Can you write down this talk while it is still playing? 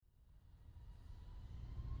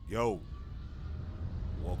Yo,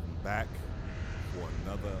 welcome back for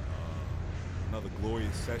another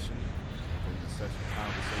glorious session from the Session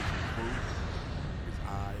Conversation crew. It is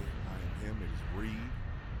I am him, it is Reed,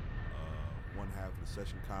 one half of the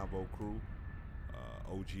Session Convo crew.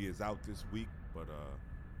 OG is out this week, but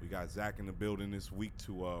we got Zach in the building this week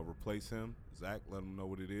to replace him. Zach, let him know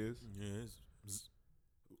what it is.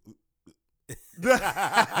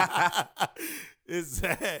 It's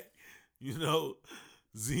Zach.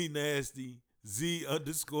 Z Nasty,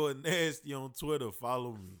 Z_Nasty on Twitter.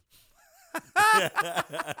 Follow me.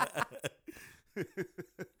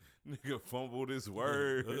 Nigga fumbled his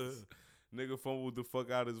words. Nigga fumbled the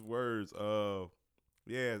fuck out his words.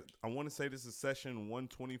 Yeah, I want to say this is session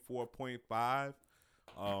 124.5.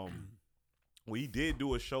 We did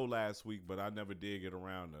do a show last week, but I never did get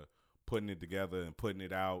around to putting it together and putting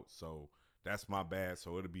it out. So that's my bad.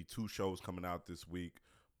 So it'll be 2 shows coming out this week.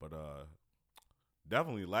 But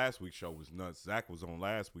definitely last week's show was nuts. Zach was on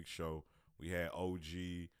last week's show. We had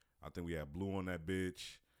OG. I think we had Blue on that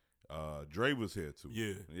bitch. Dre was here too.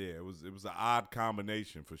 Yeah. It was an odd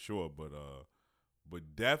combination for sure, but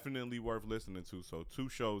definitely worth listening to. So 2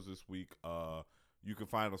 shows this week. You can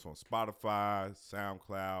find us on Spotify,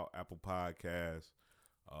 SoundCloud, Apple Podcasts.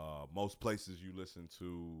 Most places you listen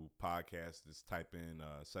to podcasts, just type in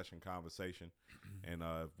Session Conversation. And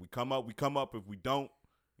if we come up, we come up. If we don't,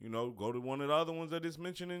 go to one of the other ones that is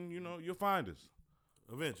mentioning, you'll find us.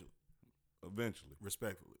 Eventually.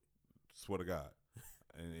 Respectfully. Swear to God.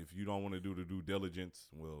 And if you don't want to do the due diligence,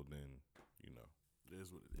 well, then,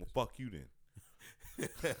 That's what it is. well, fuck you then.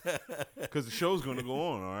 Because the show's going to go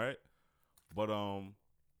on, all right? But,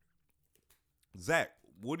 Zach,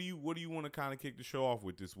 what do you want to kind of kick the show off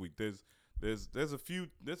with this week? There's a few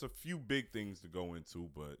big things to go into,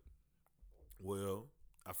 but. Well,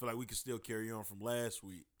 I feel like we can still carry on from last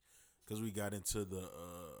week because we got into the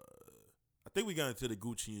the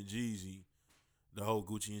Gucci and Jeezy, the whole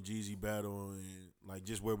Gucci and Jeezy battle, and like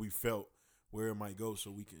just where we felt where it might go,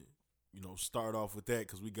 so we can start off with that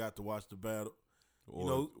because we got to watch the battle.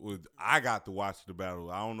 I got to watch the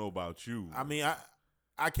battle. I don't know about you. I mean,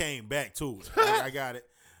 I came back to it. I got it.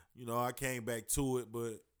 I came back to it,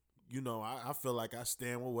 but I feel like I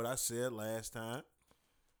stand with what I said last time.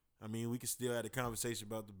 I mean, we can still have a conversation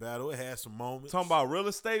about the battle. It had some moments. Talking about real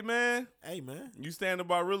estate, man. Hey, man. You standing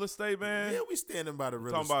by real estate, man? Yeah, we standing by the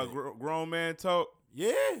real estate. Talking about grown man talk.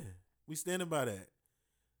 Yeah, we standing by that.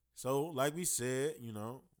 So, like we said,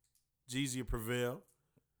 Jeezy will prevail,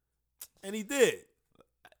 and he did.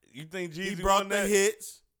 You think Jeezy He brought won the that?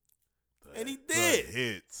 hits, and he did. The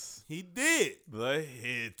hits. He did. The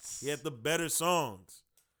hits. He had the better songs.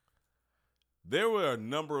 There were a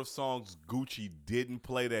number of songs Gucci didn't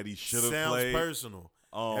play that he should have played. Sounds personal.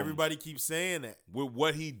 Everybody keeps saying that. With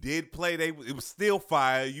what he did play, it was still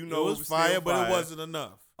fire. It was fire, but it wasn't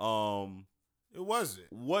enough. It wasn't.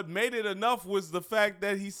 What made it enough was the fact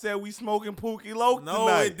that he said we smoking Pookie Loc tonight. No,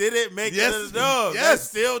 it didn't make it enough. Yes, that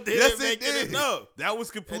still didn't make it enough. That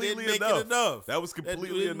was completely enough. That was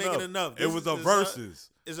completely didn't make it enough. It was a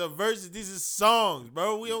versus. It's a versus. These are songs,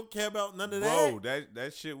 bro. We don't care about none of that. Bro,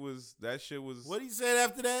 that shit was. What he said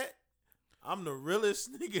after that? I'm the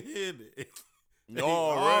realest nigga in it. You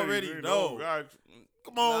already know.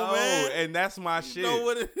 Come on, man. And that's my shit. You know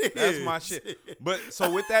what it is. That's my shit. But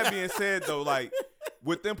so with that being said, though, like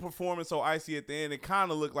with them performing so icy at the end, it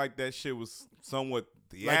kind of looked like that shit was somewhat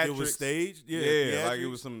theatrics. Like it was staged. Yeah, like it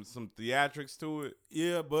was some theatrics to it.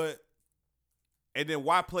 Yeah, but. And then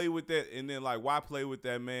why play with that? And then why play with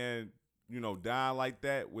that man? Dying like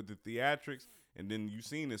that with the theatrics. And then you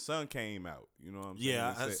seen his son came out. You know what I'm saying?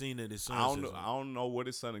 Yeah, I seen that his son. I don't know what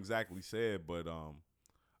his son exactly said, but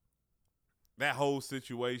that whole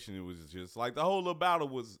situation, it was just like the whole little battle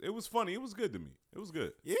was. It was funny. It was good to me. It was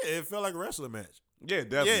good. Yeah, it felt like a wrestling match. Yeah,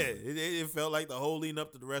 definitely. Yeah, it felt like the whole leading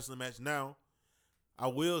up to the wrestling match. Now, I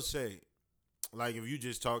will say, like if you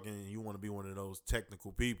just talking and you want to be one of those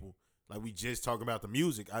technical people, like we just talking about the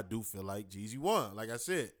music, I do feel like Jeezy won. Like I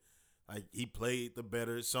said. Like, he played the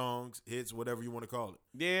better songs, hits, whatever you want to call it.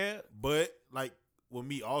 Yeah. But, like, with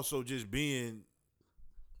me also just being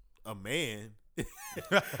a man,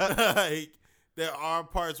 like, there are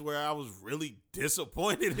parts where I was really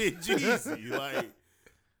disappointed in Jeezy. Like,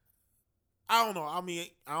 I don't know. I mean,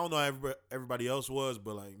 I don't know how everybody else was,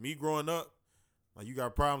 but, like, me growing up, like, you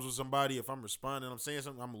got problems with somebody. If I'm responding, I'm saying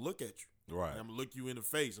something, I'm going to look at you. Right. Like, I'm going to look you in the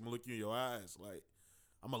face. I'm going to look you in your eyes. Like,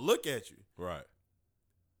 I'm going to look at you. Right.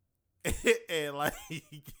 And like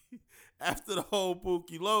after the whole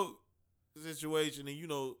Pookie Loc situation, and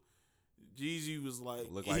Jeezy was like,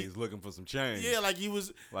 Look like he's looking for some change. Yeah, like he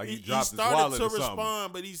was. Like he dropped started his wallet to or something.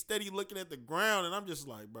 respond, but he's steady looking at the ground, and I'm just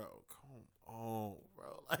like, bro, come on,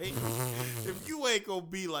 bro. Like, if you ain't gonna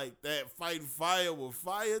be like that, fighting fire with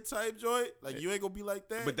fire type joint, like you ain't gonna be like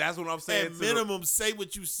that. But that's what I'm saying. At minimum, say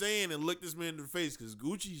what you saying and look this man in the face, because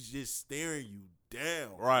Gucci's just staring you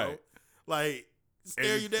down, right? Bro. Like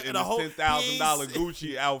staring you down. In the whole $10,000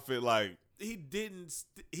 Gucci outfit, like he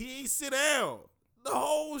ain't sit down the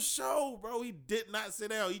whole show, bro. He did not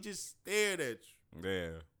sit down. He just stared at you. Yeah,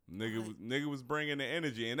 nigga was bringing the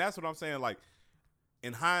energy, and that's what I'm saying. Like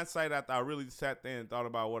in hindsight, after I really sat there and thought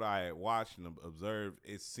about what I had watched and observed,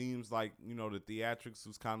 it seems like the theatrics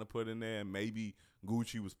was kind of put in there, and maybe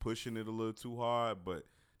Gucci was pushing it a little too hard, but.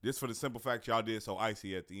 Just for the simple fact y'all did so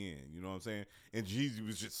icy at the end, you know what I'm saying? And Jeezy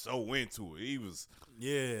was just so into it. He was,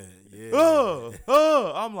 yeah.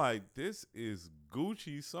 I'm like, this is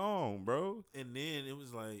Gucci's song, bro. And then it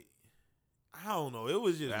was like, I don't know. It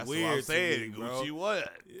was just That's weird. What I'm saying, to me, Gucci bro.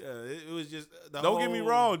 what? Yeah, it was just. Don't get me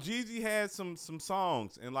wrong. Jeezy had some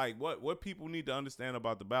songs, and like what people need to understand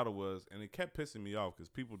about the battle was, and it kept pissing me off because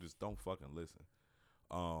people just don't fucking listen.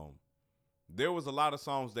 There was a lot of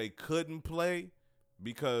songs they couldn't play.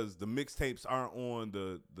 Because the mixtapes aren't on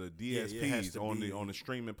the DSPs on the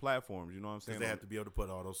streaming platforms, you know what I'm saying? They have to be able to put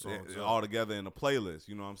all those songs all together in a playlist,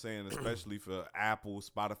 you know what I'm saying? Especially for Apple,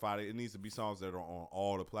 Spotify, it needs to be songs that are on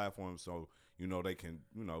all the platforms, so they can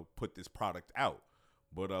put this product out.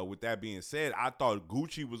 But with that being said, I thought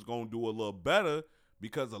Gucci was gonna do a little better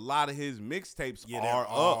because a lot of his mixtapes are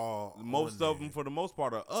up. Most of them, for the most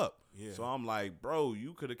part, are up. Yeah. So I'm like, bro,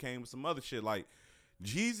 you could have came with some other shit like.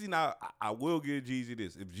 Jeezy, now I will give Jeezy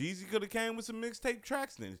this. If Jeezy could have came with some mixtape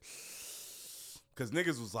tracks, then because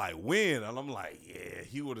niggas was like Win, and I'm like, yeah,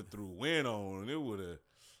 he would have threw Win on, and it would have.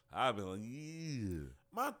 I'd been like, yeah.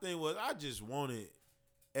 My thing was, I just wanted,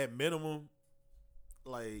 at minimum,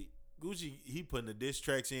 like Gucci, he putting the diss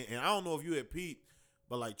tracks in, and I don't know if you had peeped,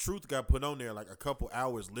 but like Truth got put on there like a couple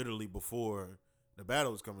hours literally before the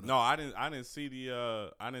battle was coming. No, I didn't see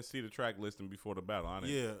the track listing before the battle.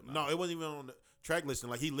 No, it wasn't even on the track listing.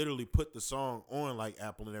 Like he literally put the song on like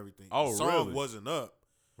Apple and everything. Oh, the song really? wasn't up.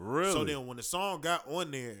 Really? So then when the song got on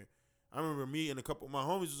there, I remember me and a couple of my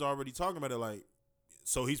homies was already talking about it. Like,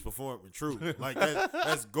 so he's performing Truth. Like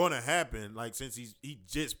that's gonna happen. Like since he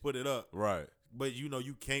just put it up. Right. But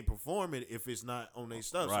you can't perform it if it's not on their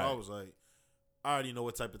stuff. Right. So I was like, I already know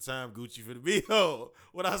what type of time Gucci for the video.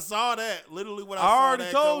 When I saw that, literally when I saw that, I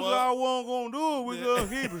already told you I wasn't gonna do it. We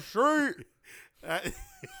gonna keep it straight.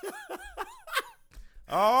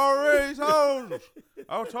 I already told you.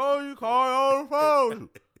 I told you, call on the phone.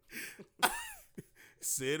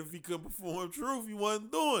 Said if he couldn't perform Truth, he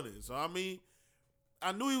wasn't doing it. So I mean,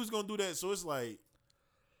 I knew he was gonna do that. So it's like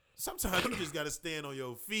sometimes you just gotta stand on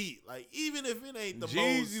your feet. Like even if it ain't the most.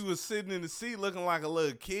 Jeezy was sitting in the seat looking like a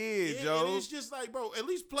little kid, yeah, Joe. And it's just like, bro, at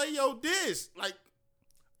least play your disc. Like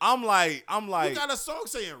I'm like, you got a song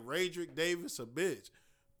saying Raydrick Davis a bitch.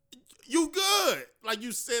 You good. Like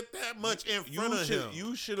you said that much in front of him.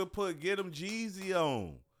 You should have put Get 'em Jeezy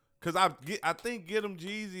on. Cause I think Get 'em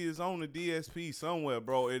Jeezy is on the DSP somewhere,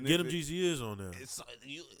 bro. And Get 'em Jeezy is on there.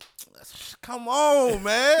 Come on,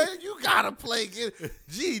 man. You gotta play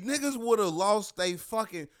niggas would have lost they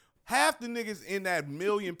fucking half the niggas in that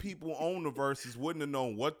million people on the verses wouldn't have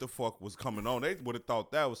known what the fuck was coming on. They would have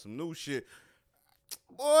thought that was some new shit.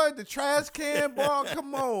 Boy, the trash can, boy,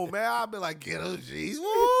 come on, man. I'd be like, Get 'em Jeezy.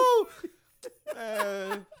 Woo!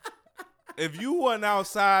 Man. If you wasn't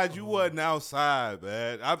outside, you wasn't outside,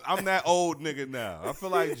 man. I'm that old nigga now. I feel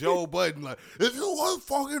like Joe Budden. Like, if you wasn't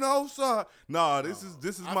fucking outside, nah, this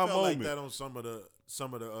is my moment. Like that on some of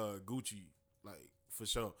the Gucci, like for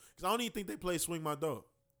sure. Cause I don't even think they played Swing My Dog.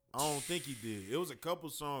 I don't think he did. It was a couple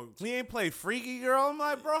songs. He ain't play Freaky Girl. I'm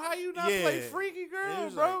like, bro, how you not play Freaky Girl,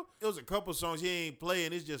 bro? Like, it was a couple songs he ain't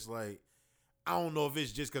playing. It's just like I don't know if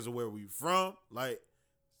it's just because of where we from, like.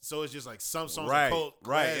 So it's just like some songs are cult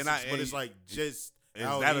classics, but it's like just is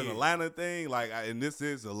that an Atlanta thing? Like, and this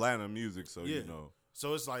is Atlanta music, so you know.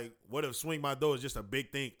 So it's like, what if Swing My Door is just a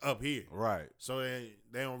big thing up here? Right. So they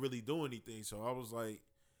don't really do anything. So I was like,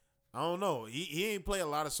 I don't know. He ain't play a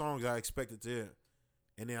lot of songs I expected to hear.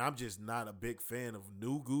 And then I'm just not a big fan of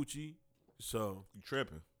new Gucci. So you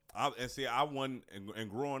tripping. I wasn't, and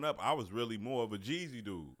growing up, I was really more of a Jeezy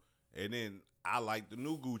dude. And then I like the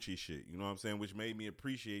new Gucci shit, you know what I'm saying? Which made me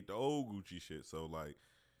appreciate the old Gucci shit. So, like,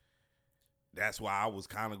 that's why I was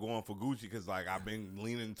kind of going for Gucci because, like, I've been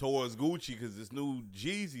leaning towards Gucci because this new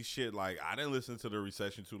Jeezy shit, like, I didn't listen to the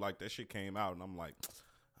Recession 2. Like, that shit came out, and I'm like,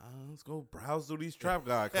 let's go browse through these Trap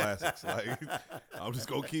God classics. Like, I'm just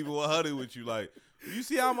gonna keep it 100 with you. Like, you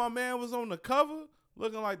see how my man was on the cover,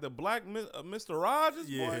 looking like the black Mr. Rogers?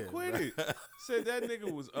 Boy, quit it. Said that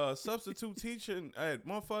nigga was substitute teaching at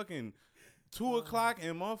motherfucking 2 o'clock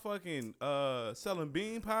and motherfucking selling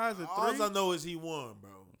bean pies at 3. All I know is he won, bro.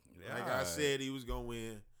 Yeah, like I said, he was gonna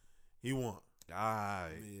win. He won. All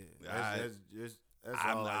right. Yeah,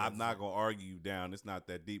 that's all I'm not gonna argue you down. It's not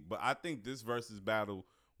that deep, but I think this versus battle,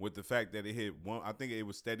 with the fact that it hit one, I think it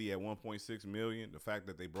was steady at 1.6 million. The fact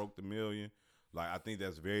that they broke the million, like, I think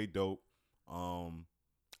that's very dope.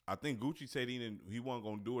 I think Gucci said he wasn't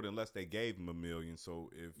gonna do it unless they gave him $1 million. So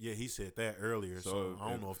he said that earlier. So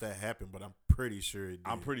I don't know if that happened, but I'm pretty sure it did.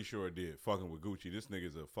 I'm pretty sure it did. Fucking with Gucci, this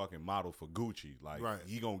nigga's a fucking model for Gucci. Like,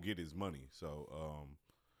 he gonna get his money. So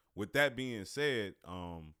with that being said,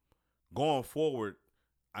 going forward,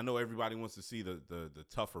 I know everybody wants to see the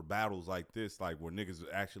tougher battles like this, like where niggas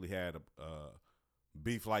actually had a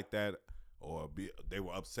beef like that, or they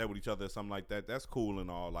were upset with each other or something like that. That's cool and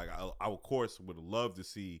all. Like, I of course would love to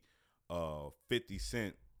see 50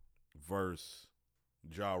 Cent versus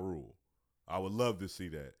Ja Rule. I would love to see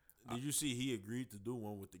that. Did you see he agreed to do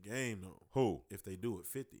one with the Game though? Who? If they do it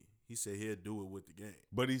 50. He said he'll do it with the Game.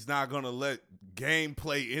 But he's not gonna let Game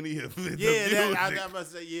play any of it. Yeah, I'm about to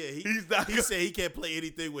say, He's not. He said he can't play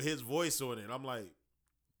anything with his voice on it. I'm like,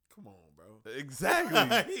 come on, bro.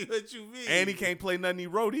 Exactly. What you mean? And he can't play nothing he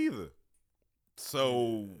wrote either.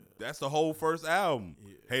 So that's the whole first album.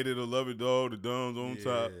 Yeah. Hated or love it, dog. The Duns on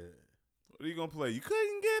top. What are you gonna play? You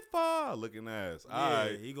couldn't get far. Looking ass. Yeah, all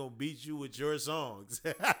right. He gonna beat you with your songs.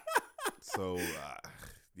 So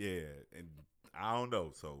yeah, and I don't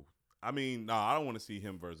know. So I mean, I don't want to see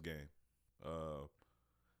him versus Game.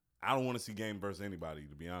 I don't want to see Game versus anybody,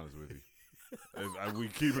 to be honest with you. We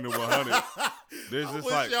keeping it 100. There's I just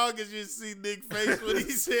wish like y'all could just see Nick's face when he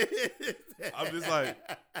said that. I'm just like,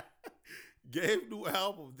 Game new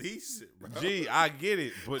album decent, bro. Gee, I get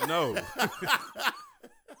it, but no.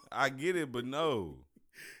 I get it, but no.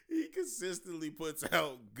 He consistently puts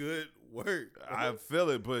out good work, bro. I feel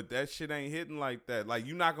it, but that shit ain't hitting like that. Like,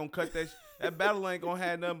 you not gonna cut that. That battle ain't gonna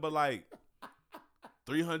have nothing but like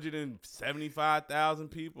 375,000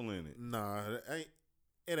 people in it. Nah, it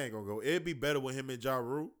ain't gonna go. It'd be better with him and Ja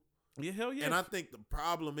Rule. Yeah, hell yeah. And I think the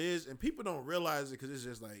problem is, and people don't realize it because it's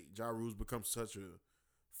just like Ja Rule's become such a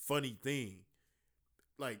funny thing.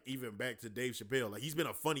 Like, even back to Dave Chappelle. Like, he's been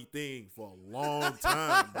a funny thing for a long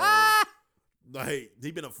time, bro. Like,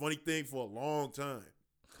 he's been a funny thing for a long time.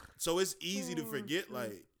 So it's easy to forget,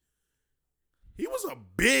 like, he was a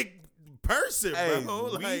big person, bro.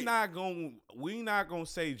 Like, we not gonna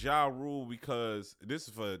say Ja Rule because this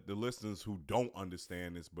is for the listeners who don't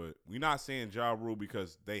understand this, but we not saying Ja Rule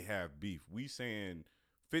because they have beef. We saying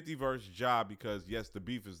 50 versus Ja because yes, the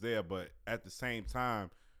beef is there, but at the same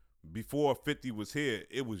time, before 50 was here,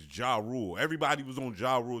 it was Ja Rule. Everybody was on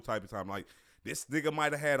Ja Rule type of time. Like, this nigga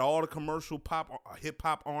might have had all the commercial pop, hip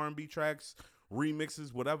hop, R&B tracks,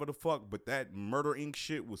 remixes, whatever the fuck, but that Murder Inc.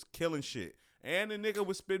 shit was killing shit. And the nigga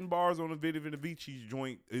was spitting bars on the Vidi Vici's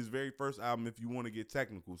joint, his very first album, if you want to get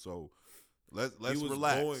technical. So let's he was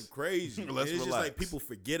relax. Going crazy. Let's it's relax. Just like people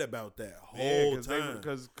forget about that whole time.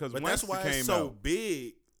 Because but that's why it's so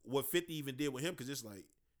big. What 50 even did with him, because it's like,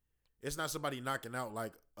 it's not somebody knocking out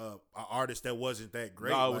like an artist that wasn't that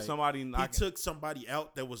great. No, it was somebody knocking. He took somebody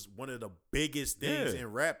out that was one of the biggest things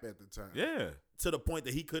in rap at the time. Yeah. To the point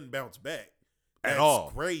that he couldn't bounce back. At all.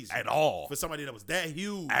 Crazy. At all. For somebody that was that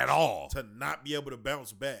huge. At all. To not be able to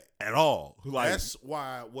bounce back. At all. Like, that's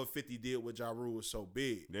why what 50 did with Ja Rule was so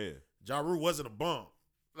big. Yeah. Ja Rule wasn't a bum.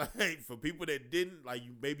 Like, for people that didn't, like,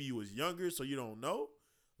 maybe you was younger, so you don't know.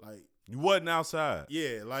 Like, you wasn't outside.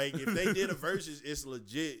 Yeah, like, if they did a versus, it's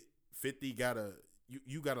legit. 50 gotta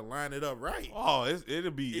you gotta line it up right. Oh,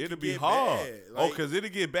 it'll be hard. Like, because it'll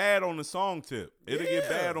get bad on the song tip. It'll get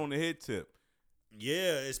bad on the hit tip.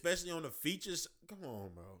 Yeah, especially on the features. Come on,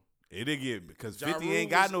 bro. It'll get, because 50 ain't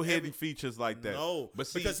got no hidden features like that. No, but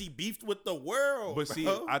see, because he beefed with the world. But bro. see,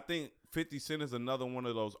 I think 50 Cent is another one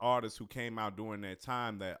of those artists who came out during that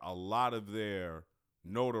time that a lot of their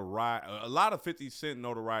notoriety, a lot of 50 Cent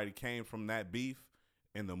notoriety came from that beef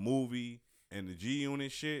and the movie and the G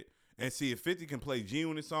Unit shit. And see, if 50 can play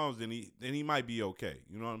G-Unit songs, then he might be okay.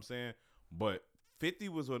 You know what I'm saying? But 50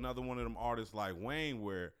 was another one of them artists like Wayne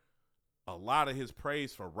where a lot of his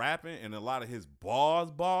praise for rapping and a lot of his bars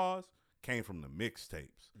came from the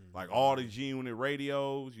mixtapes. Mm-hmm. Like all the G-Unit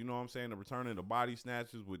radios, you know what I'm saying? The Return of the Body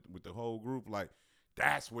Snatchers with the whole group. Like,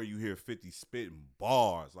 that's where you hear 50 spitting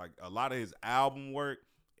bars. Like, a lot of his album work,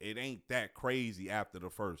 it ain't that crazy after the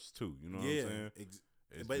first two. You know what I'm saying?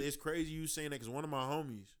 But it's crazy you saying that because one of my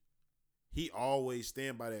homies, he always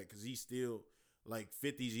stand by that because he still like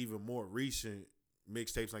 50's even more recent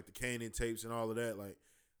mixtapes like the Kanan tapes and all of that. Like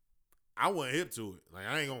I wasn't hip to it. Like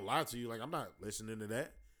I ain't gonna lie to you. Like I'm not listening to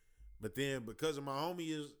that. But then because of my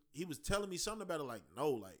homie he was telling me something about it. Like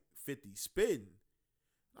no, like 50 spitting.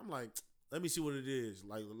 I'm like, let me see what it is.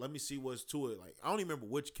 Like let me see what's to it. Like I don't even remember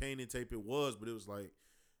which Kanan tape it was, but it was like,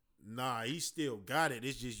 nah, he still got it.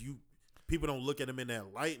 It's just you. People don't look at him in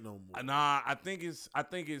that light no more. Nah, I think it's,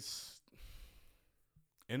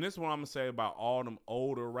 and this is what I'm gonna say about all them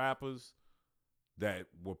older rappers that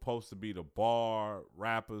were supposed to be the bar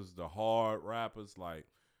rappers, the hard rappers. Like,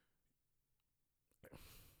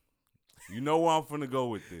 you know where I'm finna go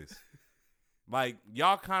with this. Like,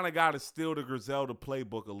 y'all kind of got to steal the Griselda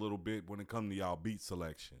playbook a little bit when it comes to y'all beat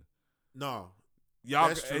selection. No,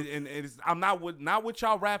 y'all, and it's, I'm not what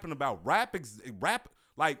y'all rapping about. Rap.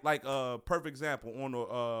 Like perfect example on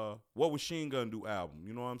the What Was Sheen Gun Do album.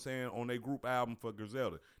 You know what I'm saying? On their group album for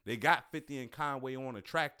Griselda. They got 50 and Conway on a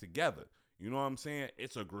track together. You know what I'm saying?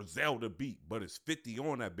 It's a Griselda beat, but it's 50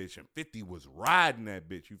 on that bitch, and 50 was riding that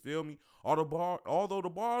bitch. You feel me? Although the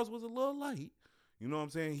bars was a little light, you know what I'm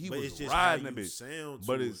saying? He was riding that bitch.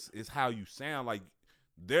 But it's how you sound. Like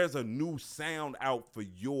there's a new sound out for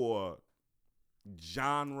your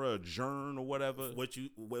genre, or whatever. What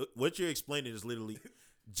you're explaining is literally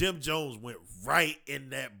Jim Jones went right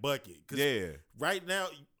in that bucket. Yeah. Right now,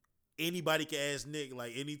 anybody can ask Nick.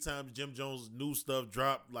 Like anytime Jim Jones new stuff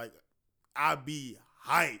drop, like I be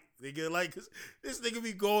hyped. Nigga, like cause this nigga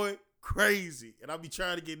be going crazy, and I be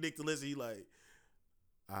trying to get Nick to listen. He like,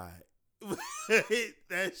 all right,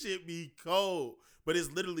 that shit be cold. But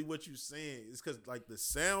it's literally what you saying. It's because like the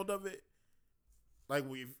sound of it, like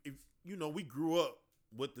if you know, we grew up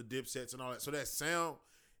with the Dipsets and all that. So that sound,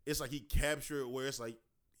 it's like he captured it where it's like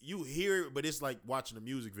you hear it, but it's like watching a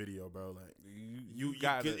music video, bro. Like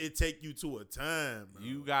it take you to a time, bro.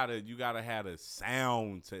 You gotta have a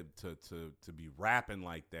sound to be rapping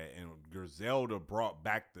like that. And Griselda brought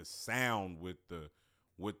back the sound with the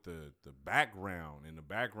background, and the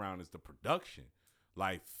background is the production.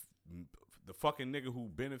 Like the fucking nigga who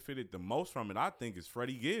benefited the most from it, I think, is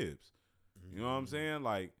Freddie Gibbs. You know what I'm saying?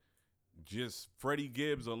 Like, just Freddie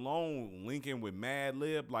Gibbs alone linking with Mad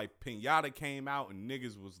Lib, like Pinata came out and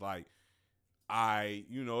niggas was like,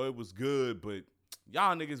 it was good, but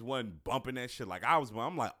y'all niggas wasn't bumping that shit like I was.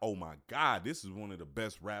 I'm like, oh my God, this is one of the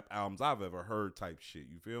best rap albums I've ever heard type shit.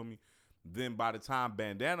 You feel me? Then by the time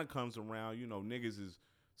Bandana comes around, niggas is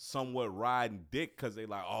somewhat riding dick because they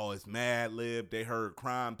like, oh, it's Mad Lib. They heard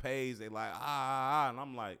Crime Pays. They like, and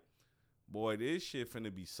I'm like, boy, this shit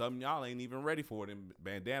finna be something y'all ain't even ready for. And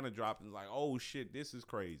Bandana dropping like, oh shit, this is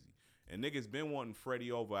crazy. And niggas been wanting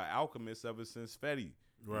Freddie over Alchemist ever since Fetty.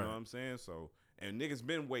 You know what I'm saying? So, and niggas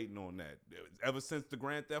been waiting on that ever since the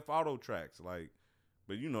Grand Theft Auto tracks. Like,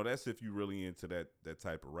 but that's if you really into that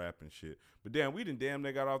type of rap and shit. But damn, we damn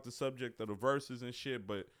near got off the subject of the verses and shit.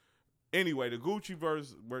 But anyway, the Gucci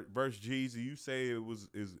verse Jeezy, you say it was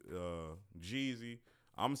Jeezy.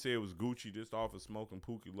 I'm gonna say it was Gucci just off of Smoking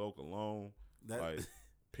Pookie Loke alone.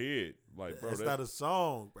 Period. Like, bro, that's not a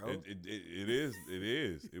song, bro. It is.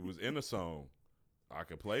 It was in a song. I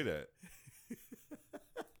could play that.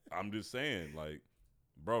 I'm just saying, like,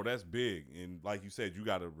 bro, that's big, and like you said, you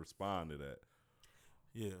got to respond to that.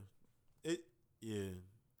 Yeah.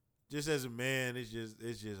 Just as a man, it's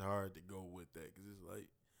just hard to go with that because it's like,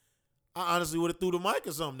 I honestly would have threw the mic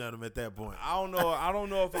or something at him at that point. I don't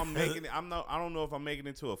know if I'm making it. I don't know if I'm making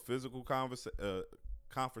it to a physical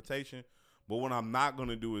confrontation. But what I'm not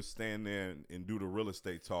gonna do is stand there and do the real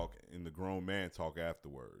estate talk and the grown man talk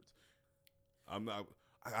afterwards. I'm not.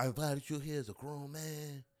 I invited you here as a grown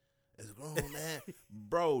man.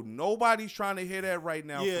 Bro, nobody's trying to hear that right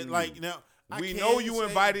now. Yeah, like you. Now we know you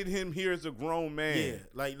invited him here as a grown man. Yeah,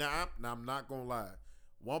 like now I'm not gonna lie.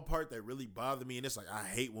 One part that really bothered me, and it's like I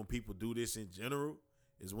hate when people do this in general,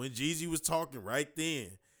 is when Jeezy was talking right then,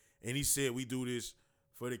 and he said we do this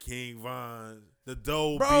for the King Von, the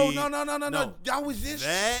Doe. Bro, no. Y'all was just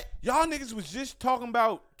y'all niggas was just talking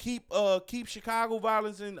about keep Chicago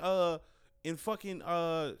violence in fucking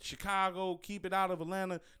Chicago, keep it out of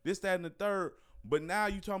Atlanta, this, that, and the third. But now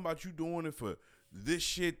you talking about you doing it for this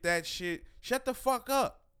shit, that shit. Shut the fuck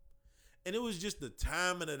up. And it was just the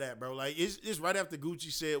timing of that, bro. Like, it's right after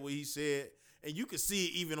Gucci said what he said. And you could see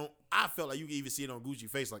it even on, I felt like you could even see it on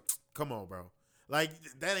Gucci's face. Like, come on, bro. Like,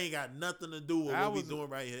 that ain't got nothing to do with what we doing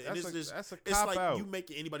right here. And it's like out. You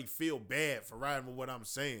making anybody feel bad for riding with what I'm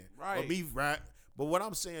saying. Right. Or me But what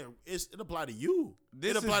I'm saying is, it apply to you.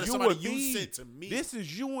 This it apply is to you somebody and you me. sent to me. This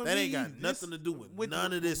is you and that me. ain't got nothing to do with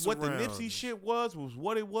none of this. What the around Nipsey me. shit was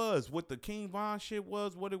what it was. What the King Von shit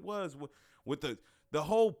was what it was. With the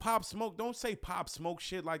whole Pop Smoke. Don't say Pop Smoke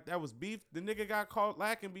shit like that was beef. The nigga got caught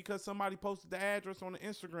lacking because somebody posted the address on the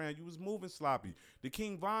Instagram. You was moving sloppy. The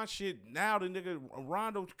King Von shit. Now the nigga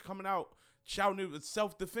Rondo coming out shouting it with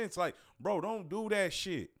self-defense. Like, bro, don't do that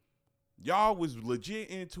shit. Y'all was legit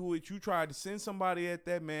into it. You tried to send somebody at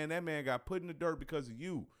that man. That man got put in the dirt because of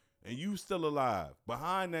you. And you still alive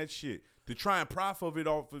behind that shit to try and profit of it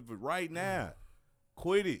off of it right now.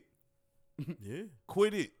 Quit it. Yeah.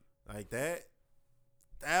 Quit it. Like that.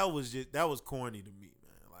 That was corny to me,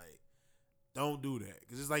 man. Like, don't do that.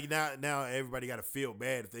 Because it's like now everybody got to feel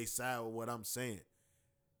bad if they side with what I'm saying.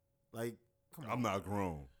 Like, come on. I'm not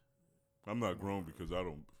grown. I'm not grown because I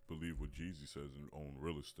don't believe what Jeezy says on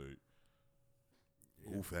real estate.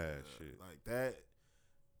 Yeah, Goof ass shit. Like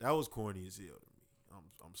that was corny as hell to me.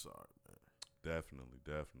 I'm sorry, man. Definitely.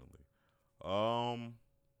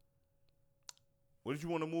 What did you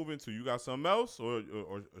want to move into? You got something else, or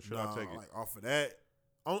should I take it? Like off of that,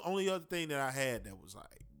 only other thing that I had that was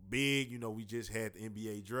like big. We just had the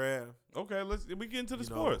NBA draft. Okay, we get into the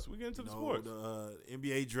sports. We get into the sports. The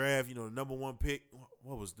NBA draft. The number one pick.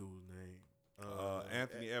 What was dude's name?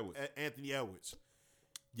 Anthony Edwards. Anthony Edwards.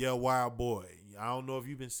 Yeah, wild boy. I don't know if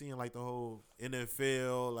you've been seeing like the whole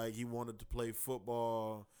NFL. Like he wanted to play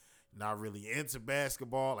football. Not really into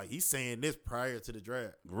basketball. Like he's saying this prior to the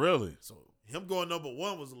draft. Really? So him going number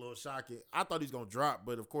one was a little shocking. I thought he was gonna drop,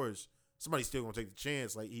 but of course somebody's still gonna take the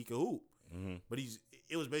chance. Like he could hoop, but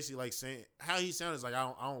it was basically like saying how he sounded is like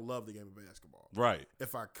I don't love the game of basketball. Right.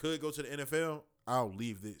 If I could go to the NFL, I'll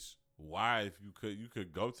leave this. Why? If you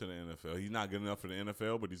could go to the NFL. He's not good enough for the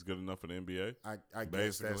NFL, but he's good enough for the NBA. I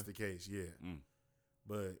guess that's the case. Yeah,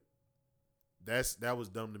 but that was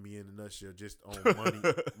dumb to me in a nutshell. Just on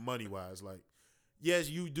money wise, like.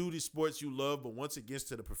 Yes, you do the sports you love, but once it gets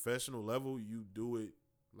to the professional level, you do it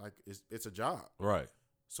like it's a job. Right.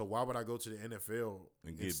 So why would I go to the NFL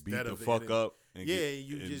and get beat the fuck up?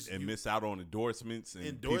 And miss out on endorsements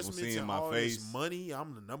and people seeing and my all face. This money,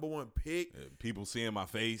 I'm the number one pick. People seeing my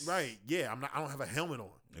face. Right. Yeah. I don't have a helmet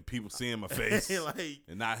on. And people seeing my face. Like,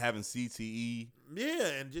 and not having CTE. Yeah,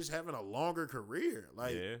 and just having a longer career.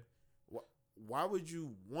 Like, yeah. Why would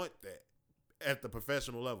you want that at the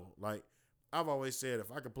professional level? Like. I've always said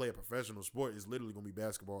if I could play a professional sport, it's literally going to be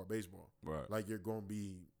basketball or baseball. Right. Like you're going to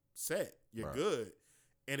be set. You're right. good.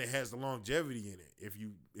 And it has the longevity in it if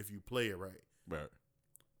you play it right. Right.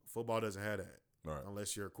 Football doesn't have that. Right.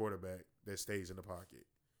 Unless you're a quarterback that stays in the pocket.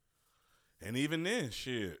 And even then,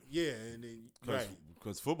 shit. Yeah. And then,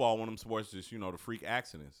 because football, one of them sports, just, the freak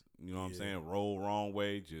accidents. You know what I'm saying? Roll wrong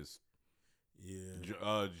way, just.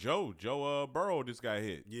 Yeah. Joe Burrow just got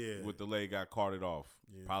hit. Yeah. With the leg, got carted off.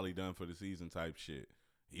 Yeah. Probably done for the season type shit.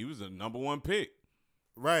 He was a number one pick.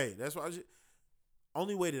 Right. That's why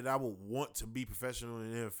only way that I would want to be professional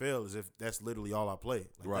in the NFL is if that's literally all I play.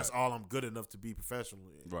 Like right. That's all I'm good enough to be professional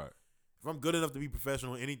in. Right. If I'm good enough to be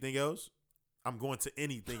professional in anything else, I'm going to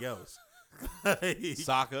anything else.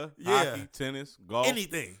 Soccer, hockey, tennis, golf.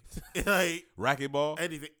 Anything. Like racquetball.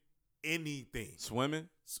 Anything. Swimming.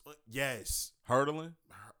 Yes. Hurdling.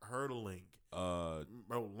 Hurdling.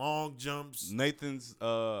 Bro, long jumps. Nathan's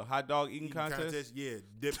hot dog eating contest. Yeah,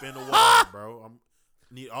 dip in the water, bro.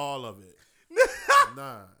 Need all of it.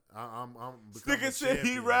 Nah, I'm. Nigga said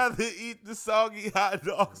he'd rather eat the soggy hot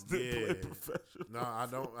dogs than play professional. No, I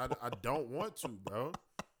don't. I don't want to, bro.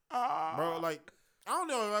 Bro, like I don't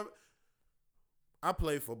know. I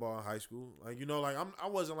played football in high school. Like I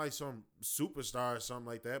wasn't like some superstar or something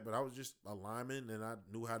like that, but I was just a lineman and I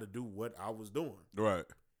knew how to do what I was doing. Right.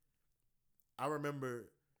 I remember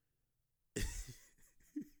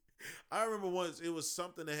once it was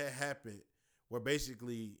something that had happened where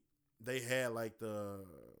basically they had like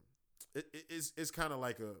it's kind of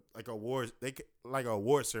like a award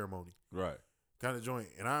ceremony, right? Kind of joint.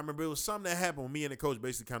 And I remember it was something that happened when me and the coach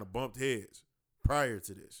basically kind of bumped heads prior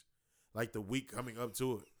to this, like the week coming up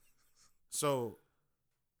to it. So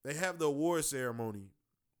they have the award ceremony,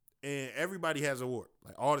 and everybody has an award.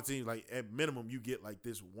 Like all the teams, like at minimum you get like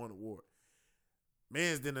this one award.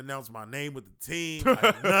 Mans didn't announce my name with the team,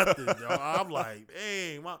 like nothing, yo. I'm like,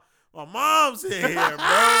 dang, my mom's in here,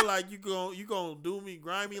 bro. Like you gonna do me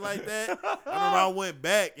grimy like that? I remember I went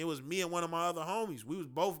back. It was me and one of my other homies. We was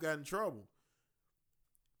both got in trouble.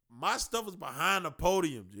 My stuff was behind the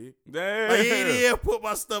podium, G. Damn. Like he didn't even put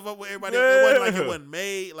my stuff up with everybody else. It wasn't like it wasn't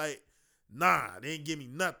made. Like, nah, they didn't give me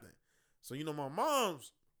nothing. So my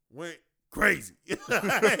mom's went crazy.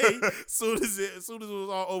 Soon as it was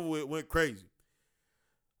all over with, went crazy.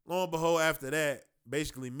 Lo and behold, after that,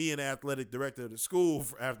 basically me and the athletic director of the school,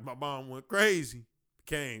 after my mom went crazy,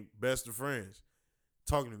 became best of friends.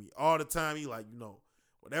 Talking to me all the time. He like,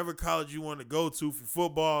 whatever college you want to go to for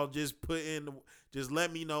football, just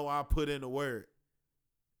let me know. I'll put in the word.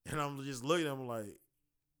 And I'm just looking at him like,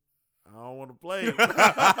 I don't want to play. Like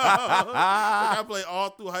I played all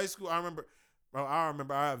through high school. I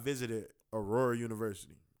remember I visited Aurora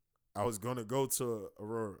University. I was gonna go to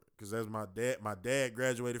Aurora because that's my dad. My dad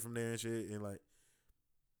graduated from there and shit, and like,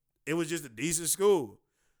 it was just a decent school.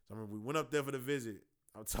 So I remember we went up there for the visit.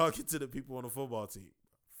 I'm talking to the people on the football team.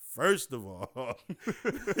 First of all,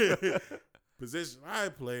 position I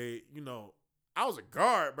played, I was a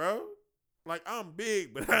guard, bro. Like, I'm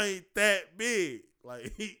big, but I ain't that big.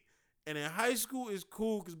 Like, and in high school, it's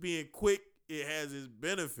cool because being quick, it has its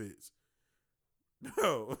benefits.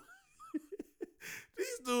 No.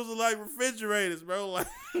 These dudes are like refrigerators, bro. Like,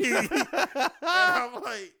 and I'm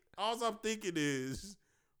like, all I'm thinking is,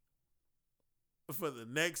 for the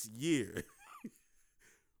next year,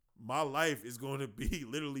 my life is going to be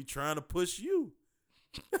literally trying to push you.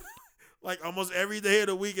 Like, almost every day of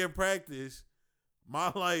the week in practice,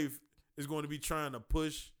 my life is going to be trying to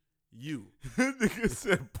push you. Nigga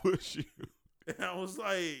said push you. And I was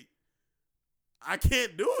like, I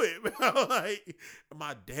can't do it. Like,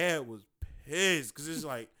 my dad was pissed because it's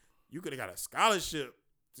like, you could have got a scholarship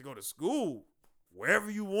to go to school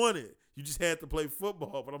wherever you wanted. You just had to play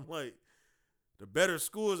football. But I'm like, the better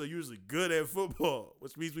schools are usually good at football,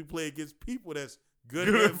 which means we play against people that's good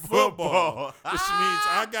at football. Which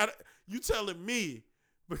means you telling me,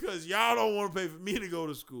 because y'all don't want to pay for me to go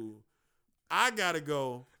to school, I got to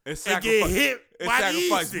go and get hit by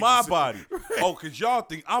sacrifice these my niggas. body. Right. Oh, because y'all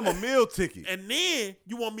think I'm a meal ticket. And then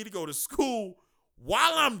you want me to go to school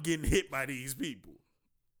while I'm getting hit by these people.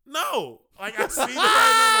 No. Like, I see the writing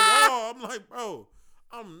on the wall. I'm like, bro,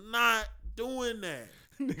 I'm not doing that.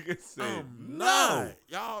 Nigga said, I'm no. not.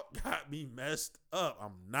 Y'all got me messed up.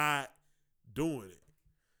 I'm not doing it.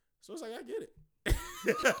 So it's like, I get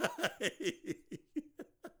it.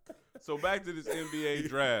 So back to this NBA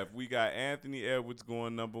draft. We got Anthony Edwards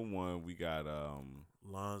going number 1. We got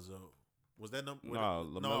Lonzo. Was that number? No,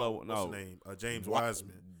 LaMelo. What's his name? James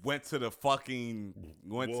Wiseman. Went to the fucking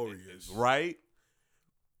Warriors. Right?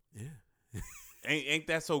 Yeah. Ain't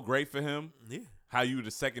that so great for him? Yeah. How you the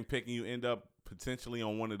second pick and you end up potentially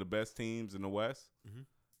on one of the best teams in the West. Mm-hmm.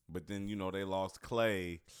 But then, they lost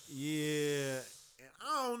Clay. Yeah. And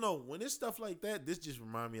I don't know. When it's stuff like that, this just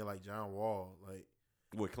remind me of like John Wall. Like,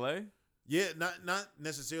 with Clay? Yeah, not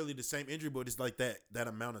necessarily the same injury, but it's like that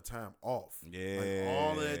amount of time off. Yeah. Like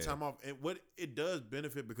all of that time off. And what it does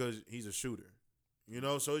benefit because he's a shooter.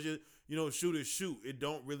 So it's just, shooters shoot. It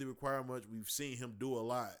don't really require much. We've seen him do a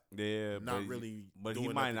lot. Yeah. But he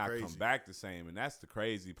might not come back the same, and that's the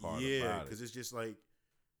crazy part about it. Yeah, because it's just like,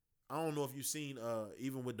 I don't know if you've seen,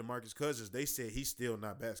 even with DeMarcus Cousins, they said he's still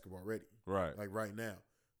not basketball ready. Right. Like right now.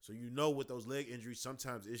 So with those leg injuries,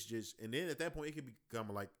 sometimes it's just, and then at that point it can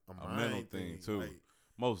become like a mental thing too. Like,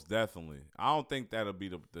 most definitely. I don't think that'll be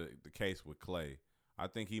the case with Clay. I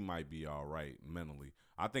think he might be all right mentally.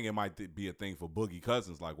 I think it might be a thing for Boogie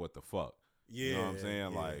Cousins. Like, what the fuck? Yeah, you know what I'm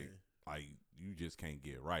saying? Yeah. Like you just can't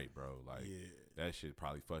get right, bro. Like that shit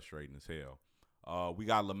probably frustrating as hell. We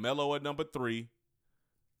got LaMelo at number 3.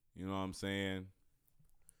 You know what I'm saying?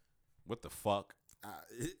 What the fuck?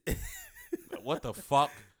 What the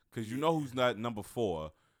fuck? Because you know who's not number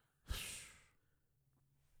 4.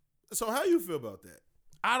 So how you feel about that?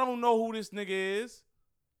 I don't know who this nigga is.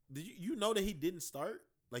 Did you know that he didn't start?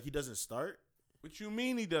 Like, he doesn't start? What you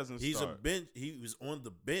mean he doesn't start? He's a bench. He was on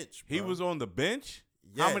the bench, bro. He was on the bench?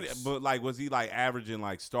 Yes. How many? But like, was he like averaging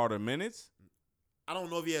like starter minutes? I don't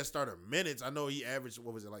know if he had starter minutes. I know he averaged,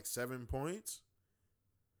 what was it, like 7 points?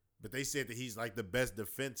 But they said that he's like the best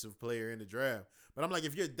defensive player in the draft. But I'm like,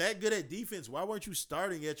 if you're that good at defense, why weren't you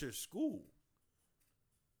starting at your school?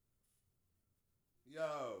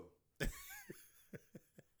 Yo.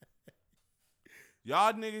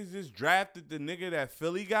 Y'all niggas just drafted the nigga that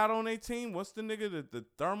Philly got on their team. What's the nigga, the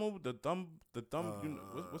thumb?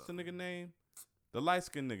 What's the nigga name? The light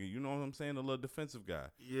skinned nigga. You know what I'm saying? The little defensive guy.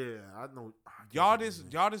 Yeah, I know. Y'all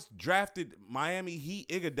just drafted Miami Heat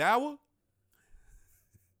Iguodala?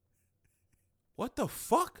 What the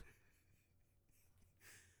fuck?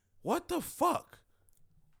 What the fuck?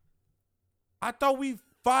 I thought we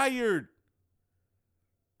fired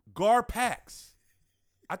Gar Pax.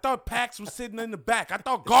 I thought Pax was sitting in the back. I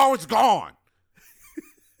thought Gar was gone.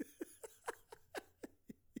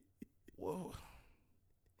 Whoa.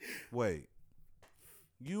 Wait.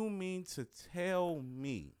 You mean to tell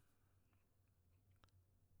me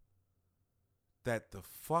that the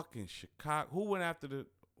fucking Chicago who went after us?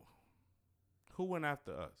 Who went right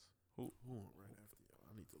after y'all?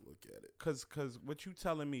 I need to look at it. Cause what you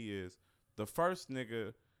telling me is the first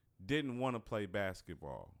nigga didn't want to play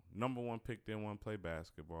basketball. Number 1 pick didn't want to play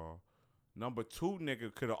basketball. Number 2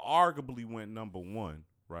 nigga could have arguably went number 1,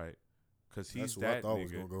 right? Cause he's that I thought nigga.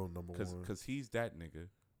 was gonna go number 1. Cause he's that nigga,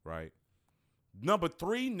 right? Number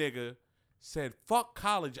 3 nigga said, fuck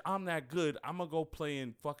college, I'm that good. I'm going to go play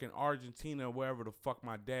in fucking Argentina or wherever the fuck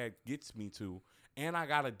my dad gets me to. And I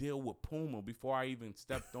got to deal with Puma before I even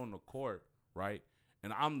stepped on the court, right?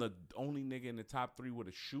 And I'm the only nigga in the top 3 with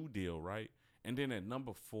a shoe deal, right? And then at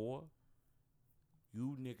number 4,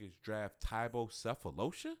 you niggas draft Tybo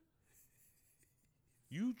Cephalosha?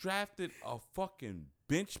 You drafted a fucking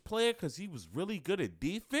bench player because he was really good at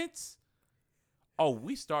defense? Oh,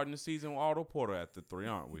 we starting the season with Otto Porter at the 3,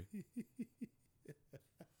 aren't we?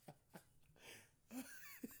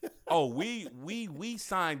 Oh, we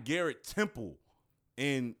signed Garrett Temple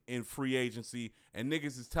in free agency, and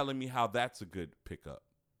niggas is telling me how that's a good pickup.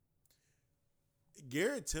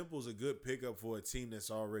 Garrett Temple's a good pickup for a team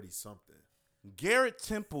that's already something. Garrett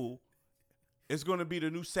Temple is going to be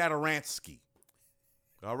the new Saturansky.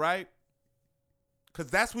 All right? Because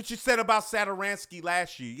that's what you said about Saturansky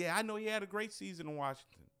last year. Yeah, I know he had a great season in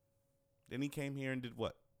Washington. Then he came here and did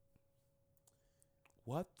what?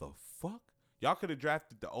 What the fuck? Y'all could have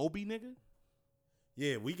drafted the Obi nigga?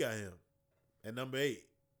 Yeah, we got him at number 8.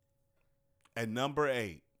 At number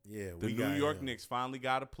 8. Yeah, the we got New York him. Knicks finally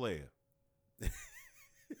got a player.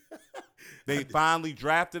 They finally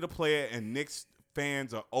drafted a player, and Knicks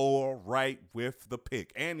fans are all right with the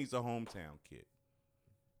pick. And he's a hometown kid.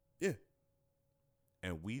 Yeah.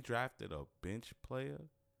 And we drafted a bench player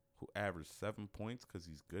who averaged 7 points because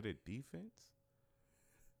he's good at defense?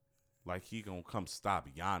 Like he gonna come stop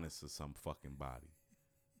Giannis or some fucking body.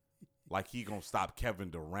 Like he gonna stop Kevin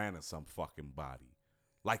Durant or some fucking body.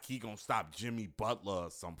 Like he gonna stop Jimmy Butler or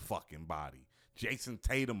some fucking body. Jason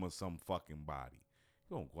Tatum or some fucking body.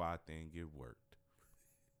 You gonna go out there and get worked.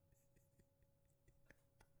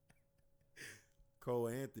 Cole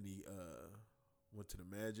Anthony went to the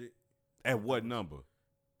Magic. At what number?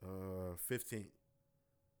 15th.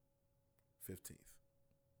 15th.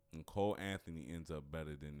 And Cole Anthony ends up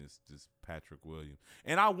better than this Patrick Williams.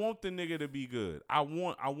 And I want the nigga to be good. I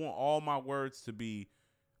want all my words to be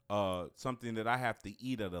something that I have to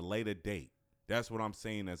eat at a later date. That's what I'm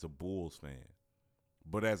saying as a Bulls fan.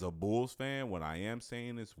 But as a Bulls fan, what I am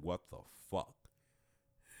saying is, what the fuck?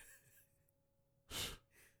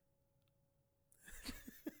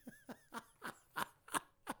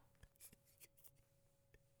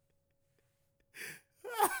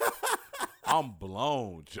 I'm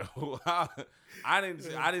blown, Joe. I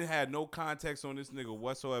didn't have no context on this nigga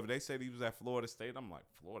whatsoever. They said he was at Florida State. I'm like,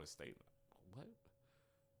 Florida State? What?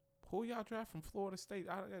 Who y'all draft from Florida State?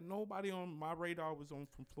 Nobody on my radar was from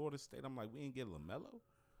Florida State. I'm like, we ain't get LaMelo.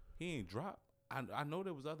 He ain't dropped. I know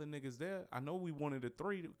there was other niggas there. I know we wanted a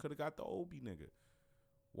 3 that could have got the Obi nigga.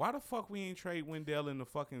 Why the fuck we ain't trade Wendell in the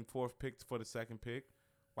fucking 4th pick for the 2nd pick?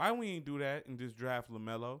 Why we ain't do that and just draft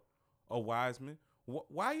LaMelo or Wiseman?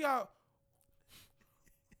 Why y'all?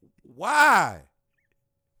 Why?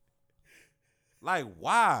 Like,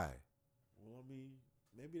 why? Well, I mean,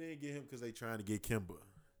 maybe they didn't get him because they trying to get Kemba.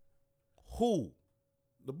 Who?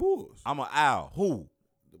 The Bulls. I'm an owl. Who?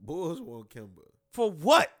 The Bulls want Kemba. For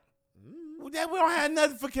what? We don't have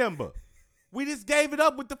nothing for Kemba. We just gave it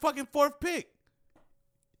up with the fucking 4th pick.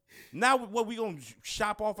 Now, what we gonna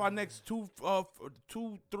shop off our next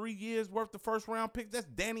 2-3 years worth of 1st round picks? That's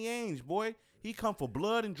Danny Ainge, boy. He come for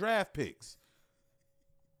blood and draft picks.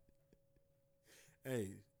 Hey,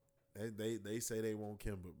 they say they want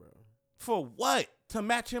Kemba, bro. For what? To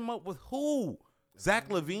match him up with who? Zach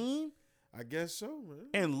LaVine? I guess so, man.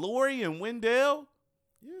 And Laurie and Wendell?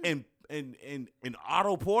 Yeah. And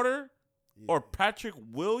Otto Porter? Yeah. Or Patrick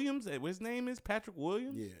Williams? His name is Patrick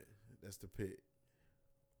Williams? Yeah, that's the pick.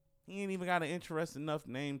 He ain't even got an interesting enough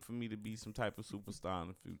name for me to be some type of superstar in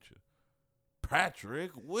the future.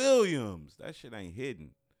 Patrick Williams. That shit ain't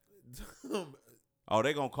hidden. Oh,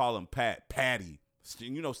 they gonna call him Patty.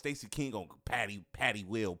 You know Stacey King gonna Patty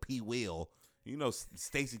Will, P Will. You know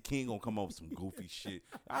Stacey King gonna come up with some goofy shit.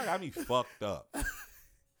 I got me fucked up. Hey,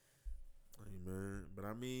 man. But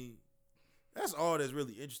I mean, that's all that's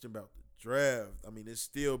really interesting about the draft. I mean, there's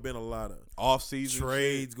still been a lot of off-season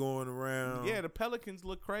trades going around. Yeah, the Pelicans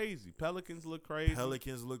look crazy.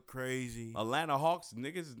 Atlanta Hawks,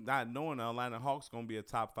 niggas not knowing the Atlanta Hawks gonna be a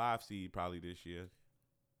top 5 seed probably this year.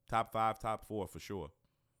 Top 5, top 4 for sure.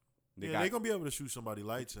 They're going to be able to shoot somebody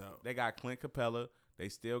lights out. They got Clint Capella. They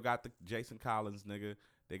still got the Jason Collins nigga.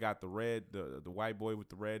 They got the white boy with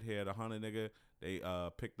the red hair, the Hunter nigga. They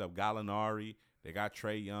picked up Gallinari. They got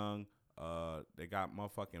Trey Young. They got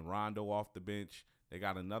motherfucking Rondo off the bench. They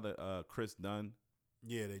got another Chris Dunn.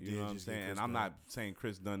 Yeah, they did. You know what I'm saying? And I'm not saying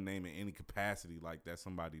Chris Dunn name in any capacity like that's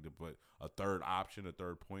somebody to put a third option, a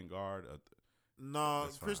third point guard. No,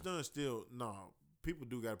 Chris Dunn still no. People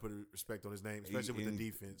do got to put respect on his name, especially with the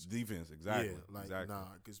defense. Defense, exactly. Yeah, like exactly. nah,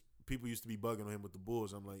 because people used to be bugging on him with the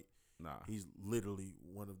Bulls. I'm like, nah, he's literally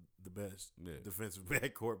one of the best defensive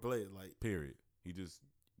backcourt players. Like, period. He just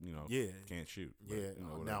can't shoot. But,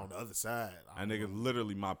 now on the other side, that nigga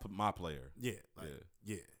literally my player. Yeah,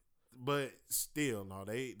 yeah. But still, no,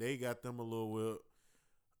 they got them a little whip.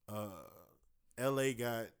 LA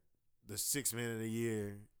got the 6th man of the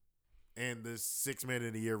year and the 6th man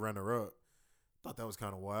of the year runner up. Thought that was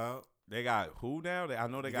kind of wild. They got who now? I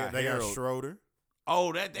know they got Harold. Got Schroeder.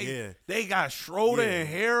 Oh, they got Schroeder and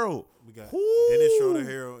Harold. We got Dennis Schroeder,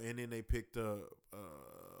 Harold, and then they picked up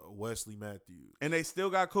Wesley Matthews. And they still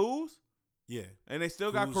got Kuz? Yeah. And they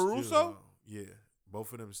still got Caruso? Yeah.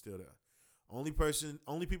 Both of them are still there. Only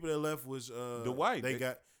people that left was Dwight. They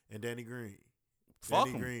got and Danny Green. Fuck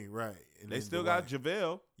Danny Green, right. And they still got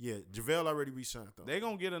JaVale. Yeah, JaVale already re-signed though. They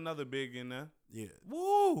gonna get another big in there. Yeah.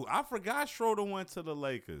 Woo! I forgot Schroeder went to the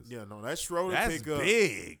Lakers. Yeah, no, that Schroeder That's pick up.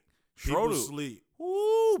 Big. Schroeder sleep.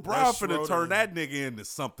 Woo, bro, I'm finna turn that nigga into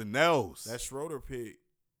something else. That Schroeder pick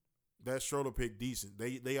decent.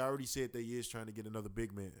 They already said they is trying to get another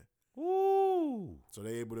big man. Ooh. So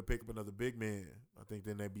they able to pick up another big man. I think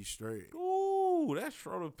then they be straight. Ooh, that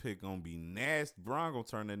Schroeder pick gonna be nasty. Bron gonna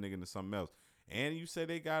turn that nigga into something else. And you said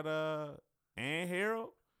they got and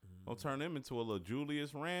Harold? Gonna turn them into a little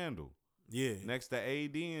Julius Randle. Yeah. Next to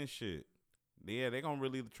AD and shit. Yeah, they gonna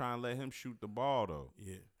really try and let him shoot the ball though.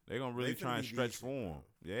 Yeah. They gonna really try and stretch for him.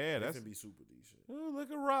 Yeah, that's gonna be super decent. Ooh, look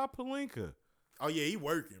at Rob Pelinka. Oh yeah, he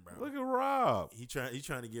working, bro. Look at Rob. He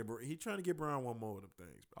trying to get Brown one more of them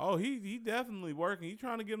things, bro. Oh, he definitely working. He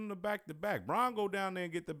trying to get him the back to back. Brown go down there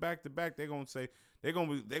and get the back to back. They gonna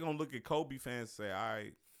look at Kobe fans and say, all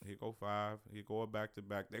right, here go 5, here go a back to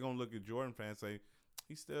back. They gonna look at Jordan fans and say,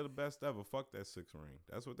 he's still the best ever. Fuck that 6 ring.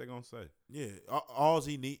 That's what they gonna say. Yeah, all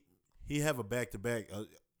he need, he have a back to back.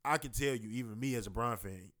 I can tell you, even me as a Brown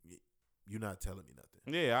fan, you're not telling me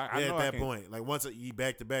nothing. Yeah, I know at that point, like once he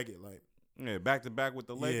back to back it, like. Yeah, back to back with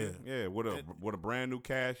the Lakers. Yeah, with a brand new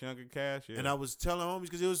younger Cash. Yeah. And I was telling homies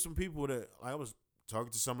because there was some people that I was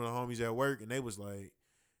talking to some of the homies at work, and they was like,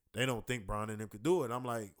 they don't think Brown and them could do it. I'm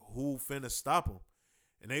like, who finna stop them?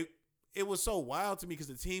 And it was so wild to me because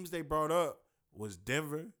the teams they brought up was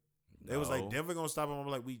Denver. They was like, Denver gonna stop them. I'm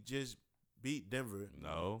like, we just beat Denver.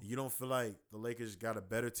 No, you don't feel like the Lakers got a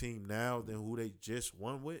better team now than who they just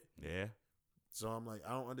won with? Yeah. So I'm like,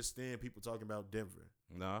 I don't understand people talking about Denver.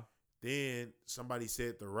 No. Then somebody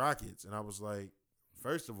said the Rockets, and I was like,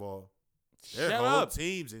 first of all, their whole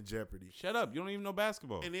team's in jeopardy. Shut up. You don't even know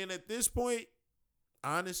basketball. And then at this point,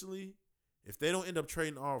 honestly, if they don't end up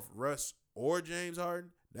trading off Russ or James Harden,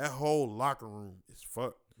 that whole locker room is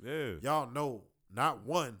fucked. Yeah. Y'all know not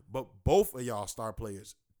one, but both of y'all star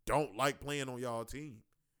players don't like playing on y'all team.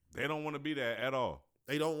 They don't want to be there at all.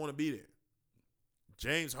 They don't want to be there.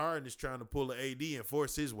 James Harden is trying to pull the AD and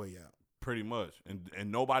force his way out. Pretty much.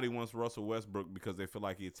 And nobody wants Russell Westbrook because they feel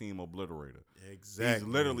like he's a team obliterator. Exactly. He's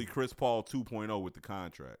literally Chris Paul 2.0 with the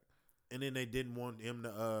contract. And then they didn't want him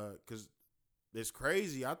to because it's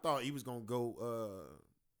crazy. I thought he was going to go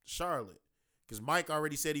Charlotte because Mike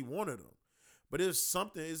already said he wanted him. But it's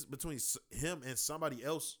something is between him and somebody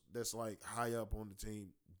else that's like high up on the team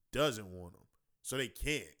doesn't want him. So they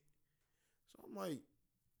can't. So I'm like,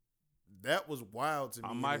 that was wild to me.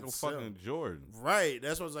 I'm Michael fucking Jordan. Right.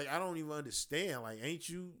 That's what I was like, I don't even understand. Like, ain't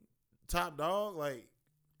you top dog? Like,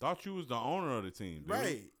 thought you was the owner of the team, dude.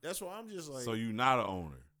 Right. That's why I'm just like. So you not an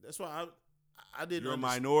owner. That's why I didn't. You're a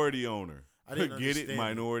minority owner. I didn't get it?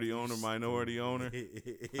 Minority owner, minority owner.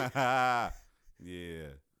 Yeah.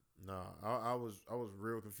 No, I was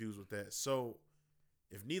real confused with that. So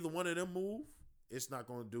if neither one of them move, it's not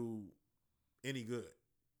going to do any good.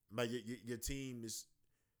 Like your team is.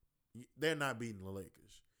 They're not beating the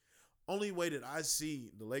Lakers. Only way that I see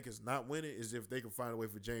the Lakers not winning is if they can find a way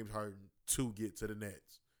for James Harden to get to the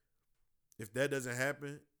Nets. If that doesn't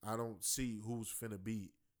happen, I don't see who's finna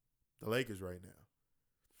beat the Lakers right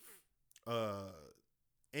now.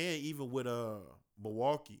 And even with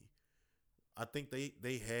Milwaukee, I think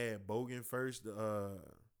they had Bogan first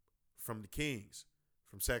from the Kings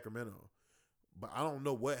from Sacramento. But I don't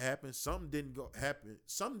know what happened. Something didn't go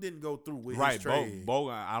through with his trade.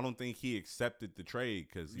 Bogan, I don't think he accepted the trade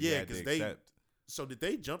because he had to accept. So did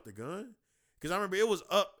they jump the gun? Because I remember it was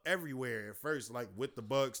up everywhere at first, like with the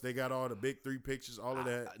Bucks. They got all the big 3 pictures, all of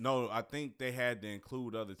that. No, I think they had to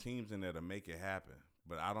include other teams in there to make it happen.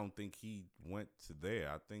 But I don't think he went to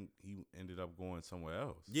there. I think he ended up going somewhere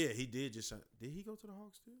else. Yeah, he did just sign. Did he go to the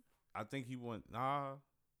Hawks too? I think he went. Nah.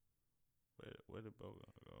 Where did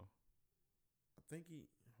Bogut go? I think he.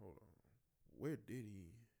 Hold on. Where did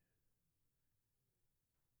he?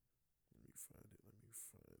 Let me find it.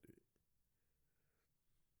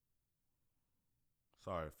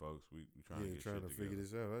 Sorry, folks. We trying to get trying shit to together. figure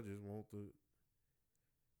this out. I just want the.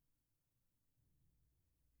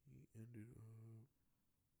 He ended up.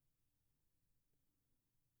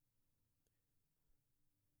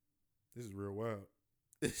 This is real wild.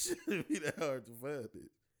 It shouldn't be that hard to find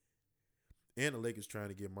it. And the Lakers trying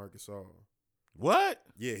to get Marcus All. What?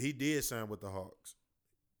 Yeah, he did sign with the Hawks.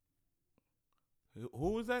 Who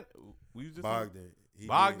was that? We just Bogdan.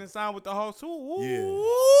 Bogdan signed with the Hawks too. Ooh.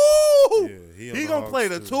 Yeah, He gonna play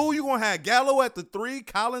the 2. You gonna have Gallo at the 3,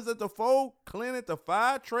 Collins at the 4, Clint at the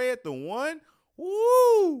 5, Trey at the 1. Woo!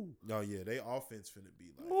 Oh yeah, they offense finna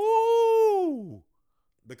be like. Woo!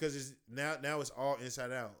 Because it's now it's all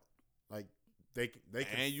inside out. Like they can.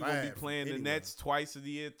 And you gonna be playing the Nets twice a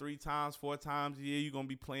year, 3 times, 4 times a year. You gonna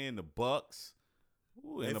be playing the Bucks.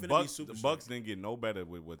 Ooh, and the Bucks didn't get no better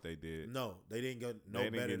with what they did. No, they didn't get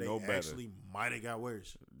better. They actually might have got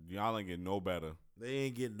worse. Y'all ain't get no better. They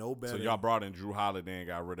ain't get no better. So y'all brought in Drew Holiday and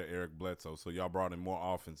got rid of Eric Bledsoe. So y'all brought in more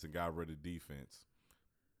offense and got rid of defense.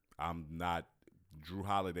 Drew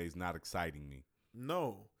Holiday's not exciting me.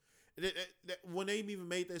 No. When they even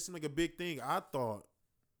made that seem like a big thing, I thought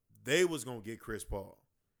they was going to get Chris Paul.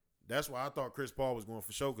 That's why I thought Chris Paul was going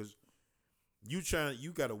for sure, because you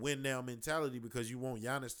got a win now mentality because you want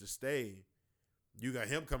Giannis to stay. You got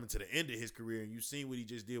him coming to the end of his career, and you seen what he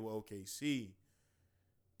just did with OKC.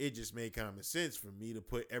 It just made common sense for me to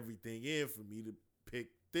put everything in for me to pick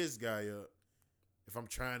this guy up if I'm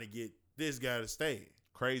trying to get this guy to stay.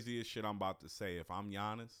 Craziest shit I'm about to say. If I'm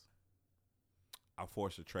Giannis, I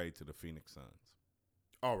force a trade to the Phoenix Suns.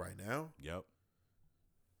 All right now? Yep.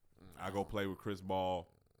 I go play with Chris Paul,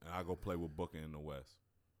 and I go play with Booker in the West.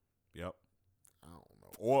 Yep. I don't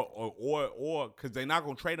know. Or because they're not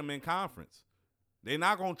going to trade him in conference. They're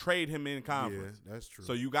not going to trade him in conference. Yeah, that's true.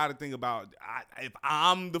 So you got to think about, if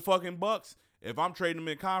I'm the fucking Bucks, if I'm trading him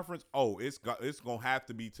in conference, it's going to have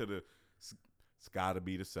to be it's got to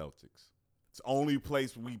be the Celtics. It's the only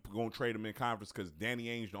place we going to trade him in conference because Danny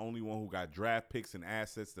Ainge the only one who got draft picks and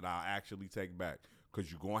assets that I'll actually take back.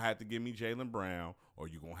 Because you're going to have to give me Jaylen Brown or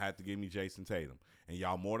you're going to have to give me Jason Tatum. And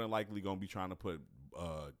y'all more than likely going to be trying to put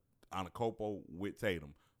Antetokounmpo with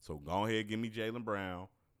Tatum. So go ahead, give me Jaylen Brown.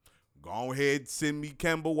 Go ahead, send me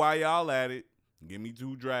Kemba while y'all at it. Give me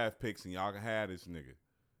 2 draft picks and y'all can have this nigga.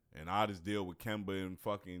 And I'll just deal with Kemba and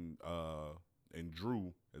fucking and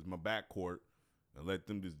Drew as my backcourt and let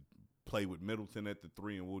them just play with Middleton at the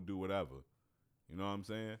 3 and we'll do whatever. You know what I'm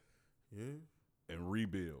saying? Yeah. And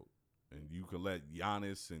rebuild. And you can let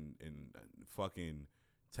Giannis and fucking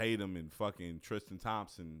Tatum and fucking Tristan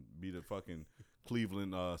Thompson be the fucking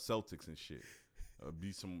Cleveland Celtics and shit.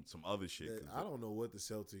 Be some other shit. I don't know what the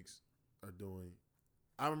Celtics are doing.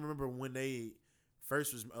 I remember when they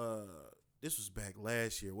first was this was back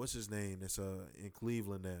last year. What's his name? That's in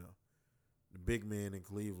Cleveland now. The big man in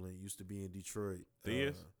Cleveland used to be in Detroit.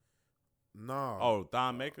 Theus? No. Oh,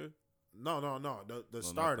 Thon Maker? No. The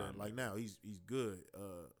starter. Like now, he's good.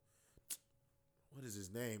 What is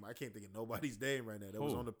his name? I can't think of nobody's name right now. That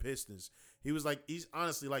was on the Pistons. He's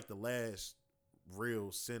honestly like the last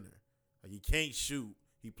real center. Like he can't shoot.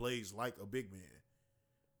 He plays like a big man.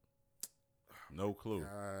 No clue.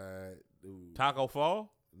 God, dude. Taco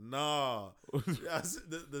Fall? No.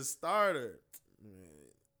 the starter. Man,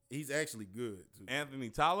 he's actually good too. Anthony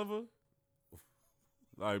Tolliver?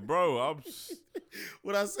 Like, bro, I'm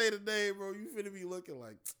when I say the name, bro, you finna be looking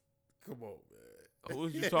like, come on, man.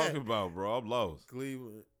 What you talking about, bro? I'm lost.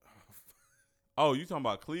 Cleveland. Oh, you talking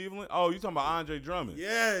about Cleveland? Oh, you talking about Andre Drummond?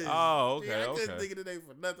 Yes. Oh, okay. I couldn't think of the name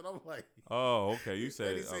for nothing. I'm like, oh, okay. You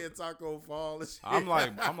said he said Taco Fall. And shit. I'm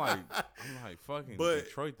like, fucking but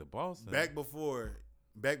Detroit to Boston. Back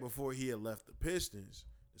before he had left the Pistons,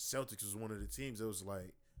 the Celtics was one of the teams that was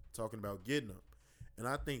like talking about getting him, and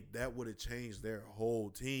I think that would have changed their whole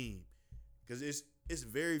team because it's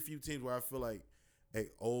very few teams where I feel like a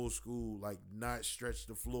old school, like not stretch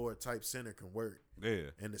the floor type center can work.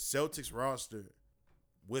 Yeah. And the Celtics roster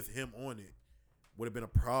with him on it would have been a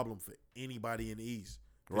problem for anybody in the East.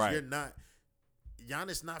 Right.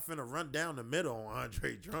 Giannis not finna run down the middle on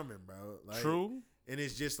Andre Drummond, bro. Like, true. And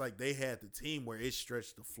it's just like they had the team where it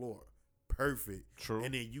stretched the floor. Perfect. True.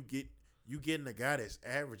 And then you You getting a guy that's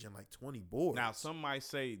averaging like 20 boards. Now, some might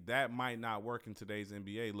say that might not work in today's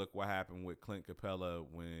NBA. Look what happened with Clint Capella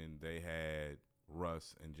when they had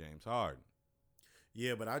Russ and James Harden.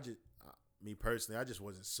 Yeah, but me personally, I just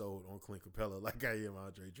wasn't sold on Clint Capella like I am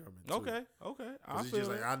Andre Drummond. Too. Okay. It's just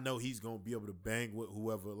like I know he's gonna be able to bang with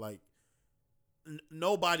whoever. Like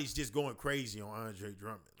nobody's just going crazy on Andre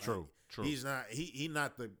Drummond. Like, True. He's not. He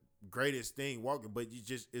not the greatest thing walking, but you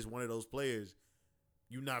just is one of those players.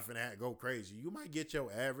 You're not finna go crazy. You might get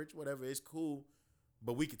your average, whatever. It's cool,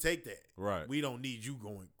 but we can take that. Right. We don't need you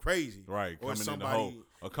going crazy. Right. Or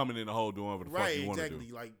Coming in the hole doing whatever the fuck you want to do.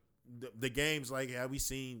 Exactly. Like the games like how we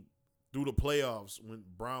seen through the playoffs when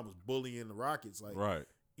Brown was bullying the Rockets. Like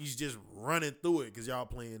he's just running through it because y'all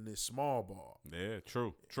playing this small ball. Yeah,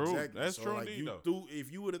 true. Exactly. That's so true like indeed, though.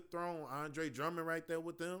 If you would have thrown Andre Drummond right there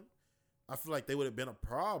with them, I feel like they would have been a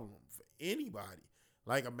problem for anybody.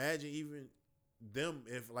 Like imagine even them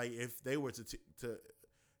if they were to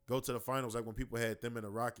go to the finals, like when people had them and the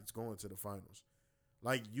Rockets going to the finals.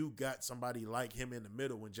 Like you got somebody like him in the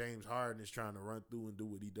middle when James Harden is trying to run through and do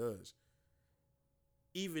what he does.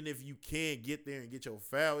 Even if you can't get there and get your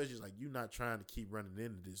foul, it's just like you're not trying to keep running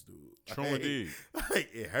into this dude. True indeed. Like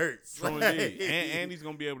it hurts. True indeed. And he's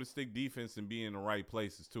gonna be able to stick defense and be in the right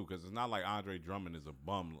places too, because it's not like Andre Drummond is a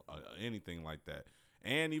bum or anything like that.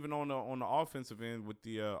 And even on the offensive end with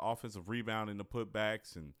the offensive rebound and the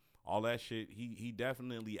putbacks and all that shit, he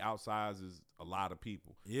definitely outsizes a lot of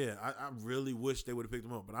people. Yeah, I really wish they would have picked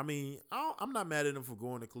him up. But I mean, I'm not mad at him for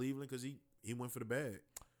going to Cleveland because he went for the bag.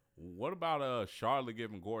 What about Charlotte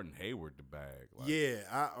giving Gordon Hayward the bag? Like,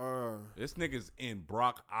 this nigga's in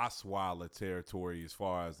Brock Osweiler territory as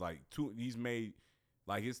far as like he's made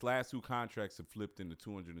like his last 2 contracts have flipped into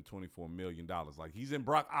 $224 million. Like he's in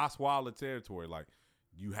Brock Osweiler territory. Like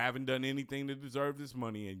you haven't done anything to deserve this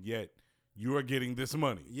money, and yet you are getting this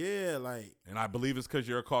money. Yeah, like, and I believe it's because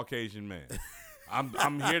you're a Caucasian man.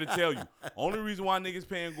 I'm here to tell you, only reason why niggas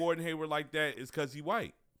paying Gordon Hayward like that is because he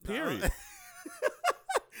white. Period.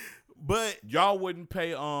 But y'all wouldn't pay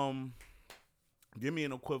give me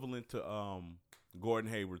an equivalent to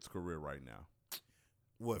Gordon Hayward's career right now.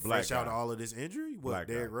 What, fresh out of all of this injury? What,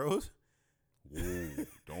 Derrick Rose? Whoa,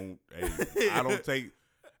 don't I don't take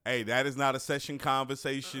that is not a session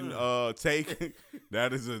conversation take.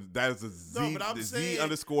 That is a Z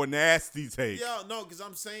underscore nasty take. Yeah, no, because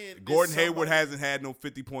I'm saying Gordon Hayward hasn't had no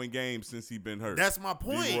 50-point game since he's been hurt. That's my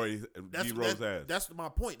point. D-Rose has. That's my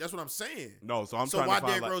point. That's what I'm saying. No, so trying why to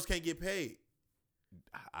find Derrick Rose can't get paid?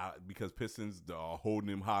 Because Pistons are holding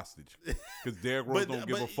him hostage. Because Derrick Rose don't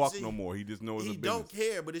give a fuck no more. He just knows he don't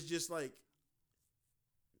care. But it's just like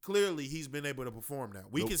clearly he's been able to perform now.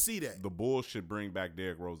 We can see that. The Bulls should bring back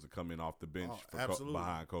Derrick Rose to come in off the bench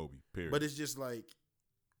behind Kobe. Period. But it's just like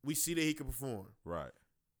we see that he can perform. Right.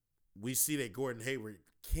 We see that Gordon Hayward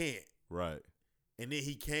can't. Right. And then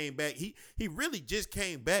he came back. He really just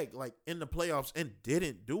came back like in the playoffs and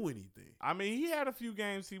didn't do anything. I mean, he had a few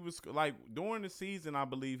games he was like during the season, I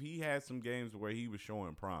believe he had some games where he was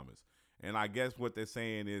showing promise. And I guess what they're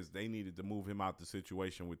saying is they needed to move him out the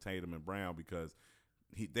situation with Tatum and Brown because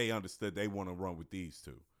they understood they want to run with these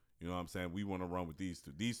two. You know what I'm saying? We want to run with these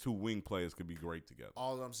two. These 2 wing players could be great together.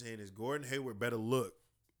 All I'm saying is Gordon Hayward better look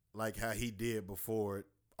like how he did before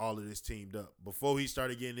all of this teamed up, before he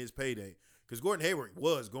started getting his payday. Because Gordon Hayward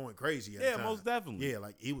was going crazy at the time. Most definitely. Yeah,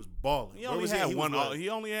 like he was balling. He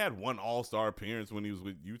only had one All-Star appearance when he was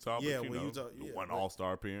with Utah. Yeah, but, Utah. Yeah, one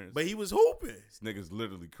All-Star appearance. But he was hooping. This nigga's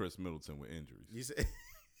literally Chris Middleton with injuries. You say,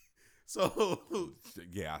 so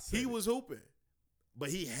yeah, I said he was hooping. But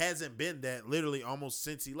he hasn't been that literally almost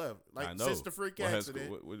since he left. Like since the freak accident.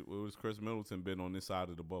 What was Chris Middleton been on this side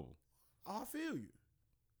of the bubble? I feel you.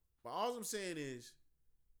 But all I'm saying is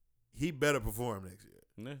he better perform next year.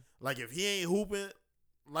 Yeah. Like if he ain't hooping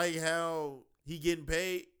like how he getting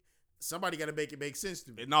paid, somebody got to make it make sense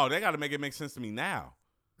to me. No, they got to make it make sense to me now.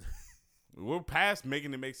 We're past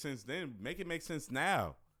making it make sense then. Make it make sense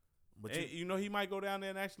now. But he might go down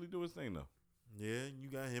there and actually do his thing though. Yeah, you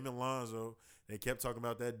got him and Lonzo. They kept talking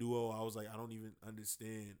about that duo. I was like, I don't even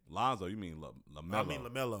understand. Lonzo, you mean LaMelo? I mean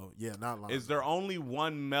LaMelo. Yeah, not Lonzo. Is there only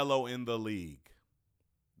one Melo in the league?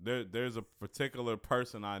 There's a particular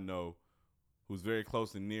person I know who's very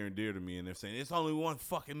close and near and dear to me, and they're saying it's only one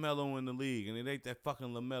fucking Melo in the league, and it ain't that fucking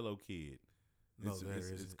LaMelo kid.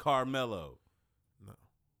 It's Carmelo. No.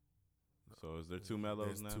 So is there 2 Melos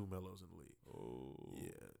There's now? There's 2 Melos in the league. Oh,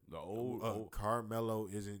 yeah. The old Carmelo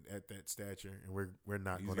isn't at that stature, and we're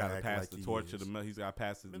not going to act pass like the he torch is. to the. He's got to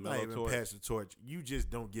pass the Not Melo even torch. pass the torch. You just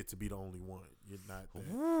don't get to be the only one. You're not.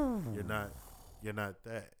 That. You're not. You're not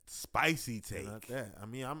that. Spicy take. You're not that. I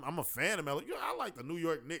mean, I'm a fan of Melo. I like the New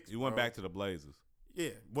York Knicks. You went back to the Blazers. Yeah,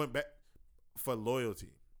 went back for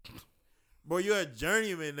loyalty. Bro, you're a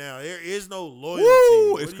journeyman now. There is no loyalty.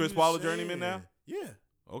 Woo! What Is are Chris you Paul a saying? journeyman now? Yeah,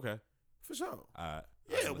 Okay. for sure. Alright.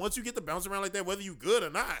 Yeah, once you get to bounce around like that, whether you good or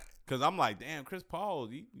not. Because I'm like, damn, Chris Paul,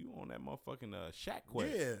 you on that motherfucking Shaq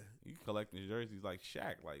quest. Yeah. You collecting jerseys like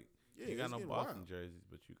Shaq. Like, Yeah, you got it's no getting Boston wild. jerseys,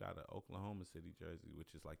 but you got an Oklahoma City jersey,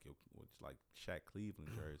 which is like Shaq Cleveland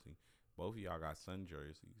jersey. Both of y'all got Sun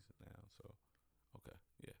jerseys now, so okay,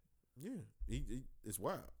 yeah. Yeah, it's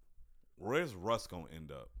wild. Where's Russ gonna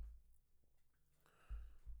end up?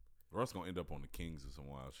 Russ gonna end up on the Kings or some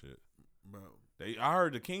wild shit. Bro. I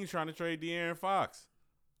heard the Kings trying to trade De'Aaron Fox.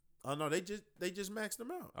 Oh no, they just maxed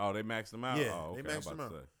them out. Oh, they maxed him out. Yeah, oh, okay. they maxed I'm him about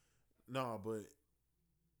to out. say. No, but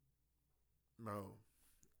bro,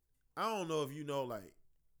 I don't know if you know, like,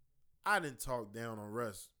 I didn't talk down on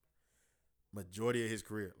Russ majority of his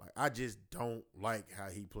career. Like, I just don't like how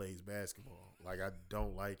he plays basketball. Like, I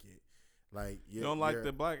don't like it. Like, You don't like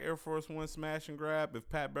the black Air Force One smash and grab? If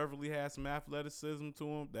Pat Beverly has some athleticism to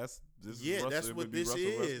him, that's what this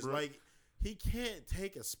is. Like, he can't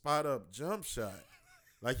take a spot up jump shot.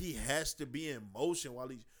 Like, he has to be in motion while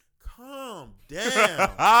he's calm down.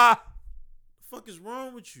 The fuck is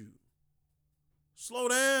wrong with you? Slow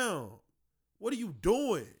down. What are you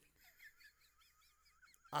doing?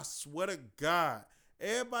 I swear to God,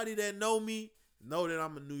 everybody that know me know that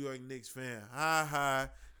I'm a New York Knicks fan. Hi.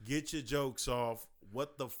 Get your jokes off.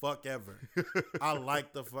 What the fuck ever. I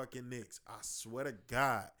like the fucking Knicks. I swear to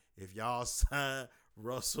God, if y'all sign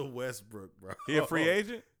Russell Westbrook, bro. He a free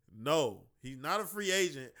agent? No, he's not a free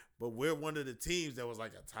agent, but we're one of the teams that was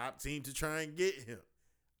like a top team to try and get him.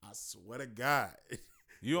 I swear to God.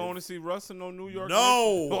 You don't want to see Russ in no New York?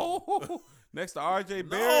 No. Next to RJ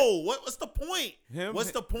Barrett? No. What's the point?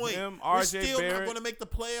 What's the point? We're RJ still Barrett, not going to make the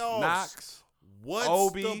playoffs. Knox, What's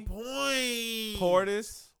Obi, the point?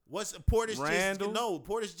 Portis. What's Portis Randall?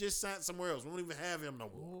 Portis just signed somewhere else. We don't even have him no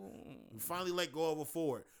more. We finally let go of a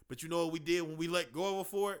forward. But you know what we did when we let go of a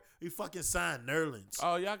forward? We fucking signed Nerlens.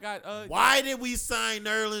 Oh, y'all got Why did we sign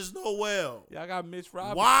Nerlens Noel? Y'all got Mitch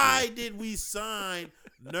Robinson. Why did we sign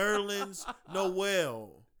Nerlens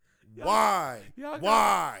Noel? Why?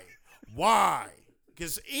 Why?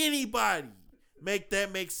 Because anybody make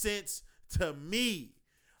that make sense to me.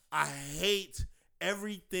 I hate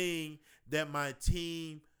everything that my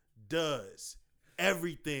team does.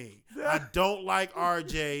 Everything. I don't like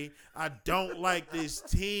RJ. I don't like this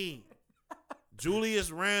team.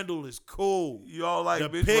 Julius Randle is cool. You all like The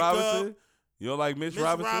Mitch pickup, Robinson? You don't like Mitch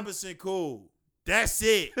Robinson? cool. That's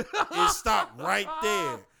it. It stopped right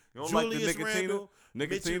there. You don't Julius like the Randle,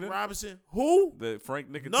 Mitchell Nicotina? Robinson. Who? The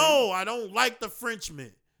Frank Nicotina? No, I don't like the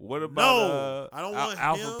Frenchman. What about I don't want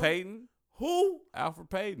Alfred him. Payton? Who? Alfred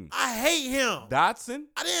Payton. I hate him. Dotson?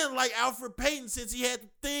 I didn't like Alfred Payton since he had the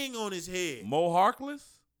thing on his head. Mo Harkless?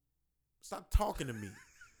 Stop talking to me.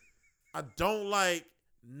 I don't like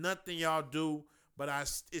nothing y'all do, but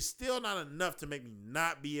it's still not enough to make me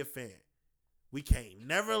not be a fan. We can't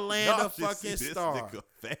never land a fucking star.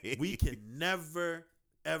 We can never,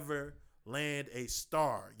 ever land a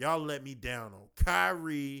star. Y'all let me down on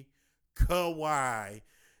Kyrie, Kawhi,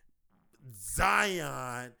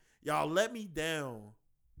 Zion. Y'all let me down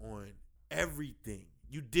on everything.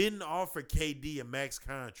 You didn't offer KD a max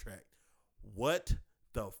contract. What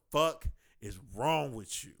the fuck is wrong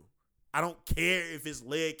with you? I don't care if his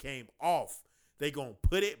leg came off. They gonna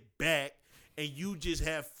put it back, and you just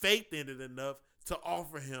have faith in it enough to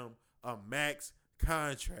offer him a max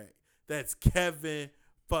contract. That's Kevin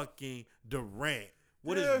fucking Durant.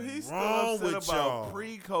 What is wrong with y'all?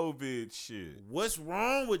 Pre-COVID shit. What's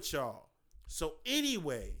wrong with y'all? So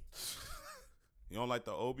anyway, You don't like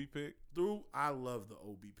the Obi pick? I love the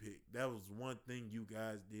OB pick. That was one thing you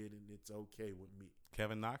guys did, and it's okay with me.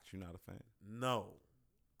 Kevin Knox, you're not a fan. No.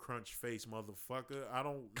 Crunch face motherfucker. I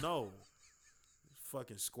don't know.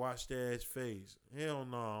 Fucking squashed ass face. Hell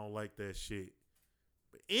no, I don't like that shit.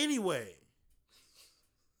 But anyway,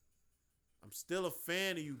 I'm still a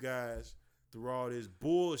fan of you guys through all this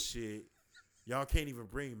bullshit. Y'all can't even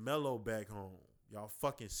bring Melo back home. Y'all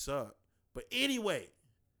fucking suck. But anyway,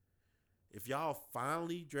 if y'all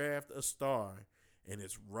finally draft a star and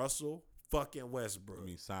it's Russell fucking Westbrook. I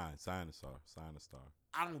mean, sign a star. Sign a star.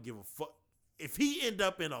 I don't give a fuck. If he end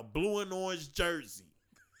up in a blue and orange jersey,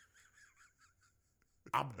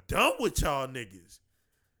 I'm done with y'all niggas.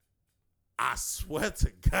 I swear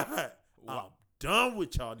to God, I'm done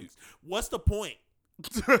with y'all niggas. What's the point?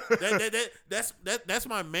 That's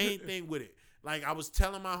my main thing with it. Like, I was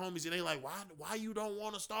telling my homies, and they like, why you don't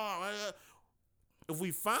want a star? if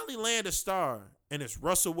we finally land a star and it's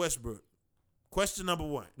Russell Westbrook, question number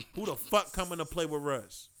one: who the fuck coming to play with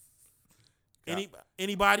Russ?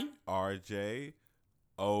 Anybody? RJ,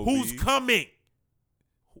 OB. Who's coming?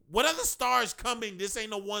 What other stars coming? This ain't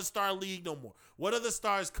no one-star league no more. What other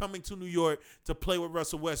stars coming to New York to play with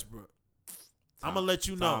Russell Westbrook? I'm going to let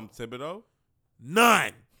you know. Tom Thibodeau?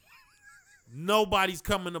 None. Nobody's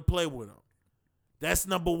coming to play with him. That's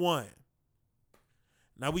number one.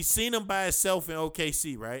 Now, we seen him by himself in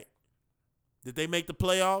OKC, right? Did they make the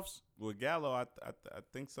playoffs? With Gallo, I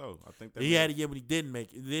think so. I think he had a year, but he didn't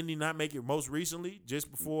make it. Didn't he not make it most recently, just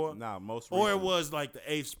before? Nah, most recently. Or recently. it was like the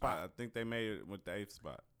 8th spot. I think they made it with the 8th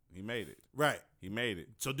spot. He made it. Right. He made it.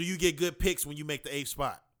 So do you get good picks when you make the 8th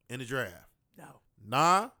spot in the draft? No.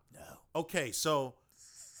 Nah? No. Okay, so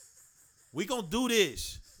we going to do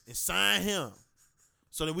this and sign him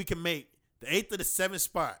so that we can make the 8th or the 7th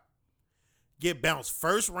spot, get bounced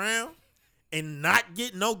first round, and not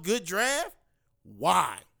get no good draft?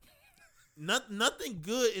 Why? Nothing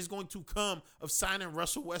good is going to come of signing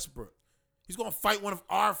Russell Westbrook. He's going to fight one of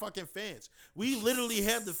our fucking fans. We literally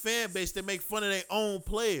have the fan base that make fun of their own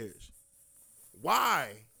players.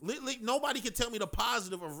 Why? Nobody can tell me the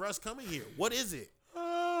positive of Russ coming here. What is it?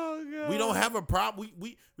 Oh, God. We don't have a problem.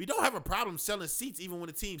 We don't have a problem selling seats even when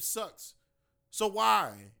the team sucks. So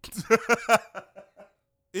why?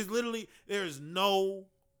 It's literally, there is no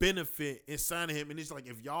benefit in signing him. And it's like,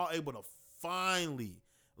 if y'all able to finally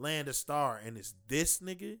land a star and it's this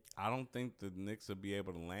nigga, I don't think the Knicks will be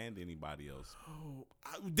able to land anybody else.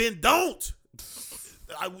 then don't.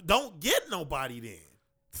 Don't get nobody then.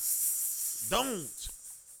 Don't.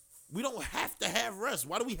 We don't have to have Russ.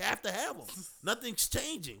 Why do we have to have him? Nothing's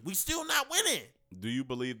changing. We still not winning. Do you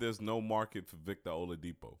believe there's no market for Victor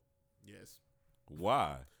Oladipo? Yes.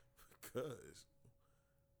 Why? Because.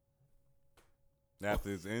 After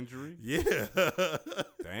his injury? Yeah.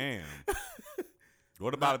 Damn.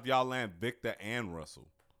 What about if y'all land Victor and Russell?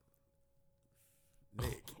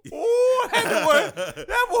 Nick. Ooh,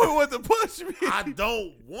 that boy wanted to punch me. I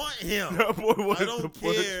don't want him. That boy wanted I don't to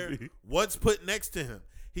punch care me. what's put next to him.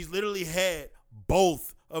 He's literally had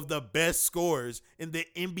both of the best scorers in the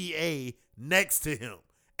NBA next to him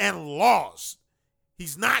and lost.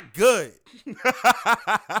 He's not good. You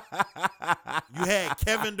had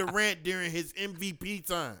Kevin Durant during his MVP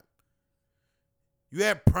time. You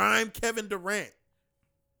had prime Kevin Durant.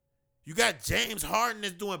 You got James Harden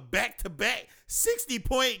that's doing back-to-back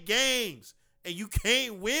 60-point games, and you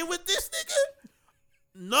can't win with this nigga?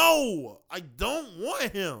 No, I don't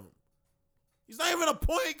want him. He's not even a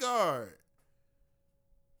point guard.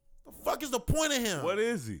 The fuck is the point of him? What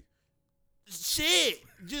is he? Shit.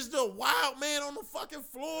 Just a wild man on the fucking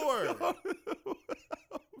floor.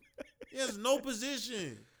 He has no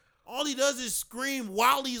position. All he does is scream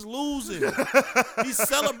while he's losing. He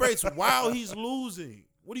celebrates while he's losing.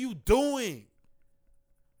 What are you doing?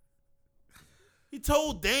 He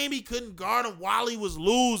told Dame he couldn't guard him while he was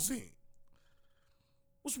losing.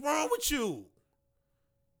 What's wrong with you?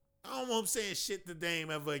 I don't want him saying shit to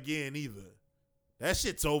Dame ever again either. That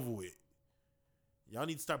shit's over with. Y'all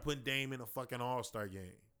need to start putting Dame in a fucking All-Star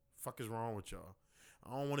game. Fuck is wrong with y'all?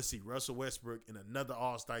 I don't want to see Russell Westbrook in another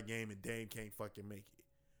All-Star game and Dame can't fucking make it.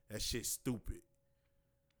 That shit's stupid.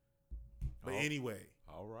 But anyway,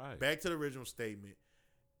 all right. Back to the original statement.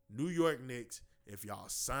 New York Knicks, if y'all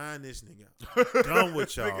sign this nigga, I'm done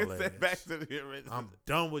with y'all ass. Back to the original. I'm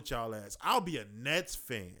done with y'all ass. I'll be a Nets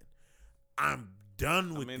fan. I'm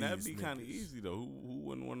done with these niggas. That'd be kind of easy, though. Who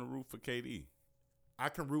wouldn't want to root for KD? I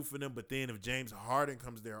can root for them, but then if James Harden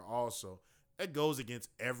comes there also, that goes against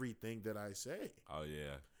everything that I say. Oh,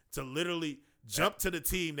 yeah. To literally jump to the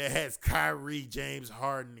team that has Kyrie, James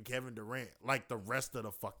Harden, and Kevin Durant, like the rest of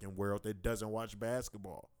the fucking world that doesn't watch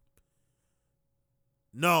basketball.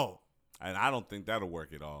 No. And I don't think that'll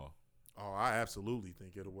work at all. Oh, I absolutely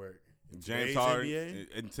think it'll work. James Harden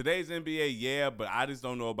in today's NBA, yeah, but I just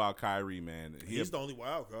don't know about Kyrie, man. He's the only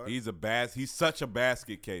wild card. He's such a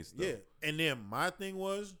basket case, though. Yeah, and then my thing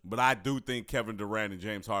was, but I do think Kevin Durant and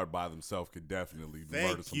James Harden by themselves could definitely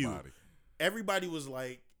murder somebody. Everybody was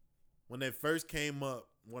like, when they first came up,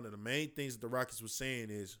 one of the main things that the Rockets was saying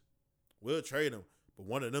is, we'll trade them, but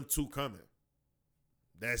one of them two coming.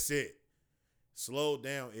 That's it. Slowed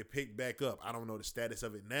down, it picked back up. I don't know the status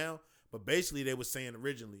of it now, but basically they were saying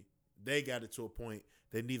originally they got it to a point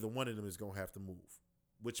that neither one of them is going to have to move,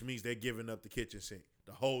 which means they're giving up the kitchen sink.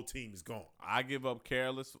 The whole team is gone. I give up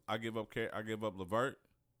Careless. I give up LeVert.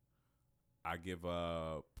 I give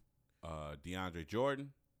up DeAndre Jordan.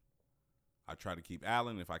 I try to keep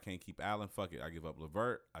Allen. If I can't keep Allen, fuck it. I give up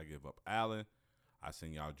LeVert. I give up Allen. I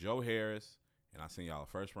send y'all Joe Harris, and I send y'all a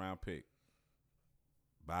first-round pick.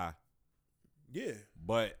 Bye. Yeah.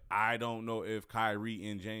 But I don't know if Kyrie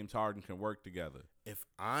and James Harden can work together. If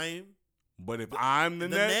I'm the the Nets,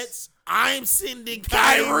 Nets, I'm sending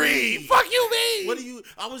Kyrie. Fuck you, mean? What do you?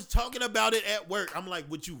 I was talking about it at work. I'm like,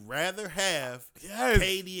 would you rather have Yes.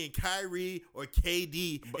 KD and Kyrie or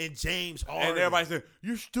KD and James Harden? And everybody said,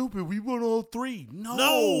 "You're stupid. We won all three."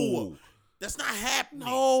 No, that's not happening.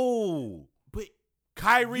 No. But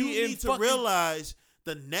Kyrie you and need to realize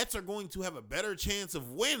the Nets are going to have a better chance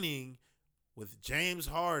of winning with James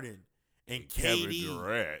Harden and KD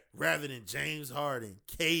Durant. rather than James Harden,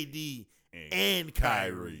 KD, and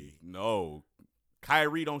Kyrie. No.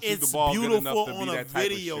 Kyrie don't shoot It's the ball good enough beautiful to on be a that type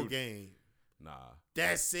video of shooter. game. Nah.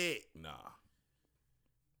 That's it. Nah.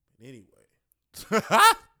 Anyway,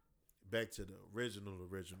 back to the original.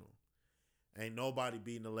 Ain't nobody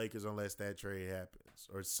beating the Lakers unless that trade happens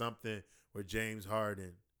or something where James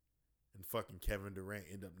Harden and fucking Kevin Durant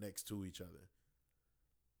end up next to each other.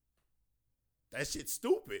 That shit's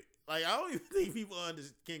stupid. Like, I don't even think people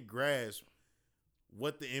can grasp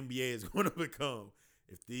what the NBA is going to become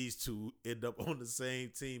if these two end up on the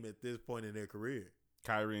same team at this point in their career.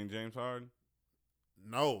 Kyrie and James Harden?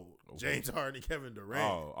 No. James Harden and Kevin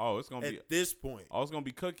Durant. Oh, it's going to be at this point. Oh, it's going to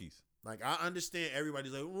be cookies. Like, I understand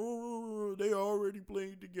everybody's like, oh, they already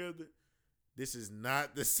playing together. This is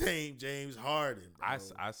not the same James Harden, bro.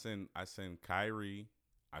 I send Kyrie,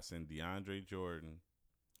 I send DeAndre Jordan,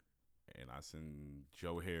 and I send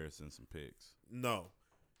Joe Harrison some picks. No.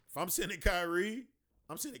 If I'm sending Kyrie,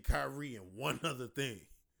 I'm sending Kyrie and one other thing.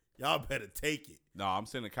 Y'all better take it. No, I'm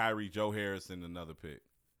sending Kyrie, Joe Harrison, another pick.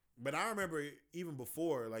 But I remember even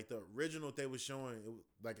before, like the original they was showing, it was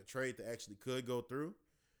like a trade that actually could go through.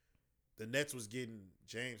 The Nets was getting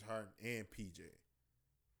James Harden and PJ.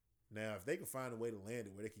 Now, if they could find a way to land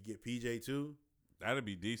it where they could get PJ too, that'd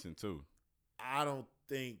be decent too. I don't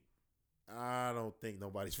think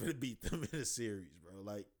nobody's gonna beat them in a series, bro.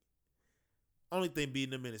 Like, only thing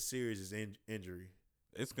beating them in a series is injury.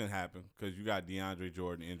 It's gonna happen because you got DeAndre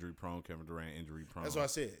Jordan injury prone, Kevin Durant injury prone. That's what I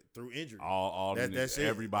said, through injury. That's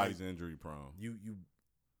everybody's like, injury prone.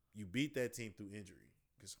 You beat that team through injury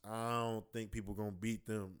because I don't think people gonna beat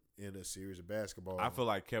them in a series of basketball. I feel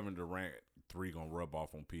like Kevin Durant 3 gonna rub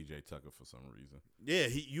off on PJ Tucker for some reason. Yeah,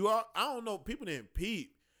 I don't know. People didn't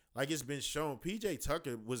peep. Like it's been shown, PJ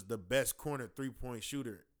Tucker was the best corner 3-point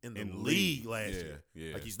shooter in the league last year.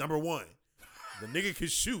 Yeah. Like he's number 1. The nigga can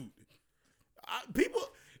shoot. People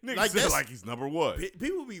like he's number 1.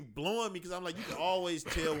 People be blowing me because I'm like, you can always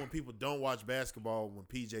tell when people don't watch basketball when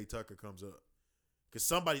PJ Tucker comes up. Because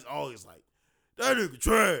somebody's always like, that nigga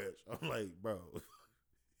trash. I'm like, bro.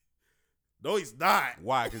 No, he's not.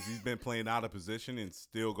 Why? Because he's been playing out of position and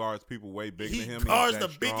still guards people way bigger than him. He guards the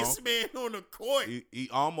biggest man on the court. He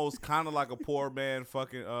almost kind of like a poor man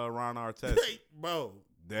fucking Ron Artest. Bro.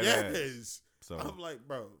 Yes. So I'm like,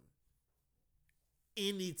 bro,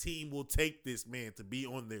 any team will take this man to be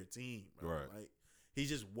on their team. Bro. Right. Like, he's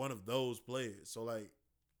just one of those players. So, like,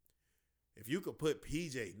 if you could put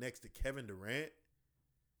PJ next to Kevin Durant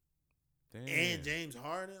and James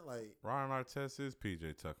Harden, like Ron Artest is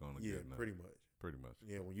PJ Tucker on the good night. Pretty much.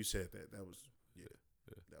 Yeah, when you said that was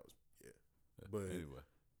But anyway,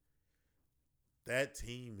 that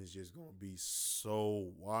team is just gonna be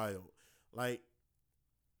so wild. Like,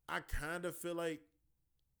 I kind of feel like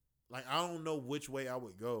I don't know which way I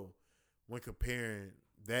would go when comparing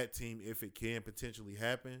that team, if it can potentially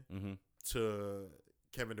happen, to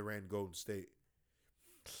Kevin Durant and Golden State.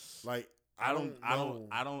 Like, I think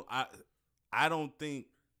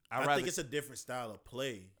it's a different style of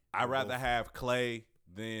play. I'd rather have Clay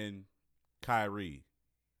than Kyrie.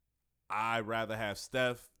 I'd rather have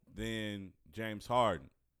Steph than James Harden.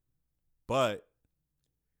 But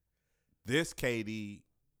this KD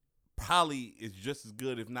probably is just as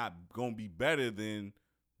good, if not going to be better than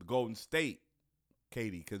the Golden State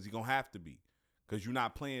KD, because he's going to have to be. Because you're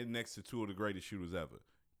not playing next to 2 of the greatest shooters ever.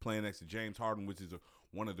 Playing next to James Harden, which is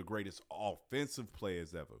one of the greatest offensive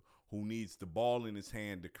players ever, who needs the ball in his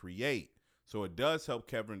hand to create. So it does help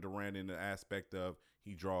Kevin Durant in the aspect of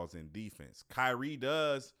he draws in defense. Kyrie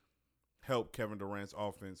does help Kevin Durant's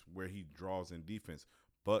offense where he draws in defense.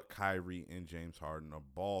 But Kyrie and James Harden are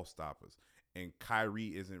ball stoppers. And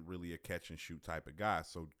Kyrie isn't really a catch and shoot type of guy.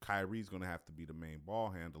 So Kyrie's going to have to be the main ball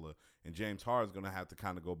handler. And James Harden's going to have to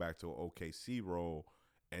kind of go back to an OKC role.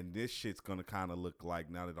 And this shit's going to kind of look like,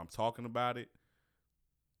 now that I'm talking about it,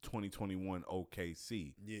 2021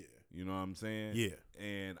 OKC. Yeah. You know what I'm saying? Yeah.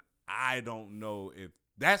 And I don't know if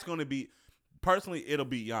that's going to be, personally, it'll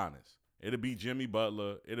beat Giannis. It'll beat Jimmy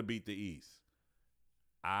Butler. It'll beat the East.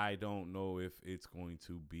 I don't know if it's going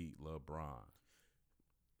to beat LeBron.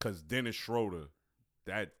 Because Dennis Schroeder,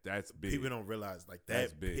 That's big. People don't realize like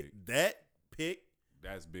That's that big. That pick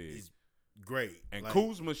That's big. is great. And like,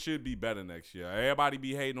 Kuzma should be better next year. Everybody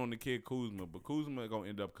be hating on the kid Kuzma, but Kuzma gonna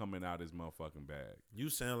end up coming out his motherfucking bag. You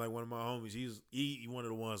sound like one of my homies. He one of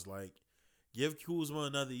the ones like, give Kuzma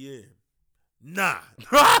another year. Nah,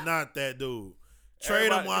 not that dude.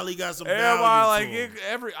 Trade him while he got some value to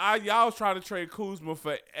him. Y'all was trying to trade Kuzma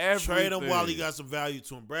for everything. Trade him while he got some value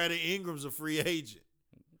to him. Brandon Ingram's a free agent.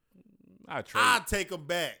 I'll take him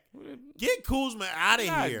back. Get Kuzma out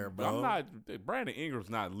of here, bro. Brandon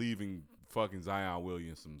Ingram's not leaving fucking Zion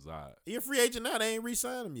Williamson's side. He a free agent now. They ain't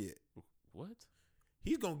re-signed him yet. What?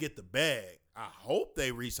 He's going to get the bag. I hope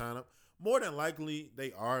they re-sign him. More than likely,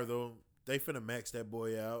 they are, though. They finna max that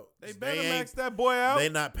boy out. They better max that boy out. They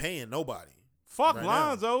not paying nobody. Fuck right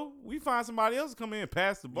Lonzo. Now. We find somebody else to come in and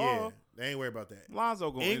pass the ball. Yeah, they ain't worried about that. Lonzo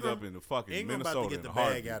going to end up in the fucking Ingram Minnesota about to get the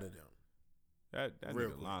bag out of them. That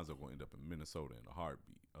nigga Lonzo going to end up in Minnesota in a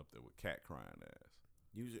heartbeat up there with Cat crying ass.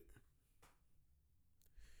 Use it.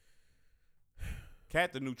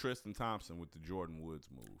 Cat the new Tristan Thompson with the Jordan Woods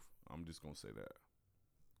move. I'm just going to say that.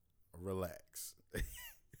 Relax.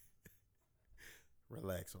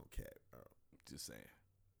 Relax on Cat, bro. Just saying.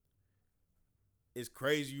 It's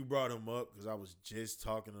crazy you brought him up because I was just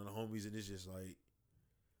talking to the homies and it's just like,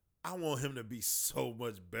 I want him to be so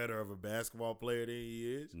much better of a basketball player than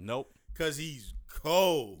he is. Nope. Because he's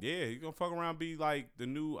cold. Yeah, he's going to fuck around and be like the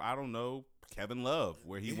new, I don't know, Kevin Love,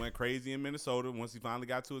 where he went crazy in Minnesota. Once he finally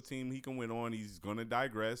got to a team he can win on, he's going to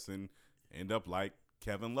digress and end up like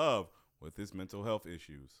Kevin Love with his mental health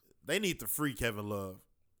issues. They need to free Kevin Love.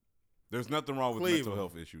 There's nothing wrong with mental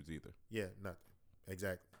health issues either. Yeah, nothing.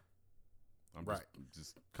 Exactly. I'm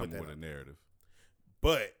just coming with a narrative.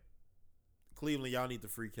 But Cleveland, y'all need to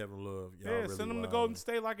free Kevin Love. Y'all really send him to Golden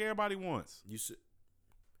State like everybody wants. You should.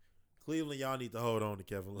 Cleveland, y'all need to hold on to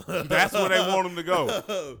Kevin Love. That's where they want him to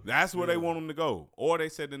go. That's where they want him to go. Or they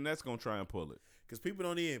said the Nets going to try and pull it. Because people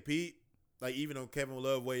don't even Pete. Like, even on Kevin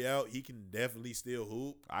Love way out, he can definitely still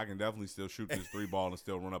hoop. I can definitely still shoot this three ball and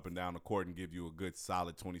still run up and down the court and give you a good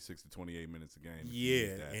solid 26 to 28 minutes a game.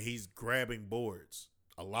 Yeah, and he's grabbing boards.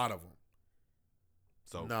 A lot of them.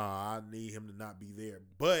 So I need him to not be there.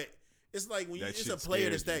 But it's like when it's a player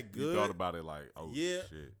that's that good. You thought about it like, oh, shit.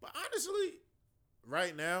 But honestly,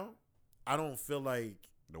 right now, I don't feel like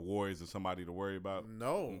the Warriors are somebody to worry about.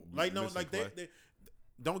 No. Like, no, like they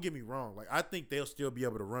don't get me wrong. Like, I think they'll still be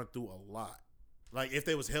able to run through a lot. Like, if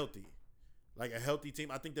they was healthy. Like, a healthy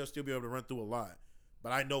team, I think they'll still be able to run through a lot.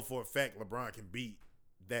 But I know for a fact LeBron can beat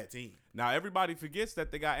that team. Now, everybody forgets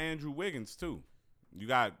that they got Andrew Wiggins, too. You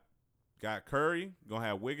got Curry. You're going to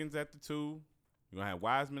have Wiggins at the 2. You're going to have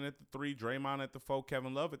Wiseman at the 3, Draymond at the 4,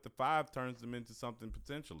 Kevin Love at the 5 turns them into something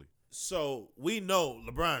potentially. So, we know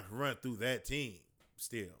LeBron can run through that team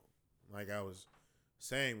still. Like I was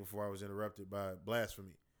saying before I was interrupted by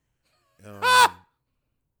blasphemy. That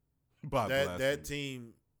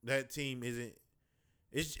team isn't.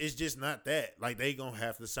 It's just not that. Like they gonna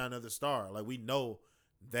have to sign another star. Like we know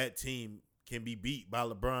that team can be beat by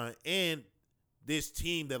LeBron, and this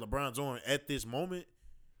team that LeBron's on at this moment,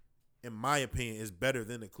 in my opinion, is better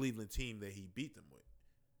than the Cleveland team that he beat them with.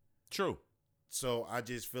 True. So I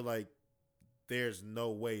just feel like there's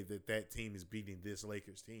no way that team is beating this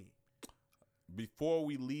Lakers team. Before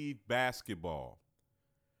we leave basketball,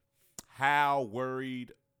 how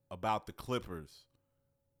worried about the Clippers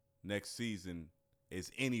next season is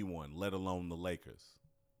anyone, let alone the Lakers?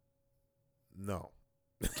 No.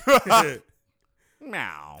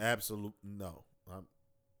 No. Absolutely no.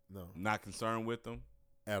 No. Not concerned with them?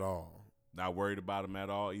 At all. Not worried about them at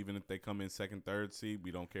all? Even if they come in second, third seed,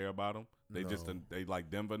 we don't care about them? They like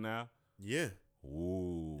Denver now? Yeah.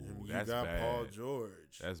 Ooh, that's bad. You got bad. Paul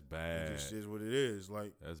George. That's bad. It just is what it is.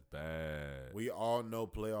 Like that's bad. We all know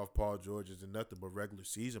playoff Paul George is nothing but regular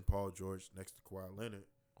season Paul George next to Kawhi Leonard.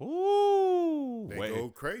 Ooh, they go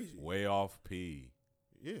crazy. Way off P.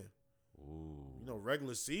 Yeah. Ooh. You know,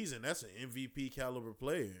 regular season, that's an MVP caliber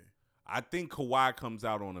player. I think Kawhi comes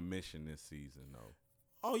out on a mission this season, though.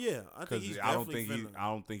 Oh yeah, I think he's I don't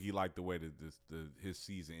think he liked the way that his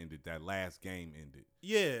season ended. That last game ended.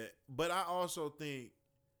 Yeah, but I also think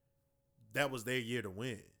that was their year to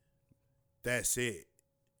win. That's it.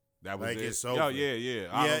 That was like it. It's over. Oh yeah.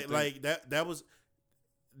 Yeah, like that was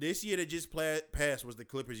this year that just passed was the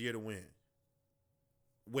Clippers' year to win.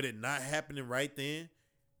 With it not happening right then,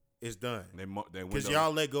 it's done. Because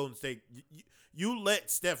y'all let Golden State. You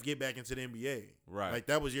let Steph get back into the NBA. Right. Like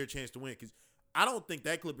that was your chance to win. Because I don't think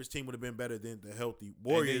that Clippers team would have been better than the healthy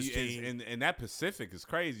Warriors team. And that Pacific is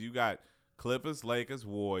crazy. You got Clippers, Lakers,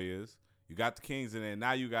 Warriors. You got the Kings in there.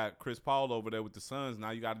 Now you got Chris Paul over there with the Suns.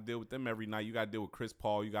 Now you got to deal with them every night. You got to deal with Chris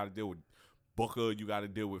Paul. You got to deal with Booker. You got to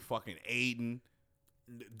deal with fucking Aiden.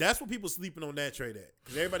 That's what people sleeping on that trade at.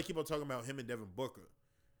 Because everybody keep on talking about him and Devin Booker.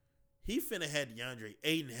 He finna had DeAndre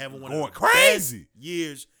Aiden having one of the crazy best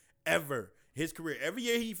years ever. His career. Every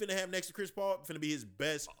year he finna have next to Chris Paul finna be his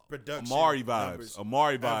best production. Amari vibes.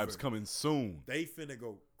 Amari vibes ever. coming soon. They finna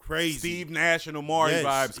go crazy. Steve Nash and Amari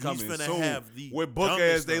vibes coming he's finna soon. Have the with Booker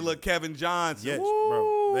as they look Kevin Johnson. Yes,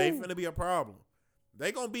 bro. They finna be a problem.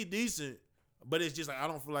 They gonna be decent, but it's just like I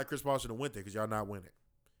don't feel like Chris Paul should have went there because y'all not winning.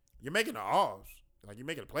 You're making the offs. Like you're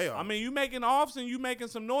making the playoffs. I mean, you making offs and you making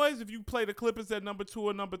some noise if you play the Clippers at number 2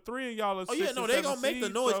 or number 3 and y'all are 6 yeah, no, they gonna make the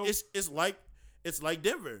seed, noise. So. It's like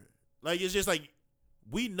Denver. Like it's just like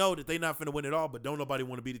we know that they not finna win it all, but don't nobody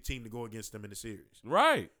want to be the team to go against them in the series,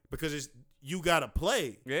 right? Because it's you gotta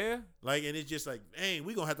play, yeah. Like and it's just like, dang,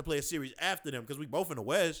 we gonna have to play a series after them because we both in the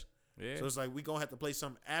West, yeah. So it's like we gonna have to play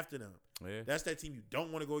something after them. Yeah, that's that team you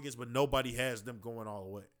don't want to go against, but nobody has them going all the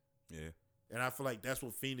way. Yeah, and I feel like that's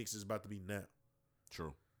what Phoenix is about to be now.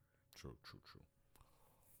 True.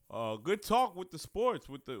 Good talk with the sports,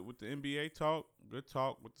 with the NBA talk. Good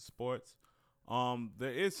talk with the sports. There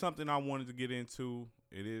is something I wanted to get into.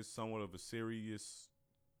 It is somewhat of a serious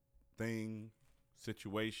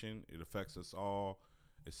situation. It affects us all.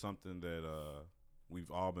 It's something that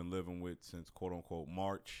we've all been living with since quote unquote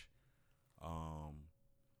March.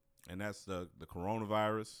 And that's the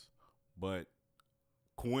coronavirus. But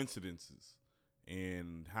coincidences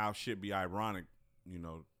and how shit be ironic, you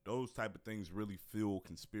know, those type of things really fuel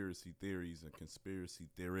conspiracy theories and conspiracy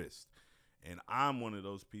theorists. And I'm one of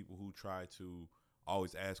those people who try to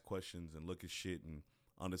always ask questions and look at shit and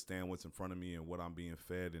understand what's in front of me and what I'm being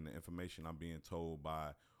fed and the information I'm being told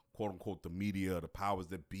by, quote unquote, the media, the powers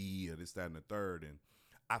that be, or this, that, and the third. And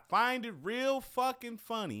I find it real fucking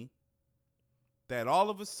funny that all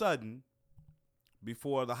of a sudden,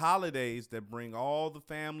 before the holidays that bring all the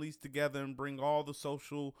families together and bring all the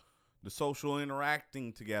social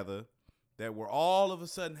interacting together, that we're all of a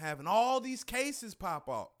sudden having all these cases pop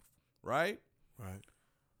up, right? Right.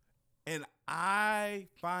 And I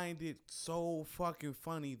find it so fucking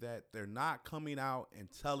funny that they're not coming out and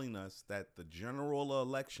telling us that the general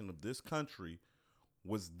election of this country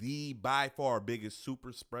was the by far biggest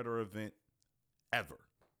super spreader event ever.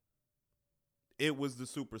 It was the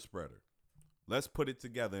super spreader. Let's put it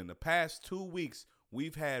together. In the past 2 weeks,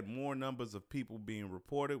 we've had more numbers of people being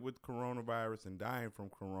reported with coronavirus and dying from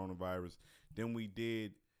coronavirus than we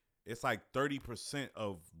did. It's like 30%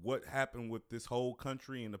 of what happened with this whole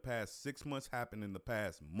country in the past 6 months happened in the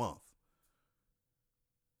past month.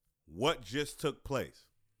 What just took place?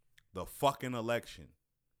 The fucking election.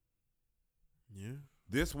 Yeah.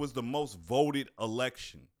 This was the most voted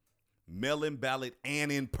election, mail-in ballot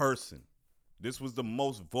and in person. This was the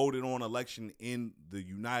most voted on election in the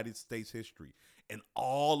United States history. And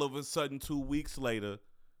all of a sudden, 2 weeks later,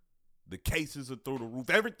 the cases are through the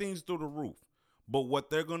roof. Everything's through the roof. But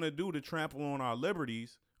what they're going to do to trample on our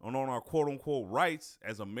liberties and on our quote-unquote rights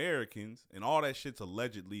as Americans, and all that shit's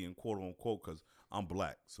allegedly in quote-unquote because I'm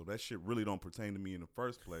black. So that shit really don't pertain to me in the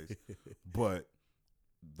first place. But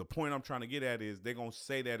the point I'm trying to get at is they're going to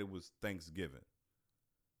say that it was Thanksgiving.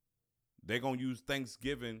 They're going to use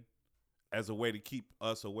Thanksgiving as a way to keep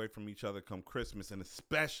us away from each other come Christmas and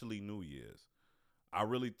especially New Year's. I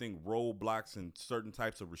really think roadblocks and certain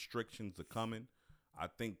types of restrictions are coming. I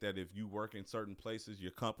think that if you work in certain places,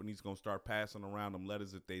 your company's going to start passing around them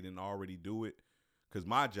letters if they didn't already do it. Because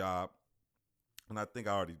my job, and I think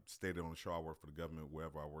I already stated on the show, I work for the government,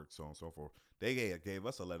 wherever I work, so on and so forth. They gave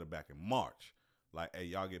us a letter back in March. Like, hey,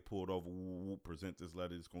 y'all get pulled over, present this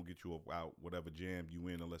letter. It's going to get you out whatever jam you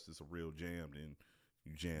in, unless it's a real jam, then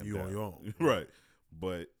you jam You out. on your own. Right.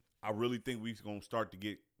 But I really think we're going to start to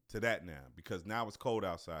get to that now because now it's cold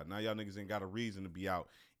outside. Now y'all niggas ain't got a reason to be out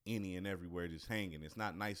any and everywhere just hanging. It's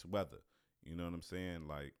not nice weather. You know what I'm saying?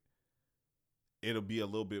 Like, it'll be a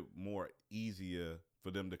little bit more easier for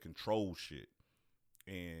them to control shit.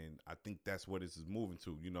 And I think that's what this is moving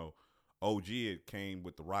to. You know, OG it came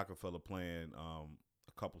with the Rockefeller plan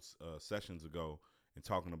a couple sessions ago and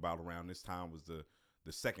talking about around this time was the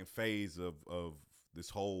second phase of this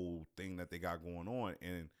whole thing that they got going on.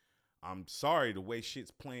 And I'm sorry the way shit's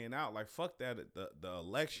playing out. Like, fuck that, the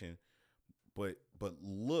election. But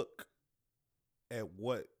look at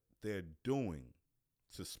what they're doing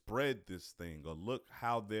to spread this thing, or look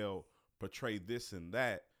how they'll portray this and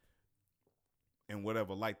that in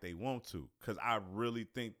whatever light they want to. Because I really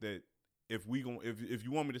think that if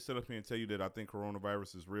you want me to sit up here and tell you that I think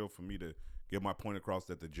coronavirus is real, for me to get my point across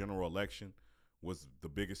that the general election was the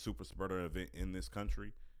biggest super spreader event in this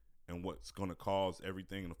country, and what's going to cause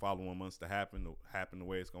everything in the following months to happen the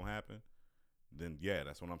way it's going to happen, then yeah,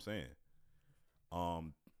 that's what I'm saying.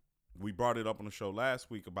 We brought it up on the show last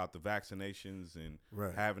week about the vaccinations and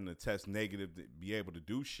having to test negative to be able to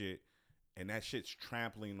do shit, and that shit's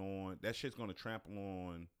going to trample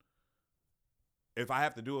on. If I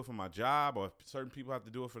have to do it for my job, or if certain people have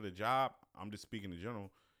to do it for the job, I'm just speaking in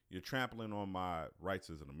general, you're trampling on my rights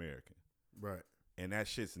as an American. Right. And that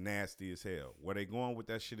shit's nasty as hell. Where they going with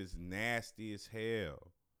that shit is nasty as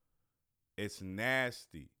hell. It's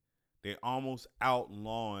nasty. They're almost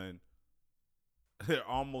outlawing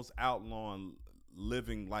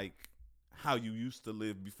living like how you used to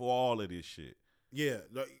live before all of this shit. Yeah,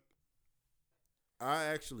 like I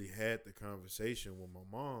actually had the conversation with my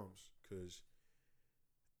moms because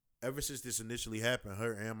ever since this initially happened,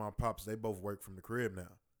 her and my pops, they both work from the crib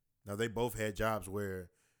now. Now they both had jobs where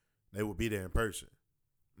they would be there in person.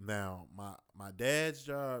 Now my dad's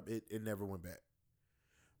job, it never went back.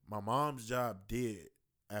 My mom's job did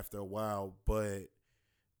after a while, but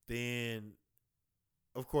then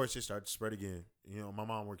of course it started to spread again. You know, my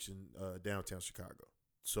mom works in downtown Chicago,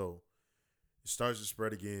 so it starts to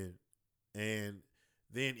spread again, and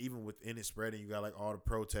then even within it spreading, you got like all the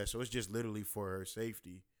protests. So it's just literally for her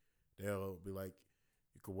safety. They'll be like,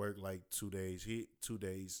 you could work like 2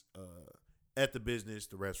 days at the business,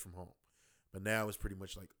 the rest from home. But now it's pretty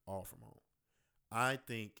much like all from home. I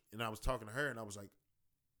think, and I was talking to her, and I was like,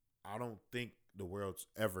 I don't think the world's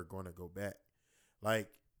ever going to go back. Like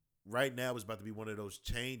right now, it's about to be one of those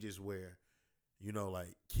changes where, you know,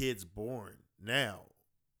 like kids born now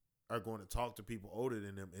are going to talk to people older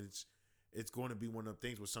than them, and it's going to be one of the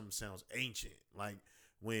things where something sounds ancient, like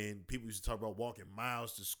when people used to talk about walking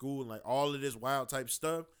miles to school and like all of this wild type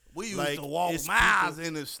stuff. We used to walk miles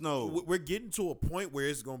in the snow. We're getting to a point where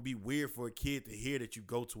it's going to be weird for a kid to hear that you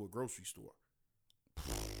go to a grocery store.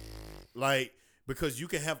 Like, because you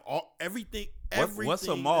can have everything. What's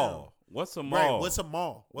a mall? What's a mall? Right, what's a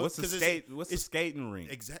mall? What's a skating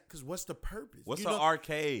rink? Exactly, because what's the purpose? What's an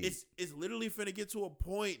arcade? It's literally finna get to a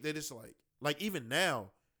point that it's like even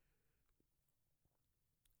now,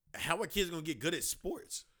 how are kids gonna get good at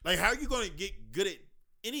sports? Like, how are you gonna get good at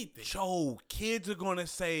anything? So kids are gonna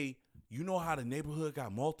say, you know how the neighborhood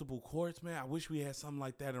got multiple courts, man? I wish we had something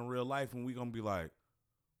like that in real life. And we gonna be like,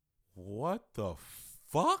 what the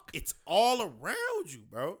fuck? It's all around you,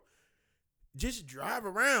 bro. Just drive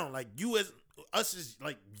around. Like us as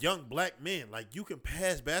like young black men, like you can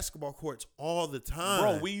pass basketball courts all the time.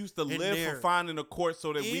 Bro, we used to live for finding a court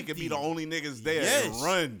so that we could be the only niggas there and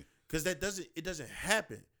run. Because it doesn't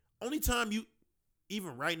happen. Only time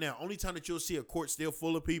even right now, only time that you'll see a court still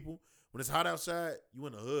full of people when it's hot outside, you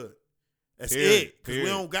in the hood. That's it. Because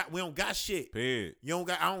we don't got shit. Period. I don't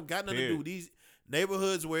got nothing to do with these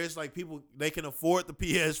neighborhoods where it's like people, they can afford the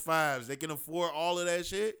PS5s, they can afford all of that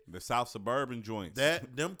shit. The South suburban joints,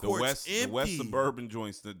 them courts empty. The West suburban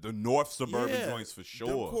joints, the North suburban joints for sure.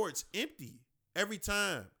 Them courts empty every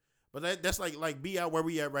time. But that's like be out where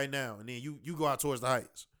we at right now, and then you go out towards the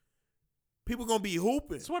Heights. People gonna be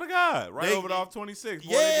hooping. Swear to God, over off 26.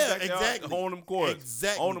 Yeah, exactly. On them courts.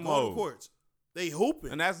 Exactly. On them courts. They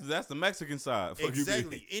hooping. And that's the Mexican side.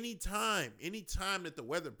 Exactly. Anytime that the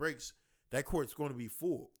weather breaks, that court's going to be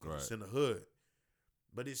full. Right. It's in the hood.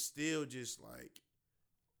 But it's still just like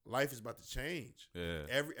life is about to change. Yeah.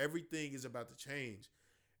 Everything is about to change.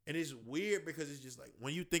 And it's weird because it's just like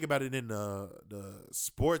when you think about it in the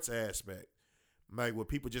sports aspect, like with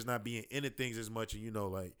people just not being into things as much, and you know,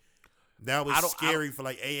 like now it's scary for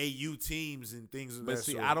like AAU teams and things of that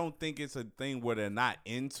sort. But see, I don't think it's a thing where they're not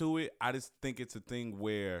into it. I just think it's a thing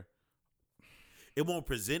where it won't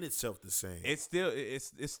present itself the same. It's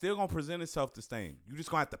still gonna present itself the same. You just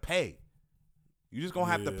gonna have to pay. You just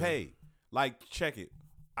gonna have to pay. Like, check it.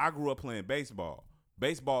 I grew up playing baseball.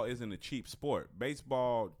 Baseball isn't a cheap sport.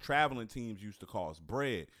 Baseball traveling teams used to cost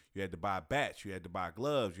bread. You had to buy bats. You had to buy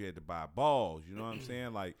gloves. You had to buy balls. You know what I'm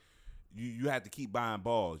saying? Like, you had to keep buying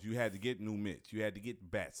balls. You had to get new mitts. You had to get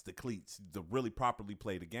bats, the cleats, to really properly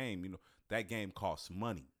play the game. You know, that game costs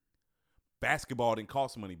money. Basketball didn't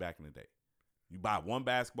cost money back in the day. You buy one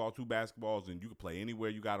basketball, two basketballs, and you could play anywhere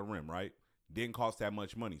you got a rim, right? Didn't cost that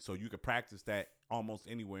much money. So you could practice that almost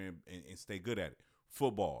anywhere and stay good at it.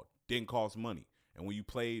 Football didn't cost money. And when you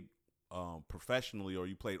played professionally or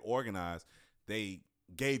you played organized, they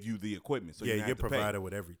gave you the equipment. So you get provided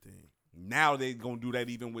with everything. Now they gonna do that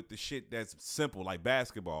even with the shit that's simple, like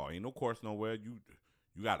basketball. Ain't no course nowhere. You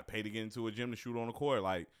got to pay to get into a gym to shoot on the court.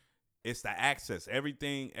 Like, it's the access.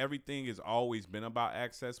 Everything has always been about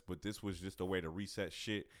access, but this was just a way to reset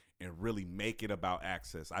shit and really make it about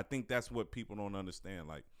access. I think that's what people don't understand.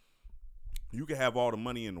 Like, You can have all the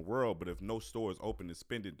money in the world, but if no store is open to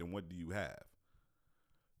spend it, then what do you have?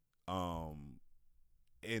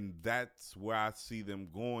 And that's where I see them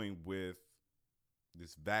going with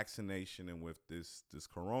this vaccination and with this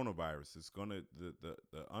coronavirus. It's gonna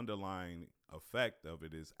the underlying effect of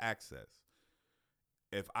it is access.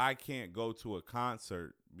 If I can't go to a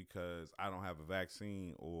concert because I don't have a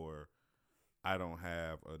vaccine or I don't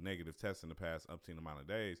have a negative test in the past umpteen amount of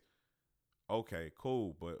days, okay,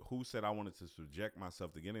 cool. But who said I wanted to subject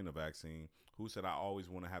myself to getting a vaccine? Who said I always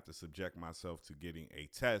want to have to subject myself to getting a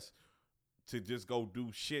test to just go do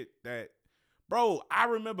shit that, bro, I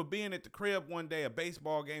remember being at the crib one day, a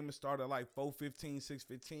baseball game that started like 4:15,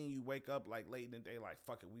 6:15. You wake up like late in the day, like,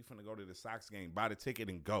 fuck it, we finna go to the Sox game, buy the ticket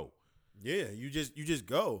and go. Yeah, you just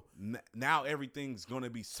go. Now everything's going to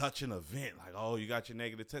be such an event. Like, oh, you got your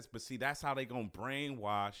negative test. But see, that's how they're going to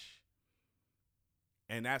brainwash.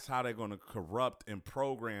 And that's how they're going to corrupt and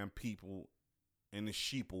program people and the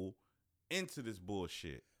sheeple into this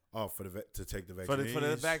bullshit. Oh, to take the vaccine. For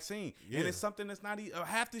the vaccine. Yeah. And it's something that's not even,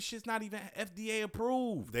 half this shit's not even FDA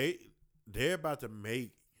approved. They're about to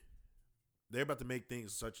make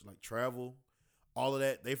things such like travel, all of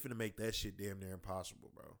that. They finna make that shit damn near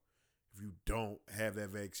impossible, bro. If you don't have that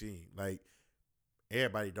vaccine, like,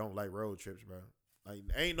 everybody don't like road trips, bro. Like,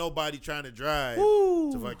 ain't nobody trying to drive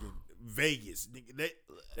to fucking Vegas.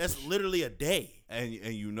 That's literally a day. And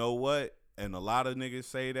you know what? And a lot of niggas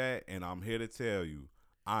say that, and I'm here to tell you,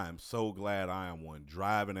 I am so glad I am one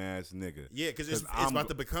driving ass nigga. Yeah, because it's about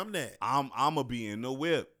to become that. I'm gonna be in the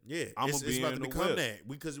whip. Yeah, it's about to become that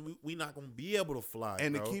because we not gonna be able to fly.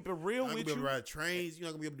 And bro. To keep it real with you, you're not gonna be able to ride trains. You're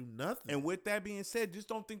not gonna be able to do nothing. And with that being said, just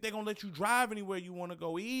don't think they're gonna let you drive anywhere you want to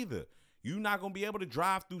go either. You're not gonna be able to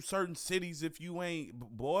drive through certain cities if you ain't.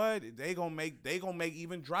 Boy, they gonna make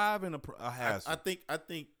even driving a hassle. I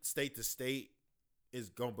think state to state is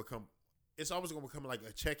gonna become. It's always gonna become like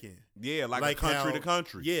a check-in. Yeah, like a country to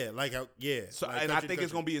country. Yeah, like how. Yeah. So, like and I think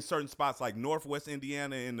it's gonna be in certain spots like Northwest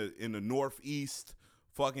Indiana in the Northeast,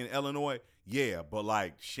 fucking Illinois. Yeah, but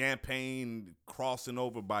like Champaign crossing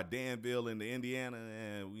over by Danville into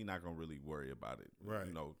Indiana, we not gonna really worry about it, right?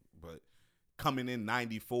 You know, but coming in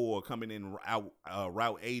 94, coming in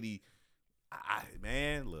Route 80,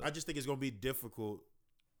 look. I just think it's gonna be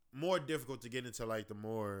more difficult to get into like the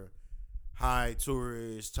more high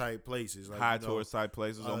tourist type places, like tourist type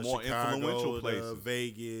places, or more Chicago, influential places, the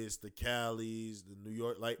Vegas, the Calis, the New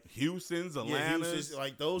York, like Houston's, Atlanta's,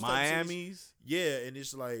 like those Miami's. Yeah, and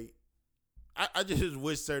it's like I just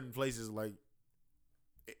wish certain places like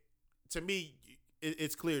to me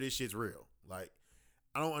it's clear this shit's real. Like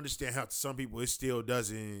I don't understand how to some people it still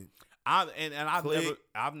doesn't. I've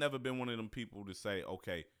never been one of them people to say,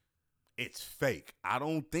 okay, it's fake. I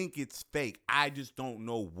don't think it's fake. I just don't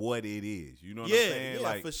know what it is. You know what I'm saying? Yeah,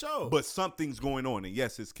 like, for sure. But something's going on. And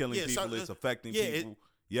yes, it's killing people. It's affecting people.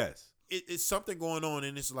 Yes. It's something going on.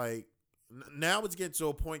 And it's like, now it's getting to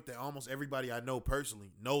a point that almost everybody I know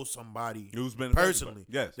personally knows somebody who's been personally.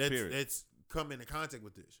 Yes, that's come into contact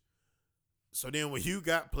with this. So then when you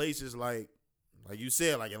got places like you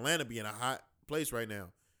said, like Atlanta being a hot place right now,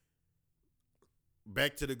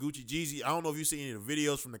 back to the Gucci Jeezy. I don't know if you seen any of the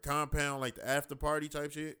videos from the compound, like the after party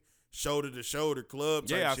type shit, shoulder to shoulder club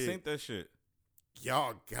type shit. Yeah, I seen that shit.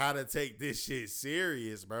 Y'all gotta take this shit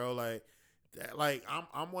serious, bro. Like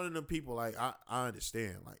I'm one of them people. Like I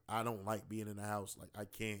understand. Like I don't like being in the house. Like I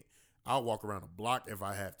can't. I'll walk around a block if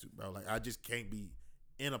I have to, bro. Like I just can't be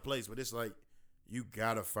in a place. But it's like you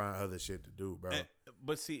gotta find other shit to do, bro.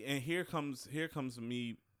 But see, and here comes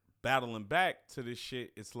me battling back to this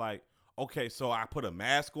shit. It's like, okay, so I put a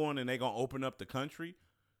mask on and they gonna open up the country.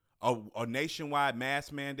 A nationwide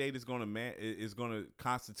mask mandate is gonna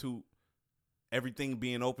constitute everything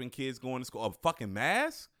being open. Kids going to school. A fucking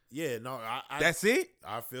mask? Yeah, no. That's it.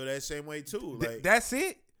 I feel that same way too. Like that's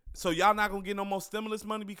it. So y'all not gonna get no more stimulus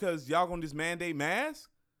money because y'all gonna just mandate masks?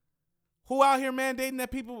 Who out here mandating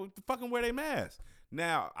that people fucking wear their masks?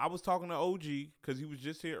 Now I was talking to OG because he was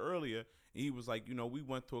just here earlier. He was like, we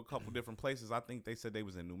went to a couple different places. I think they said they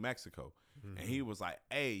was in New Mexico. Mm-hmm. And he was like,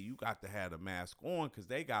 hey, you got to have a mask on because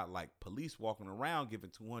they got like police walking around giving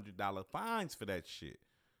 $200 fines for that shit.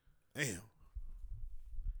 Damn.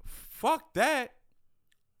 Fuck that.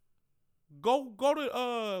 Go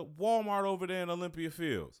to Walmart over there in Olympia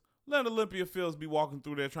Fields. Let Olympia Fields be walking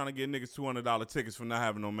through there trying to get niggas $200 tickets for not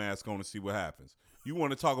having no mask on to see what happens. You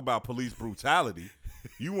want to talk about police brutality?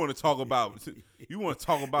 You want to talk about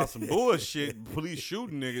some bullshit? Police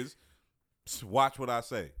shooting niggas? Watch what I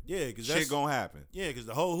say. Yeah, because shit gonna happen. Yeah, because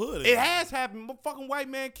the whole hood. It has happened. A fucking white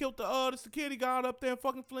man killed the security guard up there in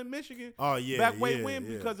fucking Flint, Michigan. Oh yeah, back way when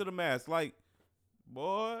because of the mask. Like,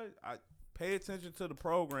 boy, Pay attention to the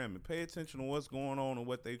program and pay attention to what's going on and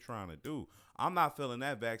what they trying to do. I'm not feeling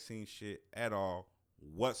that vaccine shit at all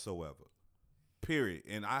whatsoever. Period.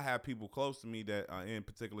 And I have people close to me that are in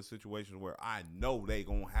particular situations where I know they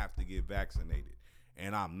gonna have to get vaccinated,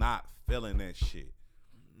 and I'm not feeling that shit.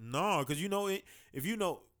 No, because if you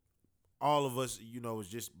know, all of us, it's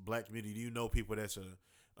just black community. You know, people that's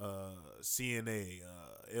a CNA,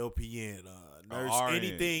 LPN, nurse, RN,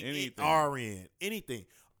 anything, RN, anything.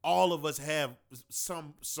 All of us have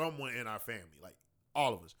someone in our family, like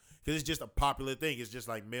all of us, because it's just a popular thing. It's just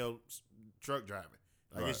like male truck driving.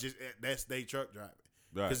 Like it's just that's they truck driving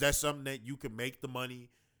because that's something that you can make the money.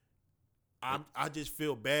 I just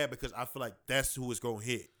feel bad because I feel like that's who it's gonna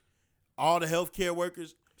hit. All the healthcare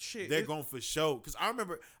workers, they're going for show. Because I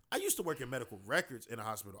remember I used to work in medical records in a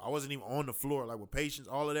hospital. I wasn't even on the floor like with patients,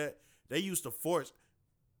 all of that. They used to force.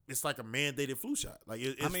 It's like a mandated flu shot. Like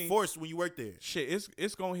it's forced when you work there. Shit,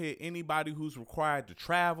 it's gonna hit anybody who's required to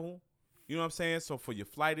travel. You know what I'm saying? So for your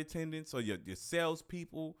flight attendants or your sales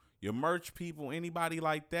people, your merch people, anybody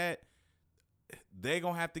like that, they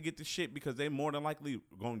gonna have to get the shit because they more than likely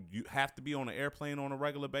gonna have to be on an airplane on a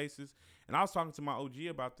regular basis. And I was talking to my OG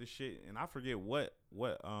about this shit, and I forget what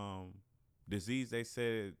disease they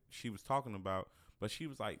said she was talking about, but she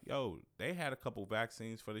was like, "Yo, they had a couple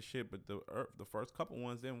vaccines for this shit, but the first couple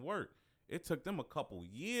ones didn't work. It took them a couple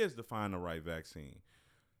years to find the right vaccine.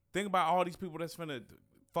 Think about all these people that's finna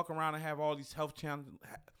fuck around and have all these health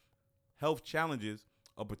challenges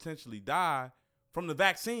or potentially die from the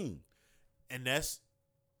vaccine." And that's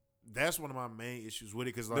one of my main issues with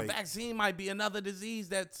it, because like the vaccine might be another disease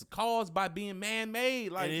that's caused by being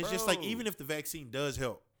man-made. Like, and it's just like, even if the vaccine does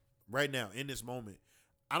help right now in this moment,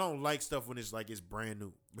 I don't like stuff when it's like it's brand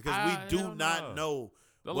new, because we do not know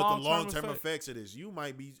what the long-term effects of this. You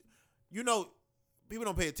might be, people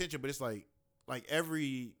don't pay attention, but it's like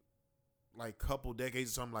every like couple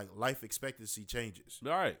decades or something, like life expectancy changes.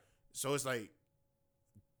 All right. So it's like,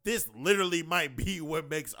 this literally might be what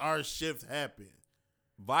makes our shift happen.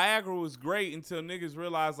 Viagra was great until niggas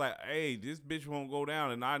realized, like, hey, this bitch won't go down,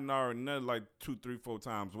 and I know another like 2, 3, 4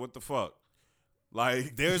 times. What the fuck?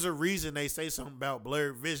 Like, there's a reason they say something about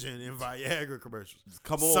blurred vision in Viagra commercials.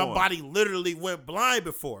 Come on. Somebody literally went blind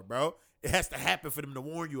before, bro. It has to happen for them to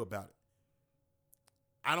warn you about it.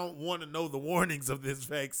 I don't want to know the warnings of this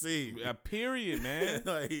vaccine. Period, man.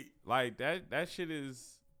 like that shit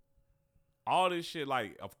is... All this shit,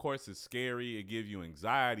 like, of course, it's scary. It gives you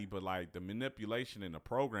anxiety, but, like, the manipulation and the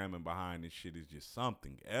programming behind this shit is just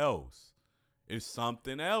something else. It's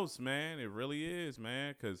something else, man. It really is,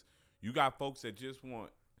 man, because you got folks that just want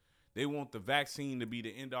the vaccine to be the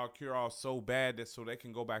end-all, cure-all so bad that so they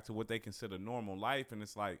can go back to what they consider normal life. And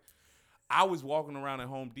it's like, I was walking around at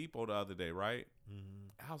Home Depot the other day, right?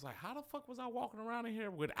 Mm-hmm. I was like, how the fuck was I walking around in here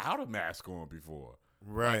without a mask on before?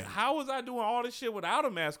 Right. Like, how was I doing all this shit without a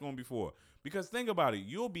mask on before? Because think about it,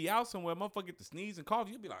 you'll be out somewhere, motherfucker get to sneeze and cough,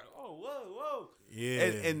 you'll be like, oh, whoa. Yeah.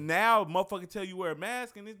 And now motherfucker tell you wear a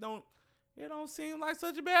mask, and it don't seem like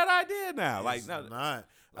such a bad idea now. It's not.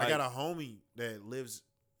 I got a homie that lives.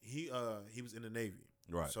 He was in the Navy,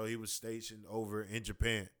 right? So he was stationed over in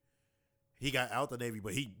Japan. He got out the Navy,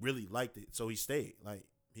 but he really liked it, so he stayed. Like,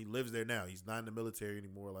 he lives there now. He's not in the military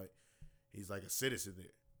anymore. Like, he's like a citizen there.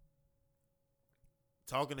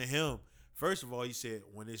 Talking to him, first of all, he said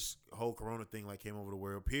when this whole corona thing like came over the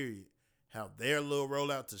world, period, how their little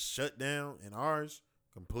rollout to shut down and ours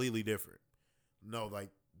completely different. No, like,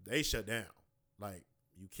 they shut down. Like,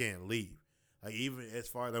 you can't leave. Like, even as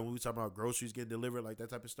far as like when we talk about groceries getting delivered, like that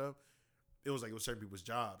type of stuff, it was like it was certain people's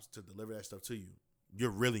jobs to deliver that stuff to you. You're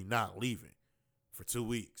really not leaving for 2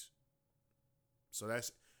 weeks. So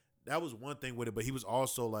that was one thing with it. But he was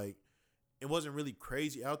also like, it wasn't really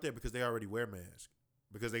crazy out there because they already wear masks.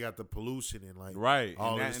 Because they got the pollution and like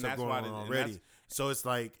all this stuff going on already. So it's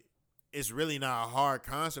like, it's really not a hard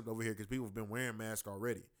concept over here because people have been wearing masks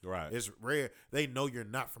already. Right. It's rare. They know you're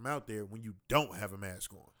not from out there when you don't have a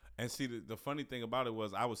mask on. And see, the funny thing about it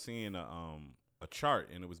was I was seeing a chart,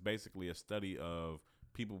 and it was basically a study of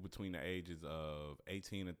people between the ages of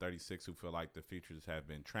 18 and 36 who feel like the futures have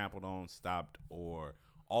been trampled on, stopped, or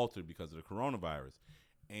altered because of the coronavirus.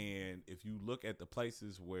 And if you look at the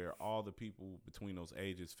places where all the people between those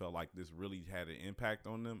ages felt like this really had an impact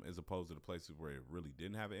on them, as opposed to the places where it really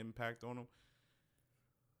didn't have an impact on them,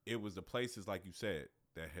 it was the places, like you said,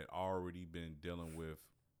 that had already been dealing with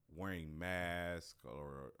wearing masks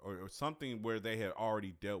or something where they had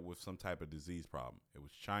already dealt with some type of disease problem. It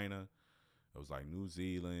was China. It was like New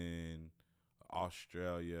Zealand,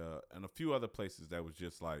 Australia, and a few other places that was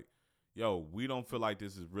just like, yo, we don't feel like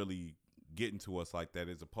this is really getting to us like that,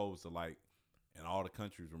 as opposed to like And all the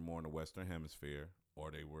countries were more in the Western Hemisphere, or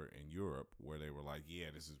they were in Europe, where they were like, yeah,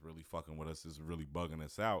 this is really fucking with us. This is really bugging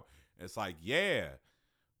us out. It's like, yeah,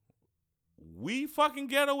 we fucking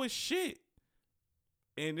ghetto as shit.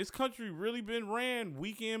 And this country really been ran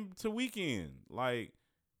weekend to weekend. Like,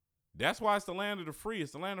 that's why it's the land of the free.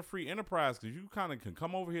 It's the land of free enterprise, because you kind of can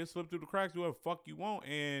come over here, slip through the cracks, do whatever the fuck you want,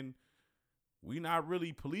 and we not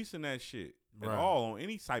really policing that shit at all on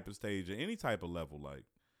any type of stage or any type of level. Like,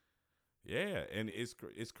 yeah, and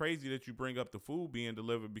it's crazy that you bring up the food being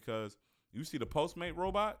delivered, because you see the Postmate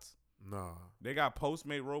robots? Nah. They got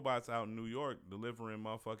Postmate robots out in New York delivering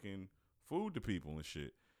motherfucking food to people and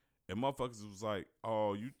shit. And motherfuckers was like,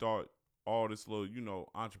 oh, you thought all this little,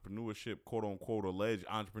 entrepreneurship, quote unquote, alleged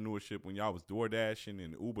entrepreneurship when y'all was door dashing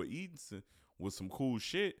and Uber Eats was some cool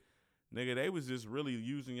shit. Nigga, they was just really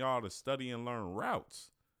using y'all to study and learn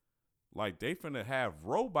routes. Like, they finna have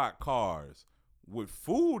robot cars with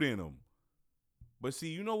food in them. But see,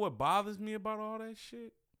 you know what bothers me about all that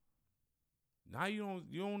shit? Now you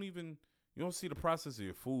don't see the process of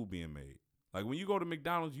your food being made. Like, when you go to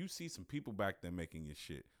McDonald's, you see some people back there making your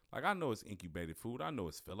shit. Like, I know it's incubated food. I know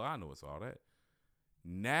it's filler. I know it's all that.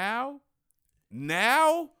 Now,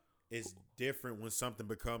 it's different when something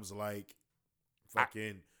becomes like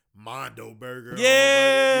fucking Mondo Burger.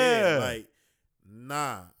 Yeah. Like,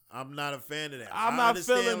 nah, I'm not a fan of that. I'm I not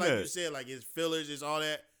understand, feeling like that. you said, like it's fillers, it's all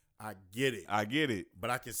that. I get it. But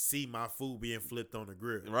I can see my food being flipped on the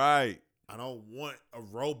grill. Right. I don't want a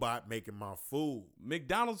robot making my food.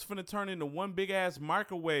 McDonald's finna turn into one big ass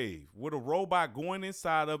microwave with a robot going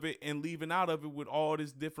inside of it and leaving out of it with all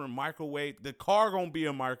this different microwave. The car gonna be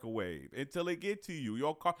a microwave until it get to you.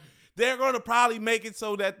 Your car, they're gonna probably make it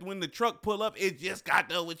so that when the truck pull up, it just got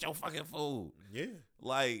done with your fucking food. Yeah,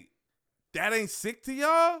 like that ain't sick to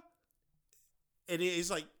y'all. And it's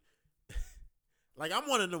like I'm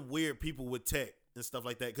one of them weird people with tech and stuff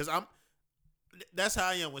like that, because that's how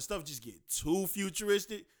I am. When stuff just get too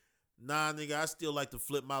futuristic, nah, nigga, I still like to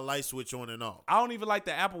flip my light switch on and off. I don't even like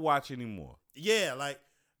the Apple Watch anymore. Yeah, like,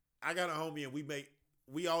 I got a homie and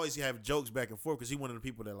we always have jokes back and forth, because he one of the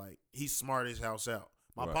people that, like, he's smart his house out.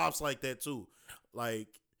 My pop's like that too. Like,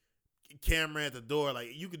 camera at the door,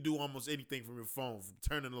 like, you could do almost anything from your phone, from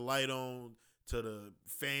turning the light on to the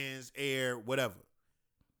fans, air, whatever.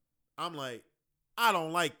 I'm like, I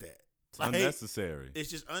don't like that. Like, unnecessary.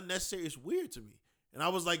 It's just unnecessary. It's weird to me. And I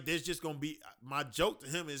was like, there's just going to be, my joke to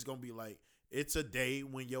him is going to be like, it's a day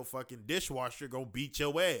when your fucking dishwasher going to beat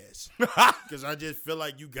your ass. Because I just feel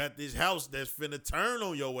like you got this house that's finna turn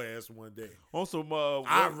on your ass one day. On some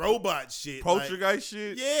robot shit. Poltergeist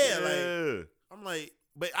shit? Yeah. Like, I'm like,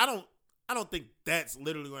 but I don't think that's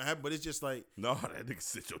literally going to happen, but it's just like. No, that nigga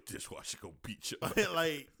said your dishwasher going to beat you.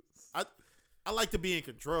 Like, I like to be in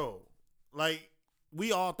control. Like,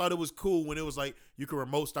 we all thought it was cool when it was like you can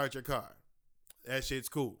remote start your car. That shit's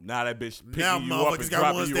cool. Now that bitch picking now you up and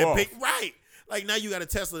dropping you off. Right. Like, now you got a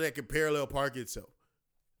Tesla that can parallel park itself.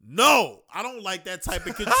 No, I don't like that type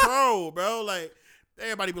of control, bro. Like,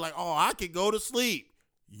 everybody be like, oh, I can go to sleep.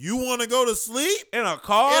 You want to go to sleep? In a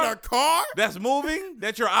car? In a car? That's moving?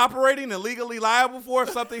 That you're operating and legally liable for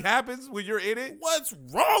if something happens when you're in it? What's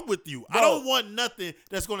wrong with you? Bro, I don't want nothing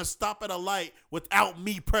that's going to stop at a light without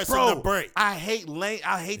me pressing the brake. I hate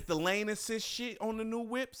the lane assist shit on the new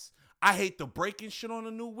whips. I hate the braking shit on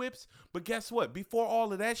the new whips. But guess what? Before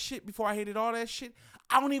all of that shit, before I hated all that shit,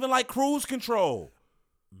 I don't even like cruise control.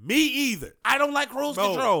 Me either. I don't like cruise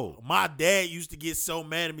control. My dad used to get so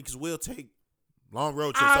mad at me because we'll take long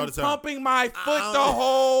road trips all the time. I'm pumping my foot the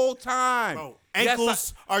whole time. Bro,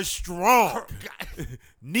 ankles are strong.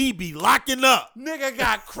 Knee be locking up. Nigga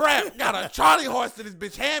got crap. Got a Charlie horse to this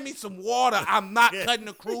bitch. Hand me some water. I'm not cutting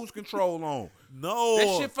the cruise control on. No.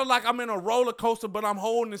 That shit feel like I'm in a roller coaster, but I'm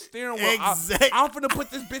holding the steering wheel. Exactly. I'm finna put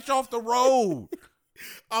this bitch off the road.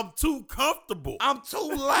 I'm too comfortable. I'm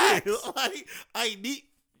too lax.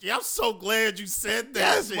 I'm so glad you said that.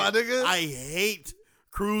 Yes, my nigga. I hate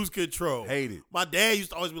cruise control. Hate it. My dad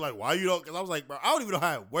used to always be like, why you don't? Because I was like, bro, I don't even know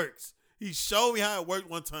how it works. He showed me how it worked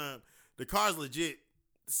one time. The car's legit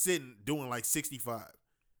sitting doing like 65.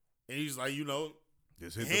 And he's like,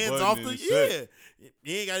 just hit hands the button off and the, it's set.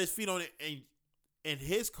 He ain't got his feet on it. And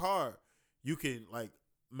his car, you can like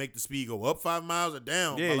make the speed go up 5 miles or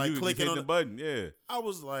down. Yeah, by, like you clicking hit on the button. Yeah. I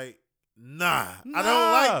was like, nah, I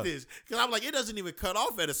don't like this. Because I'm like, it doesn't even cut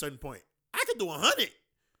off at a certain point. I could do 100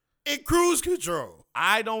 in cruise control.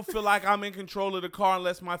 I don't feel like I'm in control of the car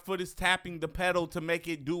unless my foot is tapping the pedal to make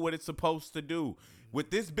it do what it's supposed to do.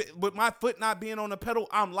 With my foot not being on the pedal,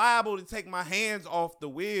 I'm liable to take my hands off the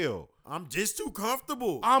wheel. I'm just too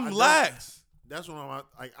comfortable. I'm lax. that's what I'm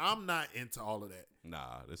like. I'm not into all of that.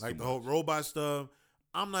 Nah, that's Like too the much. whole robot stuff.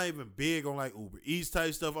 I'm not even big on like Uber Eats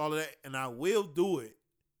type stuff, all of that, and I will do it.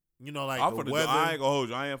 You know, like I'm the for weather. I ain't gonna hold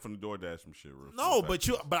you. I am from the DoorDash some shit. Real No, for a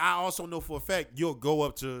fact. but I also know for a fact you'll go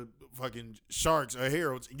up to fucking Sharks or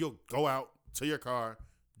Harold's and you'll go out to your car,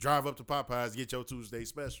 drive up to Popeyes, get your Tuesday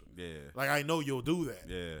special. Yeah, Like I know you'll do that.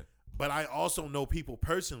 yeah. But I also know people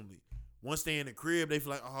personally. Once they in the crib, they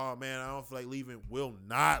feel like, oh man, I don't feel like leaving. Will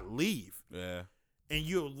not leave. Yeah. And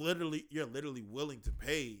you're literally willing to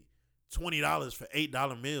pay $20 for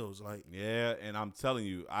 $8 meals. Like, Yeah, and I'm telling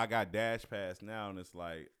you, I got Dash Pass now, and it's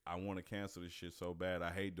like, I want to cancel this shit so bad.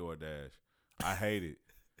 I hate DoorDash. I hate it.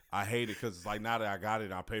 I hate it because it's like, now that I got it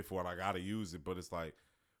and I pay for it, I got to use it. But it's like,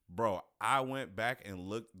 bro, I went back and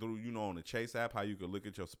looked through, on the Chase app, how you could look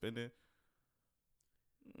at your spending.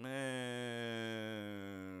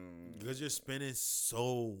 Man. because you're spending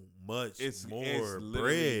so much It's more literally,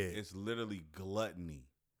 bread. It's literally gluttony.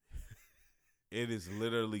 It is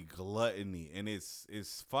literally gluttony, and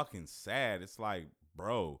it's fucking sad. It's like,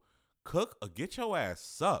 bro, cook or get your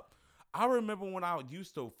ass up. I remember when I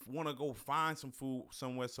used to want to go find some food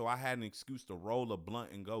somewhere, so I had an excuse to roll a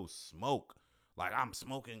blunt and go smoke. Like, I'm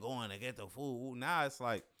smoking, going to get the food. Now it's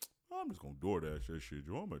like, I'm just gonna DoorDash that shit.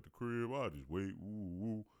 Yo, I'm at the crib. I'll just wait.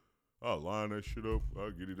 I'll line that shit up.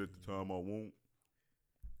 I'll get it at the time I want.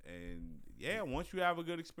 And yeah, once you have a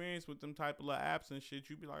good experience with them type of little apps and shit,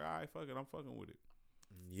 you be like, all right, fuck it, I'm fucking with it.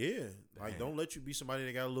 Yeah. Like, don't let you be somebody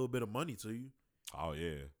that got a little bit of money to you. Oh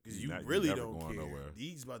yeah, Because you you're really never don't going care. nowhere.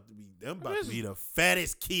 These about to be the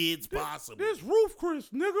fattest kids possible. This roof, Chris,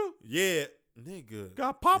 nigga, Yeah. Nigga.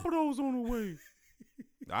 got Papados on the way.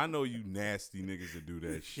 I know you nasty niggas that do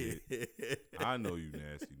that shit. I know you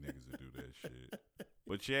nasty niggas that do that shit.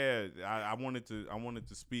 But yeah, I wanted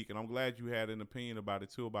to speak, and I'm glad you had an opinion about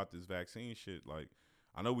it too, about this vaccine shit. Like,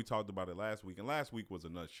 I know we talked about it last week, and last week was a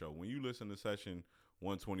nuts show. When you listen to session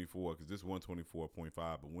 124, because this is 124.5,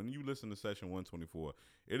 but when you listen to session 124,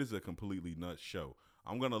 it is a completely nuts show.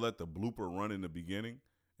 I'm gonna let the blooper run in the beginning,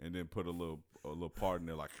 and then put a little part in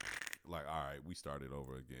there like, all right, we started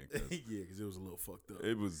over again. Yeah, because it was a little fucked up.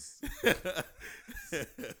 It was,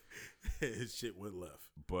 His shit went left.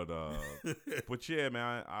 but yeah,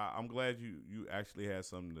 man, I'm glad you actually had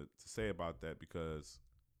something to say about that, because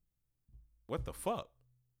what the fuck?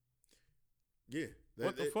 Yeah.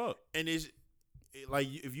 What the fuck? And like,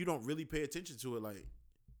 if you don't really pay attention to it, like,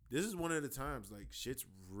 this is one of the times, like, shit's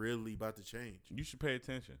really about to change. You should pay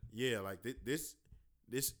attention. Yeah, like, this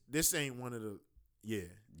ain't one of the, yeah.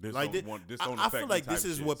 This like, don't I affect feel like me this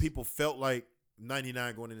type is shits. what people felt like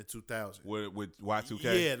 99 going into 2000. With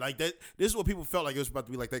Y2K. Yeah, like that. This is what people felt like it was about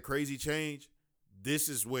to be, like that crazy change. This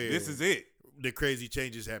is where This is it. the crazy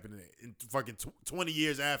changes happening in fucking 20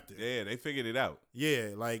 years after. Yeah, they figured it out. Yeah,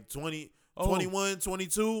 like 20, Oh. 21,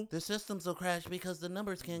 22. The systems will crash because the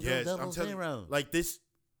numbers can't Yes, go I'm double telling you, zero. like this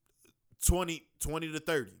 20 to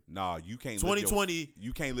 30. Nah, you can't. 2020.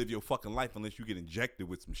 You can't live your fucking life unless you get injected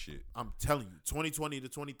with some shit. I'm telling you, 2020 to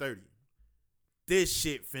 2030. This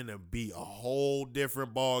shit finna be a whole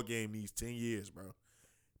different ball game these 10 years, bro.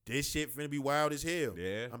 This shit finna be wild as hell.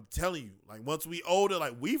 Yeah. I'm telling you, like, once we older,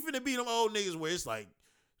 like, we finna be them old niggas where it's like,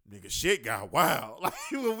 nigga, shit got wild. Like,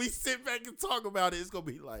 when we sit back and talk about it, it's gonna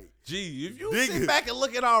be like, Gee, if you Nigga. sit back and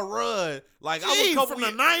look at our run, like I'm gee, a couple from the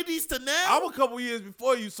years, 90s to now. I'm a couple years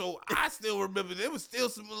before you, so I still remember there was still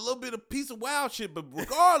a little bit of piece of wild shit. But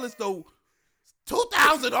regardless, though,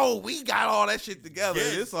 2000 we got all that shit together.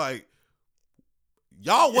 Yes. It's like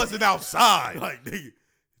y'all wasn't outside. like, nigga,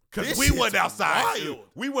 Because this we shit's wasn't outside. wild.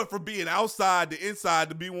 We went from being outside to inside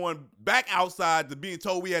to being back outside to being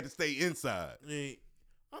told we had to stay inside. I mean,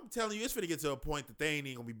 I'm telling you, it's finna get to a point that they ain't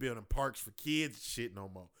even gonna be building parks for kids and shit no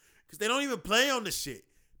more. Because they don't even play on the shit.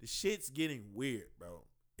 The shit's getting weird, bro.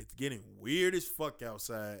 It's getting weird as fuck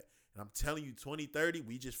outside. And I'm telling you, 2030,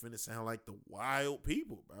 we just finna sound like the wild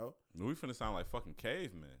people, bro. We finna sound like fucking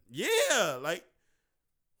cavemen. Yeah, like,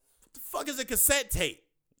 what the fuck is a cassette tape?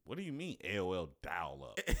 What do you mean AOL dial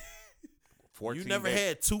up? You never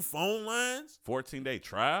had two phone lines? 14-day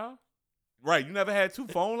trial? Right, you never had two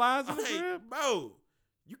phone lines in the Like, crib? bro,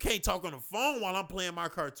 you can't talk on the phone while I'm playing my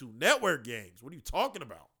Cartoon Network games. What are you talking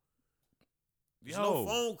about? There's no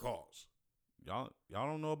phone calls. Y'all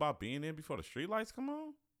don't know about being in before the street lights come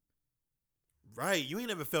on? Right, you ain't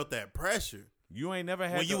never felt that pressure. You ain't never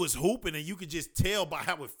had When you was hooping and you could just tell by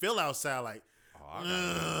how it feel outside, like,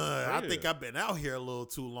 I think I've been out here a little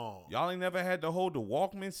too long. Y'all ain't never had to hold the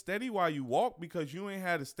Walkman steady while you walk because you ain't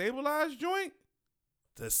had a stabilized joint?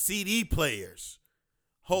 The CD players.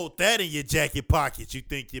 Hold that in your jacket pocket. You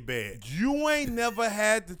think you're bad. You ain't never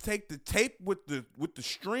had to take the tape with the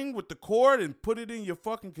string with the cord and put it in your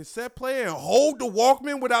fucking cassette player and hold the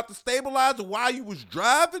Walkman without the stabilizer while you was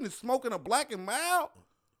driving and smoking a Black and Mild?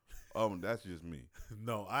 That's just me.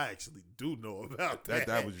 No, I actually do know about that.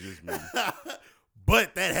 That was just me.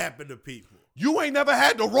 But that happened to people. You ain't never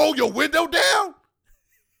had to roll your window down?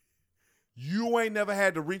 You ain't never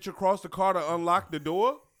had to reach across the car to unlock the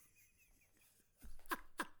door?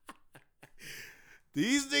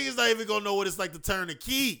 These niggas not even gonna know what it's like to turn the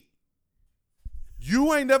key.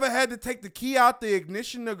 You ain't never had to take the key out the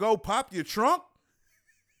ignition to go pop your trunk?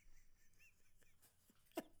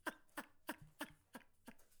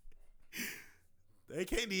 They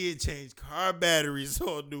can't even change car batteries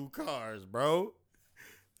on new cars, bro.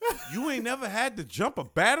 You ain't never had to jump a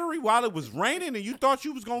battery while it was raining and you thought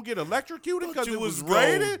you was going to get electrocuted because it was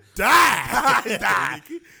raining? Die.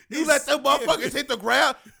 You let them motherfuckers hit the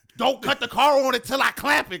ground. Don't cut the car on until I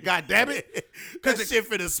clamp it, goddammit. Because that shit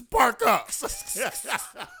finna spark up.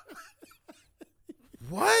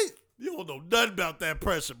 What? You don't know nothing about that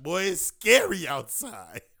pressure, boy. It's scary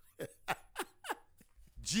outside.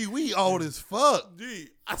 Gee, we old as fuck. Gee,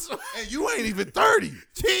 And you ain't even 30.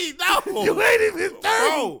 Gee, no. You ain't even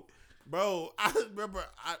 30. Bro, I remember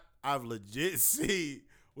I've legit seen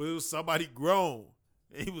when it was somebody grown.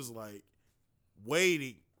 And he was like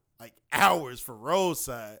waiting like hours for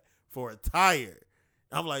roadside for a tire.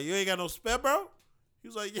 I'm like, you ain't got no spare, bro? He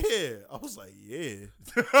was like, yeah. I was like, yeah.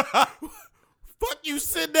 Fuck you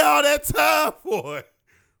sitting there all that time for?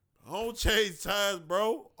 I don't change tires,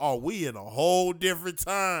 bro. Oh, we in a whole different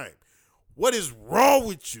time. What is wrong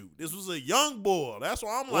with you? This was a young boy. That's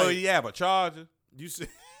why I'm like. Well, you have a Charger. You see.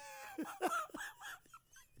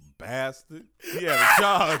 Bastard. He had a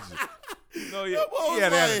Charger. No, he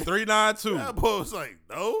had a 392. That boy was like,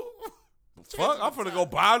 no. Fuck, I'm finna go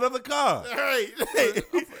buy another car. Hey.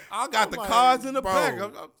 I got the cars in the back.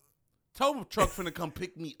 Tow truck finna come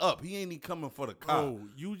pick me up. He ain't even coming for the car. Oh,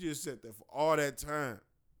 you just sat there for all that time.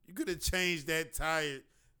 You could have changed that tire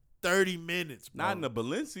 30 minutes, bro. Not in the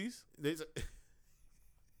Balenci's.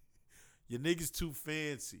 Your niggas too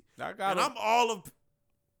fancy. I got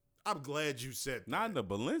I'm glad you said that. Not in the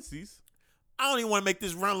Balenci's. I don't even want to make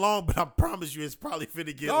this run long, but I promise you it's probably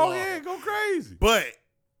finna get Go long. ahead, go crazy. But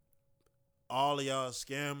all of y'all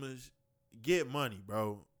scammers, get money,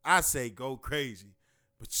 bro. I say go crazy.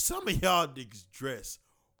 But some of y'all niggas dress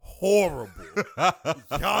horrible.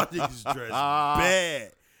 Y'all niggas dress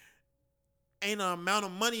bad. Ain't an amount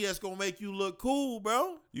of money that's gonna make you look cool,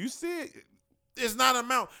 bro. You see it. It's not an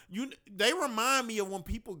amount. They remind me of when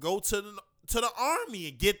people go to the army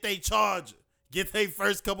and get their Charger, get their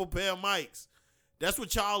first couple pair of mics. That's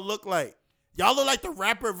what y'all look like. Y'all look like the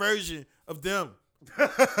rapper version of them.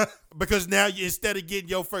 Because now instead of getting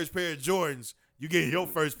your first pair of Jordans, you get your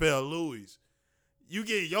first pair of Louis. You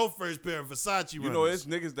get your first pair of Versace. You know, it's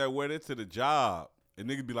niggas that wear that to the job. And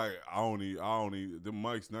niggas be like, I only, them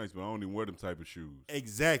mics nice, but I only wear them type of shoes.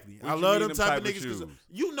 Exactly. What I you love mean them type of niggas shoes? because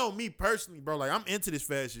you know me personally, bro. Like I'm into this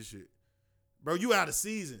fashion shit, bro. You out of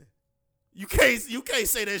season. You can't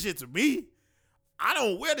say that shit to me. I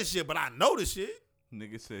don't wear the shit, but I know the shit.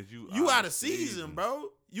 Nigga says you out of season, bro.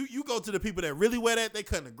 You go to the people that really wear that, they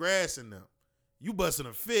cutting the grass in them. You busting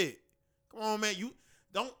a fit. Come on, man. You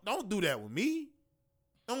don't do that with me.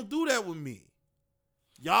 Don't do that with me.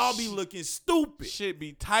 Y'all be looking stupid. Shit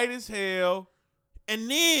be tight as hell. And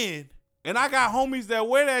I got homies that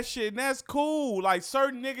wear that shit, and that's cool. Like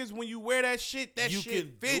certain niggas, when you wear that shit, that you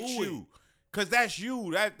shit can fits you. Cause that's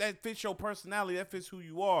you. That fits your personality. That fits who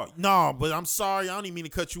you are. No, but I'm sorry. I don't even mean to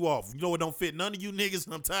cut you off. You know what don't fit none of you niggas,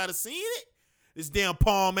 and I'm tired of seeing it? This damn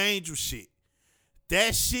Palm Angel shit.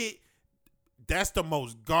 That shit, that's the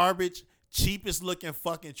most garbage, cheapest looking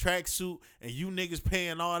fucking tracksuit, and you niggas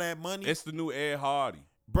paying all that money. It's the new Ed Hardy.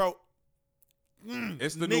 Bro.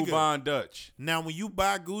 It's the new Von Dutch. Now, when you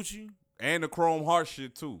buy Gucci. And the Chrome Heart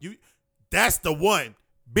shit, too. That's the one.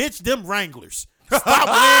 Bitch, them Wranglers. Stop wearing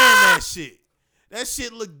that shit. That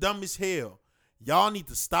shit look dumb as hell. Y'all need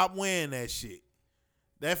to stop wearing that shit.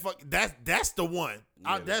 That's the one.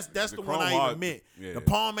 Yeah, that's the one Chrome I Heart, even meant. yeah. The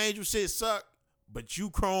Palm Angel shit suck, but you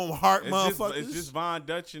Chrome Heart motherfuckers. It's just Von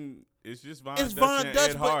Dutch and Von Dutch,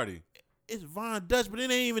 Ed Hardy. It's Von Dutch, but it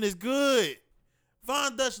ain't even as good.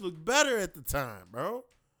 Von Dutch looked better at the time, bro.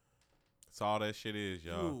 That's all that shit is,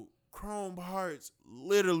 y'all. Dude, Chrome Hearts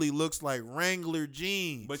literally looks like Wrangler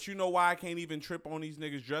jeans. But you know why I can't even trip on these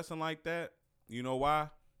niggas dressing like that? You know why?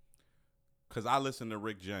 Because I listen to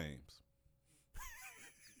Rick James.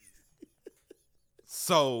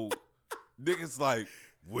 So, niggas like,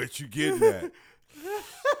 what you getting at?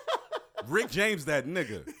 Rick James, that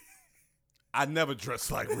nigga. I never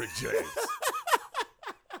dressed like Rick James.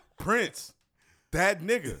 Prince, that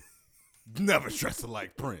nigga. Never dressed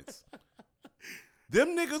like Prince. Them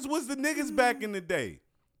niggas was the niggas back in the day.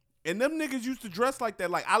 And them niggas used to dress like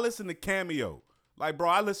that. Like, I listen to Cameo. Like, bro,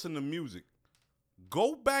 I listen to music.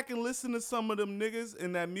 Go back and listen to some of them niggas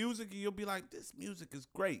in that music, and you'll be like, this music is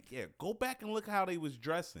great. Yeah, go back and look how they was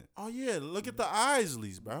dressing. Oh, yeah. Look at the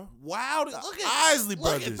Isleys, bro. Wow. Look at Isley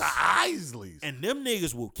brothers. Look at the Isleys. And them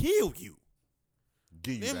niggas will kill you.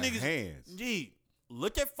 Give you Them the niggas, hands. Gee,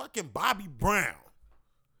 look at fucking Bobby Brown.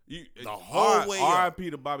 The whole way up. R.I.P.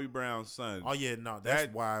 to Bobby Brown's son. Oh, yeah, no,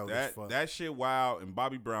 that's wild as fuck. That shit wild, and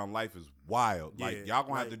Bobby Brown life is wild. Yeah, like, y'all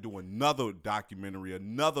gonna have to do another documentary,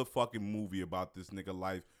 another fucking movie about this nigga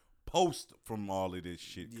life post from all of this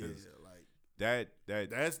shit. Yeah, like,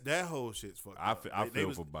 that whole shit's fucked I up.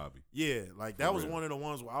 feel for Bobby. Yeah, like, that was one of the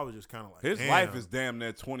ones where I was just kind of like, his life is damn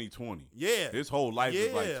near 2020. Yeah. His whole life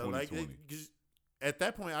is like 2020. Like, at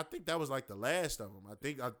that point, I think that was like the last of them. I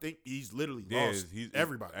think he's literally lost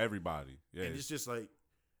everybody. Everybody. Yeah. And it's just like,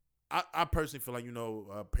 I personally feel like,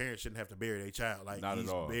 parents shouldn't have to bury their child. Like, Not he's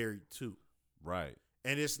at all. buried too. Right.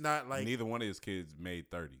 And it's not like neither one of his kids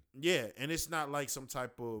made 30. Yeah, and it's not like some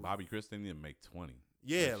type of Bobby Kristen didn't make 20.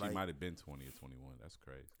 Yeah, she like, might have been 20 or 21. That's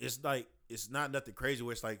crazy. It's like, it's not nothing crazy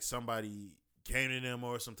where it's like somebody came to them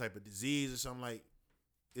or some type of disease or something. Like,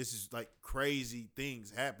 this is like crazy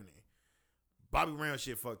things happening. Bobby Brown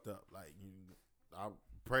shit fucked up. Like, I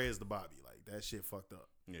praise the Bobby. Like, that shit fucked up.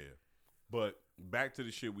 Yeah. But back to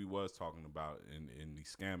the shit we was talking about in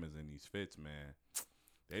these scammers and these fits, man.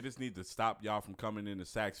 They just need to stop y'all from coming into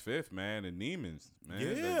Saks Fifth, man, and Neiman's, man.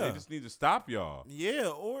 Yeah. They just need to stop y'all. Yeah,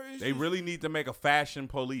 or they really need to make a fashion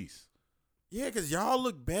police. Yeah, because y'all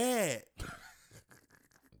look bad.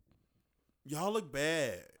 Y'all look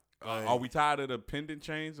bad. Are we tired of the pendant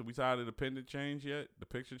chains? Are we tired of the pendant chains yet? The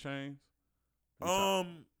picture chains?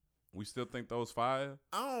 We still think those fire?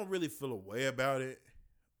 I don't really feel a way about it,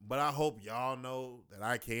 but I hope y'all know that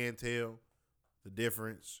I can tell the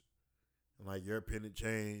difference. Like your pendant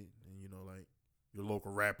chain and, like your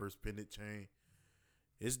local rapper's pendant chain.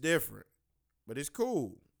 It's different, but it's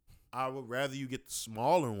cool. I would rather you get the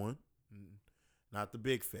smaller one, not the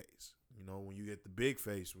big face. When you get the big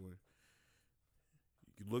face one,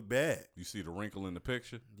 you look bad. You see the wrinkle in the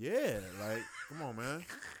picture? Yeah, like, come on, man.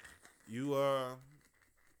 You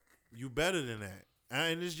better than that.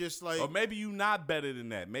 And it's just like, or maybe you not better than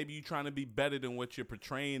that. Maybe you trying to be better than what you're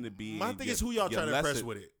portraying to be. My thing is, who y'all trying to impress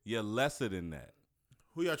with it? You're lesser than that.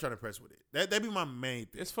 Who y'all trying to impress with it? That be my main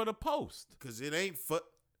thing. It's for the post. Because it ain't for.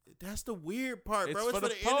 That's the weird part, bro. It's for the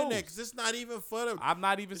post. internet. Because it's not even for the. I'm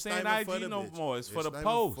not even saying IG no more. It's for the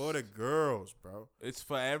post. For the girls, bro. It's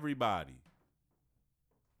for everybody.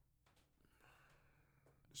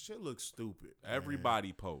 Shit looks stupid.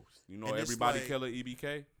 Everybody post. And everybody like, killer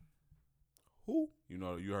EBK? Who? You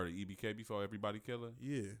heard of EBK before? Everybody killer?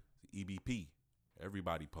 Yeah. EBP.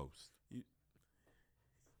 Everybody post.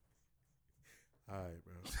 All right,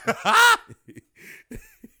 bro.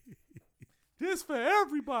 This for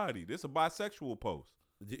everybody. This a bisexual post.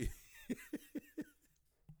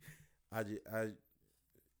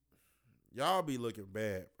 Y'all be looking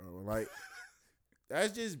bad, bro. Like,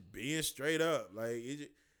 that's just being straight up.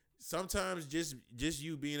 Like, sometimes just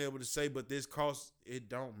you being able to say, but this cost, it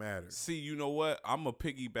don't matter. See, you know what? I'm going to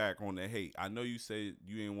piggyback on the hate. I know you say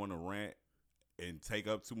you didn't want to rant and take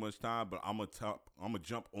up too much time, but I'm gonna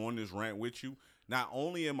jump on this rant with you. Not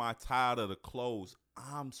only am I tired of the clothes,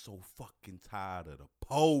 I'm so fucking tired of the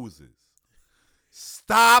poses.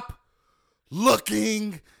 Stop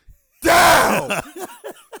looking down.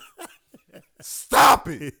 Stop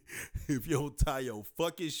it. If you don't tie your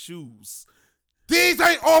fucking shoes. These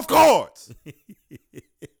ain't off guards.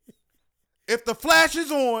 If the flash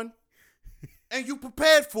is on and you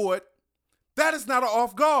prepared for it, that is not an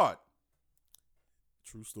off guard.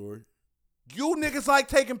 True story. You niggas like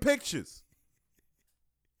taking pictures.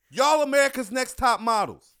 Y'all America's Next Top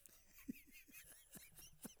Models.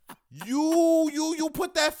 You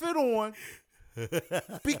put that fit on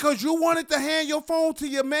because you wanted to hand your phone to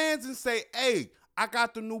your mans and say, hey, I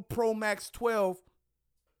got the new Pro Max 12.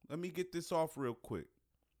 Let me get this off real quick.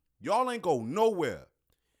 Y'all ain't go nowhere.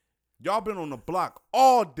 Y'all been on the block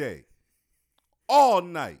all day, all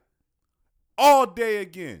night, all day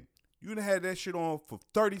again. You done had that shit on for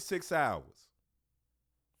 36 hours.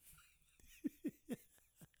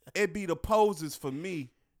 It be the poses for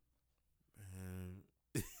me.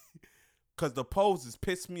 Because the poses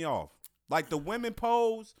piss me off. Like the women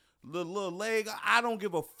pose, the little leg, I don't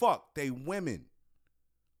give a fuck. They women.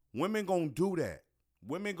 Women gonna do that.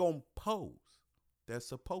 Women gonna pose. they're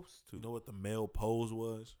supposed to. You know what the male pose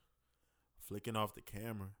was? Flicking off the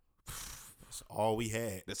camera. That's all we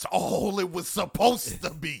had. That's all it was supposed to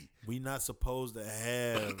be. We not supposed to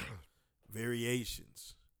have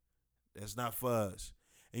variations. That's not for us.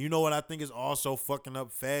 And you know what I think is also fucking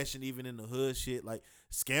up fashion, even in the hood shit? Like,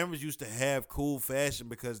 scammers used to have cool fashion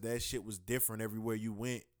because that shit was different everywhere you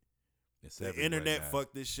went. It's the internet now.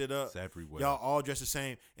 fucked this shit up. It's everywhere. Y'all all dress the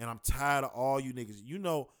same, and I'm tired of all you niggas. You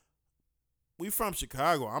know, we from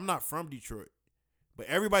Chicago. I'm not from Detroit. But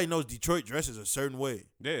everybody knows Detroit dresses a certain way.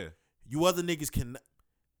 Yeah. You other niggas can.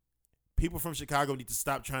 People from Chicago need to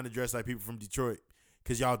stop trying to dress like people from Detroit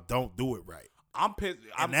because y'all don't do it right. I'm pissed.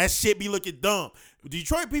 And that shit be looking dumb.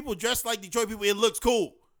 Detroit people dress like Detroit people. It looks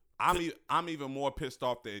cool. I'm even more pissed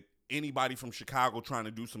off that anybody from Chicago trying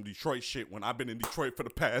to do some Detroit shit when I've been in Detroit for the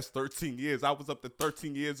past 13 years. I was up to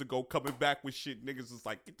 13 years ago coming back with shit. Niggas is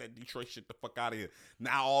like, get that Detroit shit the fuck out of here.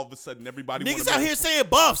 Now all of a sudden everybody Niggas out here saying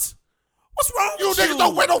buffs. What's wrong you with you? niggas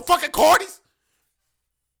don't wear no fucking Cardis.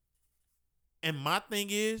 And my thing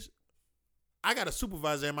is, I got a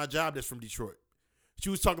supervisor at my job that's from Detroit. She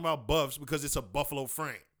was talking about buffs because it's a buffalo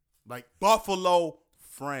frame. Like, Buffalo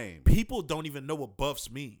frame. people don't even know what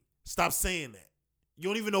buffs mean. Stop saying that. You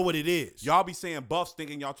don't even know what it is. Y'all be saying buffs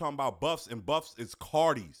thinking y'all talking about buffs, and buffs is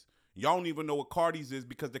Cardis. Y'all don't even know what Cardis is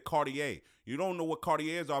because they're Cartier. You don't know what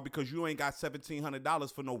Cartiers are because you ain't got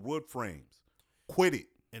 $1,700 for no wood frames. Quit it.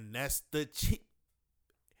 And that's the cheap.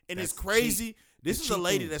 And That's it's crazy. cheap. This The is a cheap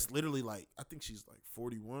lady thing. that's literally like, I think she's like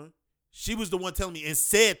 41. She was the one telling me and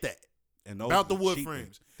said that And those about the are wood cheap frames.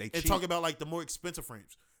 things. They And cheap. talking about like the more expensive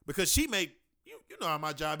frames. Because she make, you know how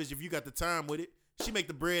my job is if you got the time with it. She make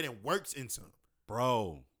the bread and works in some.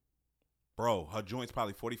 Bro, her joint's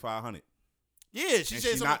probably 4,500. Yeah, she And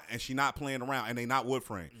said something. she not playing around, and they not wood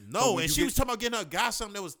frame. No, So when and you she get- was talking about getting her guy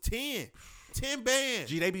something that was 10 bands.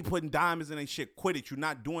 Gee, they be putting diamonds in they shit. Quit it. You're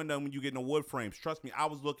not doing that when you get no wood frames. Trust me, I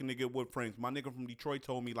was looking to get wood frames. My nigga from Detroit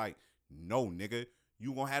told me, like, no, nigga.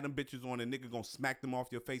 You gonna have them bitches on and nigga gonna smack them off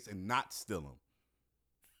your face and not steal them.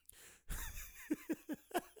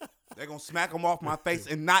 They gonna smack them off my face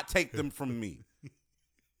and not take them from me.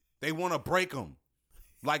 They want to break them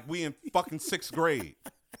like we in fucking 6th grade.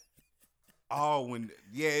 Oh,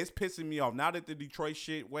 it's pissing me off. Now that the Detroit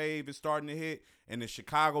shit wave is starting to hit and the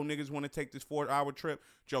Chicago niggas want to take this 4-hour trip,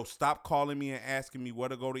 Joe, stop calling me and asking me where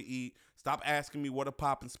to go to eat. Stop asking me where the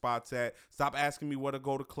popping spots at. Stop asking me where to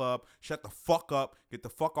go to club. Shut the fuck up. Get the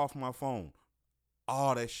fuck off my phone.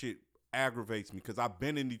 All that shit aggravates me because I've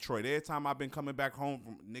been in Detroit. Every time I've been coming back home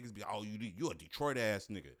from niggas be, oh, you a Detroit ass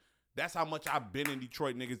nigga. That's how much I've been in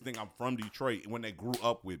Detroit. Niggas think I'm from Detroit when they grew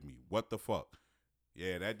up with me. What the fuck?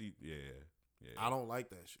 Yeah, yeah. I don't like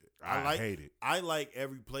that shit. I hate it. I like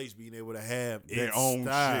every place being able to have Their its own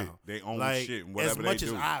style. shit. Their own Like, shit. And whatever as much they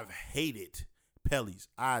as do. I've hated Pellies,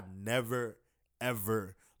 I never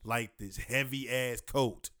ever liked this heavy ass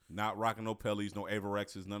coat. Not rocking no Pellies, no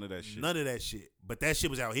Avorexes, none of that shit. None of that shit. But that shit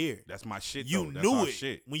was out here. That's my shit. You though. That's knew our it.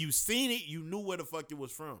 Shit. When you seen it, you knew where the fuck it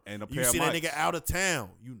was from. And a you pair see of that mics. nigga out of town,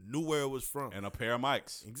 you knew where it was from. And a pair of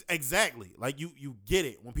mics. Exactly. Like you get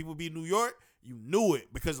it. When people be in New York, you knew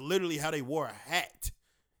it because literally how they wore a hat.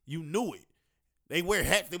 You knew it. They wear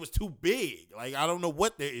hats that was too big. Like I don't know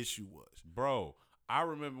what their issue was. Bro, I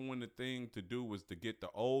remember when the thing to do was to get the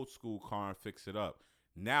old school car and fix it up.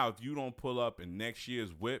 Now, if you don't pull up in next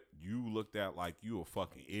year's whip, you looked at like you a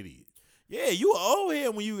fucking idiot. Yeah, you an old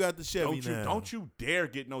head when you got the Chevy now. Don't you dare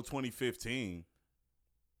get no 2015.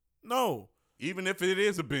 No. Even if it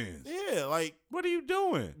is a Benz. Yeah, like What are you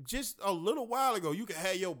doing? just a little while ago, you could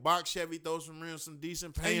have your box Chevy, throw some rims, some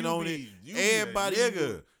decent paint And you on be- it. you be a Everybody,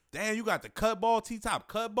 nigga. Damn, you got the cut ball, T-top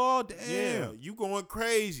cut ball? Damn. yeah, you going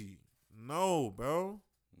crazy. No, bro.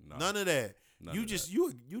 No, None of that. none You of just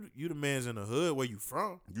that. you the man's in the hood where you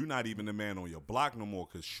from. You're not even the man on your block no more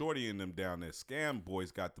because Shorty and them down there, scam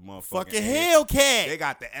boys got the motherfucking Fucking Hellcat. They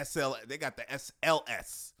got the they got the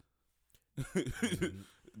SLS.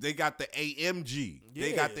 They got the AMG.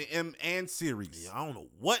 They got Yeah. the M and series. Yeah, I don't know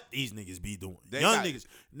what these niggas be doing. They Young got-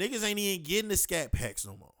 niggas ain't even getting the scat packs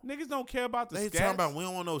no more. Niggas don't care about the They scats. talking about we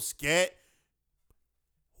don't want no scat.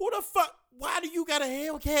 Who the fuck? Why do you got a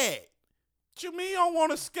Hellcat? What you mean you don't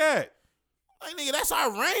want a scat? Like nigga, that's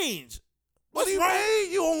our range. What do you wrong?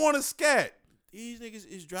 mean you don't want a scat? These niggas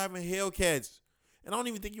is driving Hellcats. And I don't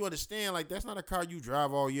even think you understand. Like, that's not a car you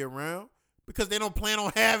drive all year round because they don't plan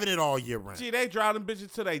on having it all year round. Gee, they drive them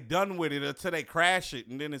bitches till they done with it, or till they crash it,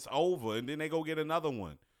 and then it's over, and then they go get another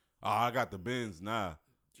one. Oh, I got the Benz. Nah.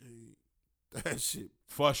 Gee, that shit.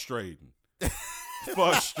 Frustrating.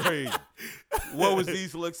 Frustrating. What was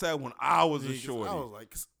these looks at when I was a Niggas, shorty? I was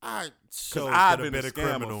like, cause I Because showed I've could have been been a a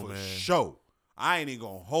scammer criminal, for man. show. I ain't even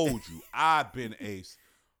gonna hold you. I've been a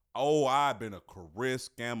career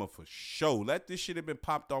scammer for sure. Let this shit have been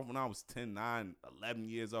popped off when I was 10, 9, 11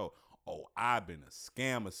 years old. Oh, I've been a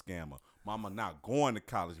scammer. Mama not going to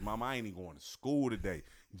college. Mama, I ain't even going to school today.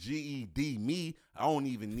 GED me, I don't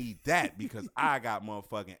even need that because I got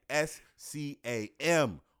motherfucking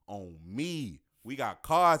SCAM on me. We got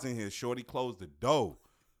cars in here. Shorty, close the door.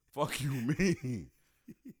 Fuck you mean?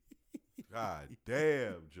 God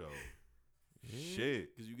damn, Joe.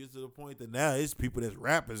 Shit. Because you get to the point that now it's people that's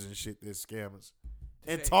rappers and shit that's scammers.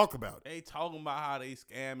 And They- talk about it. They talking about how they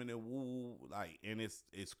scamming and woo, like, and it's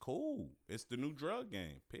cool. It's the new drug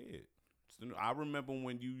game. Period. I remember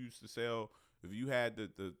when you used to sell. If you had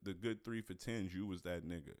the good 3 for 10s, you was that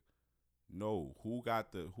nigga. No, who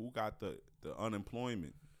got the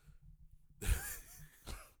unemployment?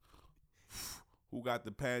 Who got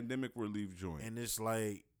the pandemic relief joint? And it's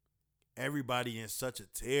like everybody in such a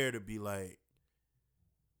tear to be like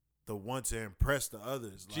the one to impress the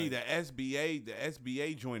others. Gee, like, the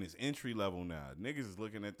SBA joint is entry level now. Niggas is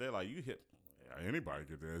looking at that like you hit anybody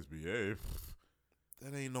get the SBA.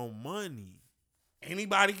 that ain't no money.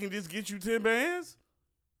 Anybody can just get you 10 bands?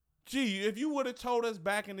 Gee, if you would have told us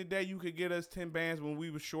back in the day you could get us 10 bands when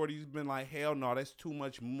we were shorties, been like, hell no, that's too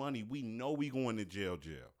much money. We know we going to jail.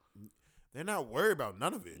 They're not worried about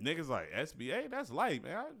none of it. Niggas like, SBA, that's light,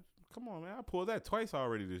 man. Come on, man. I pulled that twice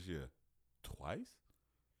already this year. Twice?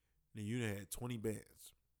 Then you done had 20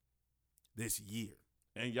 bands this year.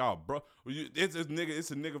 And y'all, bro, it's a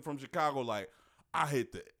nigga from Chicago like, I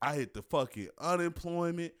hit the fucking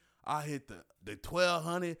unemployment. I hit the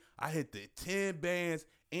 1,200. I hit the 10 bands,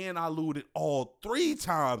 and I looted all 3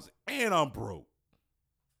 times, and I'm broke.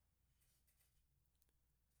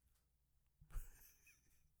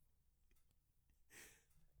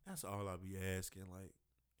 That's all I be asking. Like,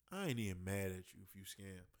 I ain't even mad at you if you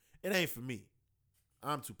scam. It ain't for me.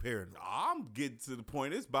 I'm too paranoid. I'm getting to the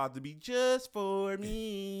point. It's about to be just for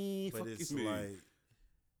me. But Fuck it's me. like,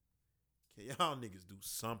 can y'all niggas do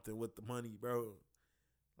something with the money, bro?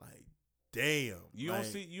 Like, damn. You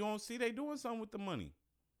like, don't see they doing something with the money.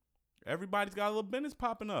 Everybody's got a little business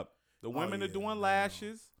popping up. The women are yeah, doing no.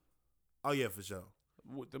 lashes. Oh, yeah, for sure.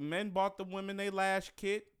 The men bought the women they lash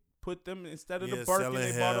kit. Put them instead of Yeah, the Birkin, selling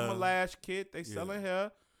they bought them a hair. lash kit. They Yeah. selling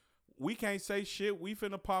hair. We can't say shit. We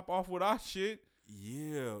finna pop off with our shit.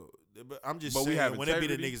 Yeah. But I'm just But we saying, have when it be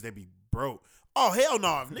the integrity. niggas that be broke. Oh, hell no.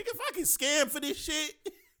 Nigga, if I can scam for this shit,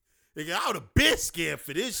 nigga, I would have been scammed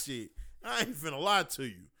for this shit. I ain't finna lie to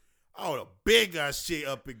you. I would have been got shit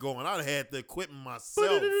up and going. I'd have had the equipment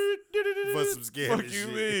myself for some scamming Fuck you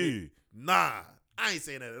shit. mean? Nah, I ain't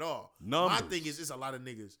saying that at all. Numbers. My thing is, it's a lot of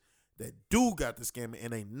niggas that do got the scamming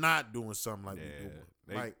and they not doing something like we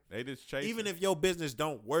doing. They just chase. Even if your business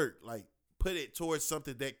don't work, like put it towards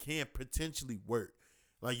something that can potentially work.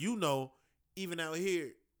 Like, you know, even out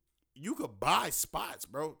here, you could buy spots,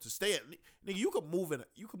 bro, to stay at. Nigga, you could move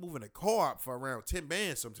in a co-op for around 10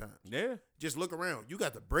 bands sometimes. Yeah, Just look around. You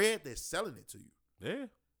got the bread, they're selling it to you. yeah.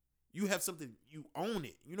 You have something, you own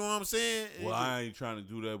it. You know what I'm saying? Well, I ain't trying to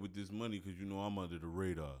do that with this money because you know I'm under the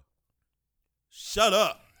radar. Shut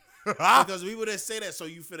up. Because we would have say that, so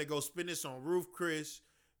you finna go spend this on Roof Chris,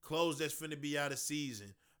 clothes that's finna be out of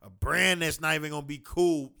season, a brand that's not even gonna be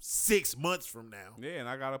cool 6 months from now. Yeah, and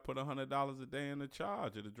I gotta put $100 a day in the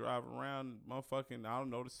charger to drive around motherfucking, I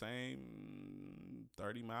don't know, the same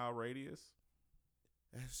 30-mile radius.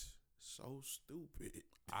 That's so stupid.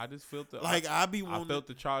 I just filled the Like, I be I wanting. filled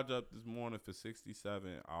the charge up this morning for 67.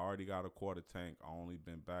 I already got a quarter tank. I only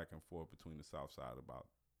been back and forth between the south side about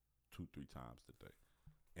 2-3 times today.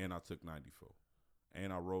 And I took 94.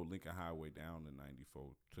 And I rode Lincoln Highway down to 94,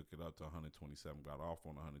 took it up to 127, got off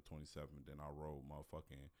on 127, then I rode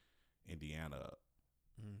motherfucking Indiana up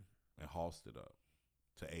and horsed it up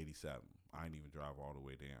to 87. I ain't even drive all the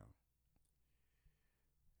way down.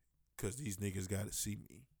 Because these niggas got to see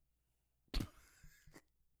me.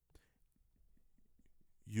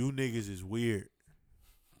 You niggas is weird.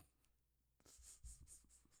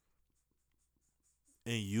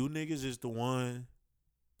 And you niggas is the one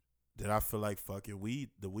that I feel like fucking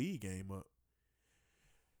the weed game up.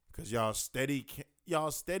 Cause y'all steady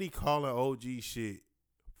calling OG shit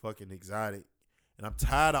fucking exotic. And I'm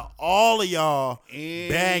tired of all of y'all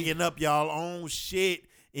bagging up y'all own shit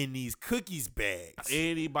in these cookies bags.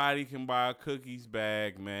 Anybody can buy a cookies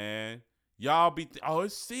bag, man. Y'all be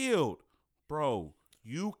it's sealed. Bro,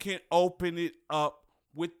 you can open it up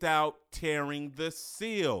without tearing the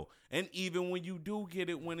seal. And even when you do get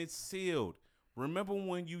it when it's sealed, remember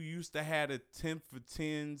when you used to have a 10 for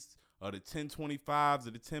 10s of the 1025s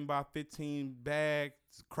or the 10 by 15 bags,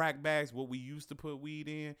 crack bags, what we used to put weed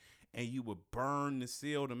in, and you would burn the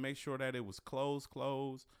seal to make sure that it was closed.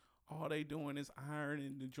 All they doing is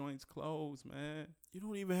ironing the joints closed, man. You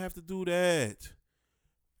don't even have to do that.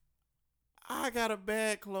 I got a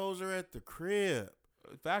bag closer at the crib.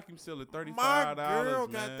 Vacuum seal at $35. My girl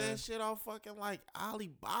man. got that shit off fucking like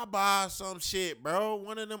Alibaba or some shit, bro.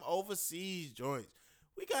 One of them overseas joints.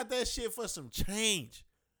 We got that shit for some change.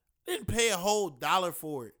 Didn't pay a whole $1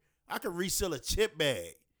 for it. I could reseal a chip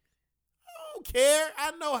bag. I don't care.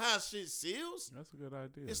 I know how shit seals. That's a good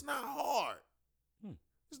idea. It's not hard.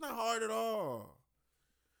 It's not hard at all.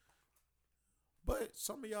 But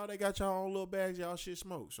some of y'all, they got y'all own little bags, y'all shit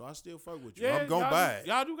smoke. So I still fuck with you. Yeah, I'm gonna buy it.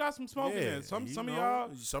 Y'all do got some smoke in there. Some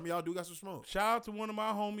of y'all do got some smoke. Shout out to one of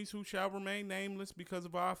my homies who shall remain nameless because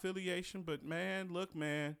of our affiliation. But man, look,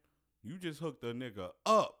 man, you just hooked a nigga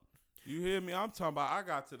up. You hear me? I'm talking about I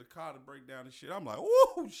got to the car to break down the shit. I'm like,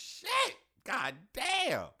 ooh, shit. God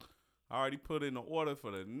damn. I already put in the order for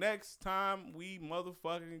the next time we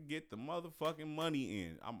motherfucking get the motherfucking money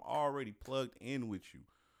in. I'm already plugged in with you.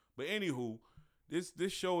 But anywho, this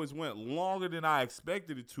show has went longer than I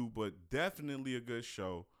expected it to, but definitely a good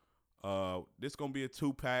show. This gonna be a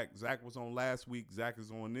 2-pack. Zach was on last week. Zach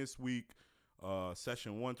is on this week.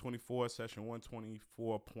 Session 124, session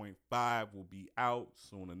 124.5 will be out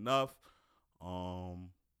soon enough.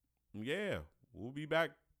 Yeah, we'll be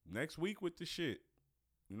back next week with the shit.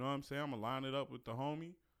 You know what I'm saying? I'm gonna line it up with the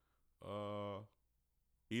homie.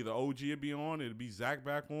 Either OG will be on, it'll be Zach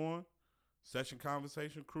back on. Session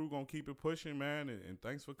Conversation crew gonna keep it pushing, man. And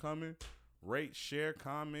thanks for coming. Rate, share,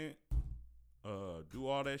 comment, do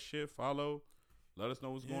all that shit. Follow. Let us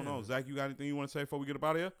know what's going on. Zach, you got anything you want to say before we get up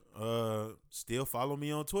out of here? Still follow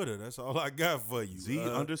me on Twitter. That's all I got for you.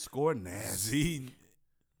 Z_nasty.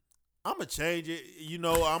 I'm going to change it. You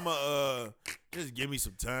know, I'm going to just give me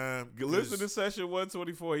some time. Listen to session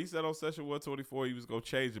 124. He said on session 124 he was going to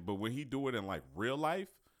change it. But when he do it in like real life,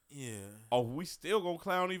 we still going to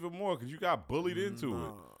clown even more because you got bullied into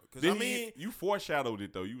it. Then you foreshadowed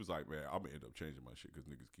it though. You was like, man, I'm gonna end up changing my shit because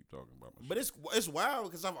niggas keep talking about my shit. But it's wild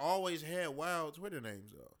because I've always had wild Twitter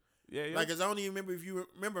names though. Yeah. Like, cause I don't even remember if you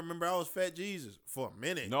remember I was Fat Jesus for a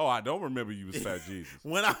minute. No, I don't remember you was Fat Jesus.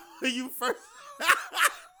 when you first.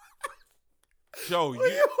 Joe,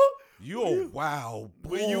 you a wild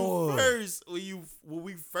boy. When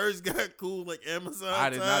we first got cool like Amazon. I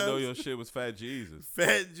did not know your shit was Fat Jesus.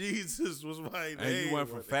 Fat Jesus was my name. And you went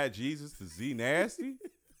from Fat Jesus to Z Nasty.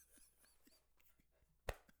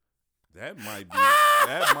 That might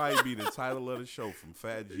be the title of the show, from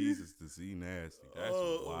Fat Jesus to Z Nasty. That's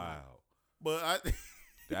wild.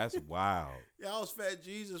 That's wild. Yeah, I was Fat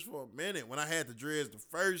Jesus for a minute when I had the dreads the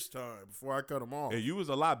first time before I cut them off. And you was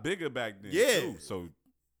a lot bigger back then, too. So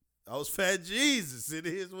I was Fat Jesus. It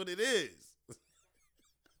is what it is.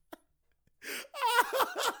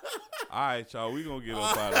 All right, y'all. We gonna get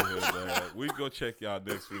up out of here, man. We go check y'all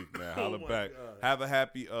next week, man. Holla back. God. Have a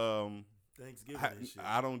happy Thanksgiving and shit.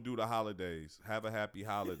 I don't do the holidays. Have a happy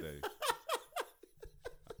holiday.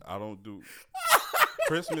 I don't do.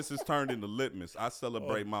 Christmas is turned into litmus. I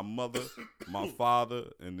celebrate my mother, my father,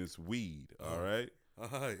 and this weed. All right.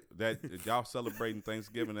 That y'all celebrating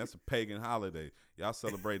Thanksgiving, that's a pagan holiday. Y'all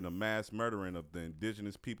celebrating the mass murdering of the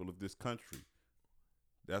indigenous people of this country.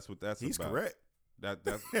 That's what that's He's about. correct.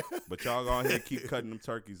 But y'all go ahead and keep cutting them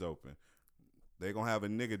turkeys open. They're going to have a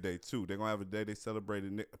nigga day, too. They're going to have a day they celebrate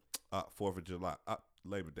 4th of July,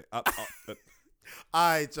 Labor Day. All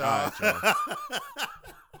right, y'all.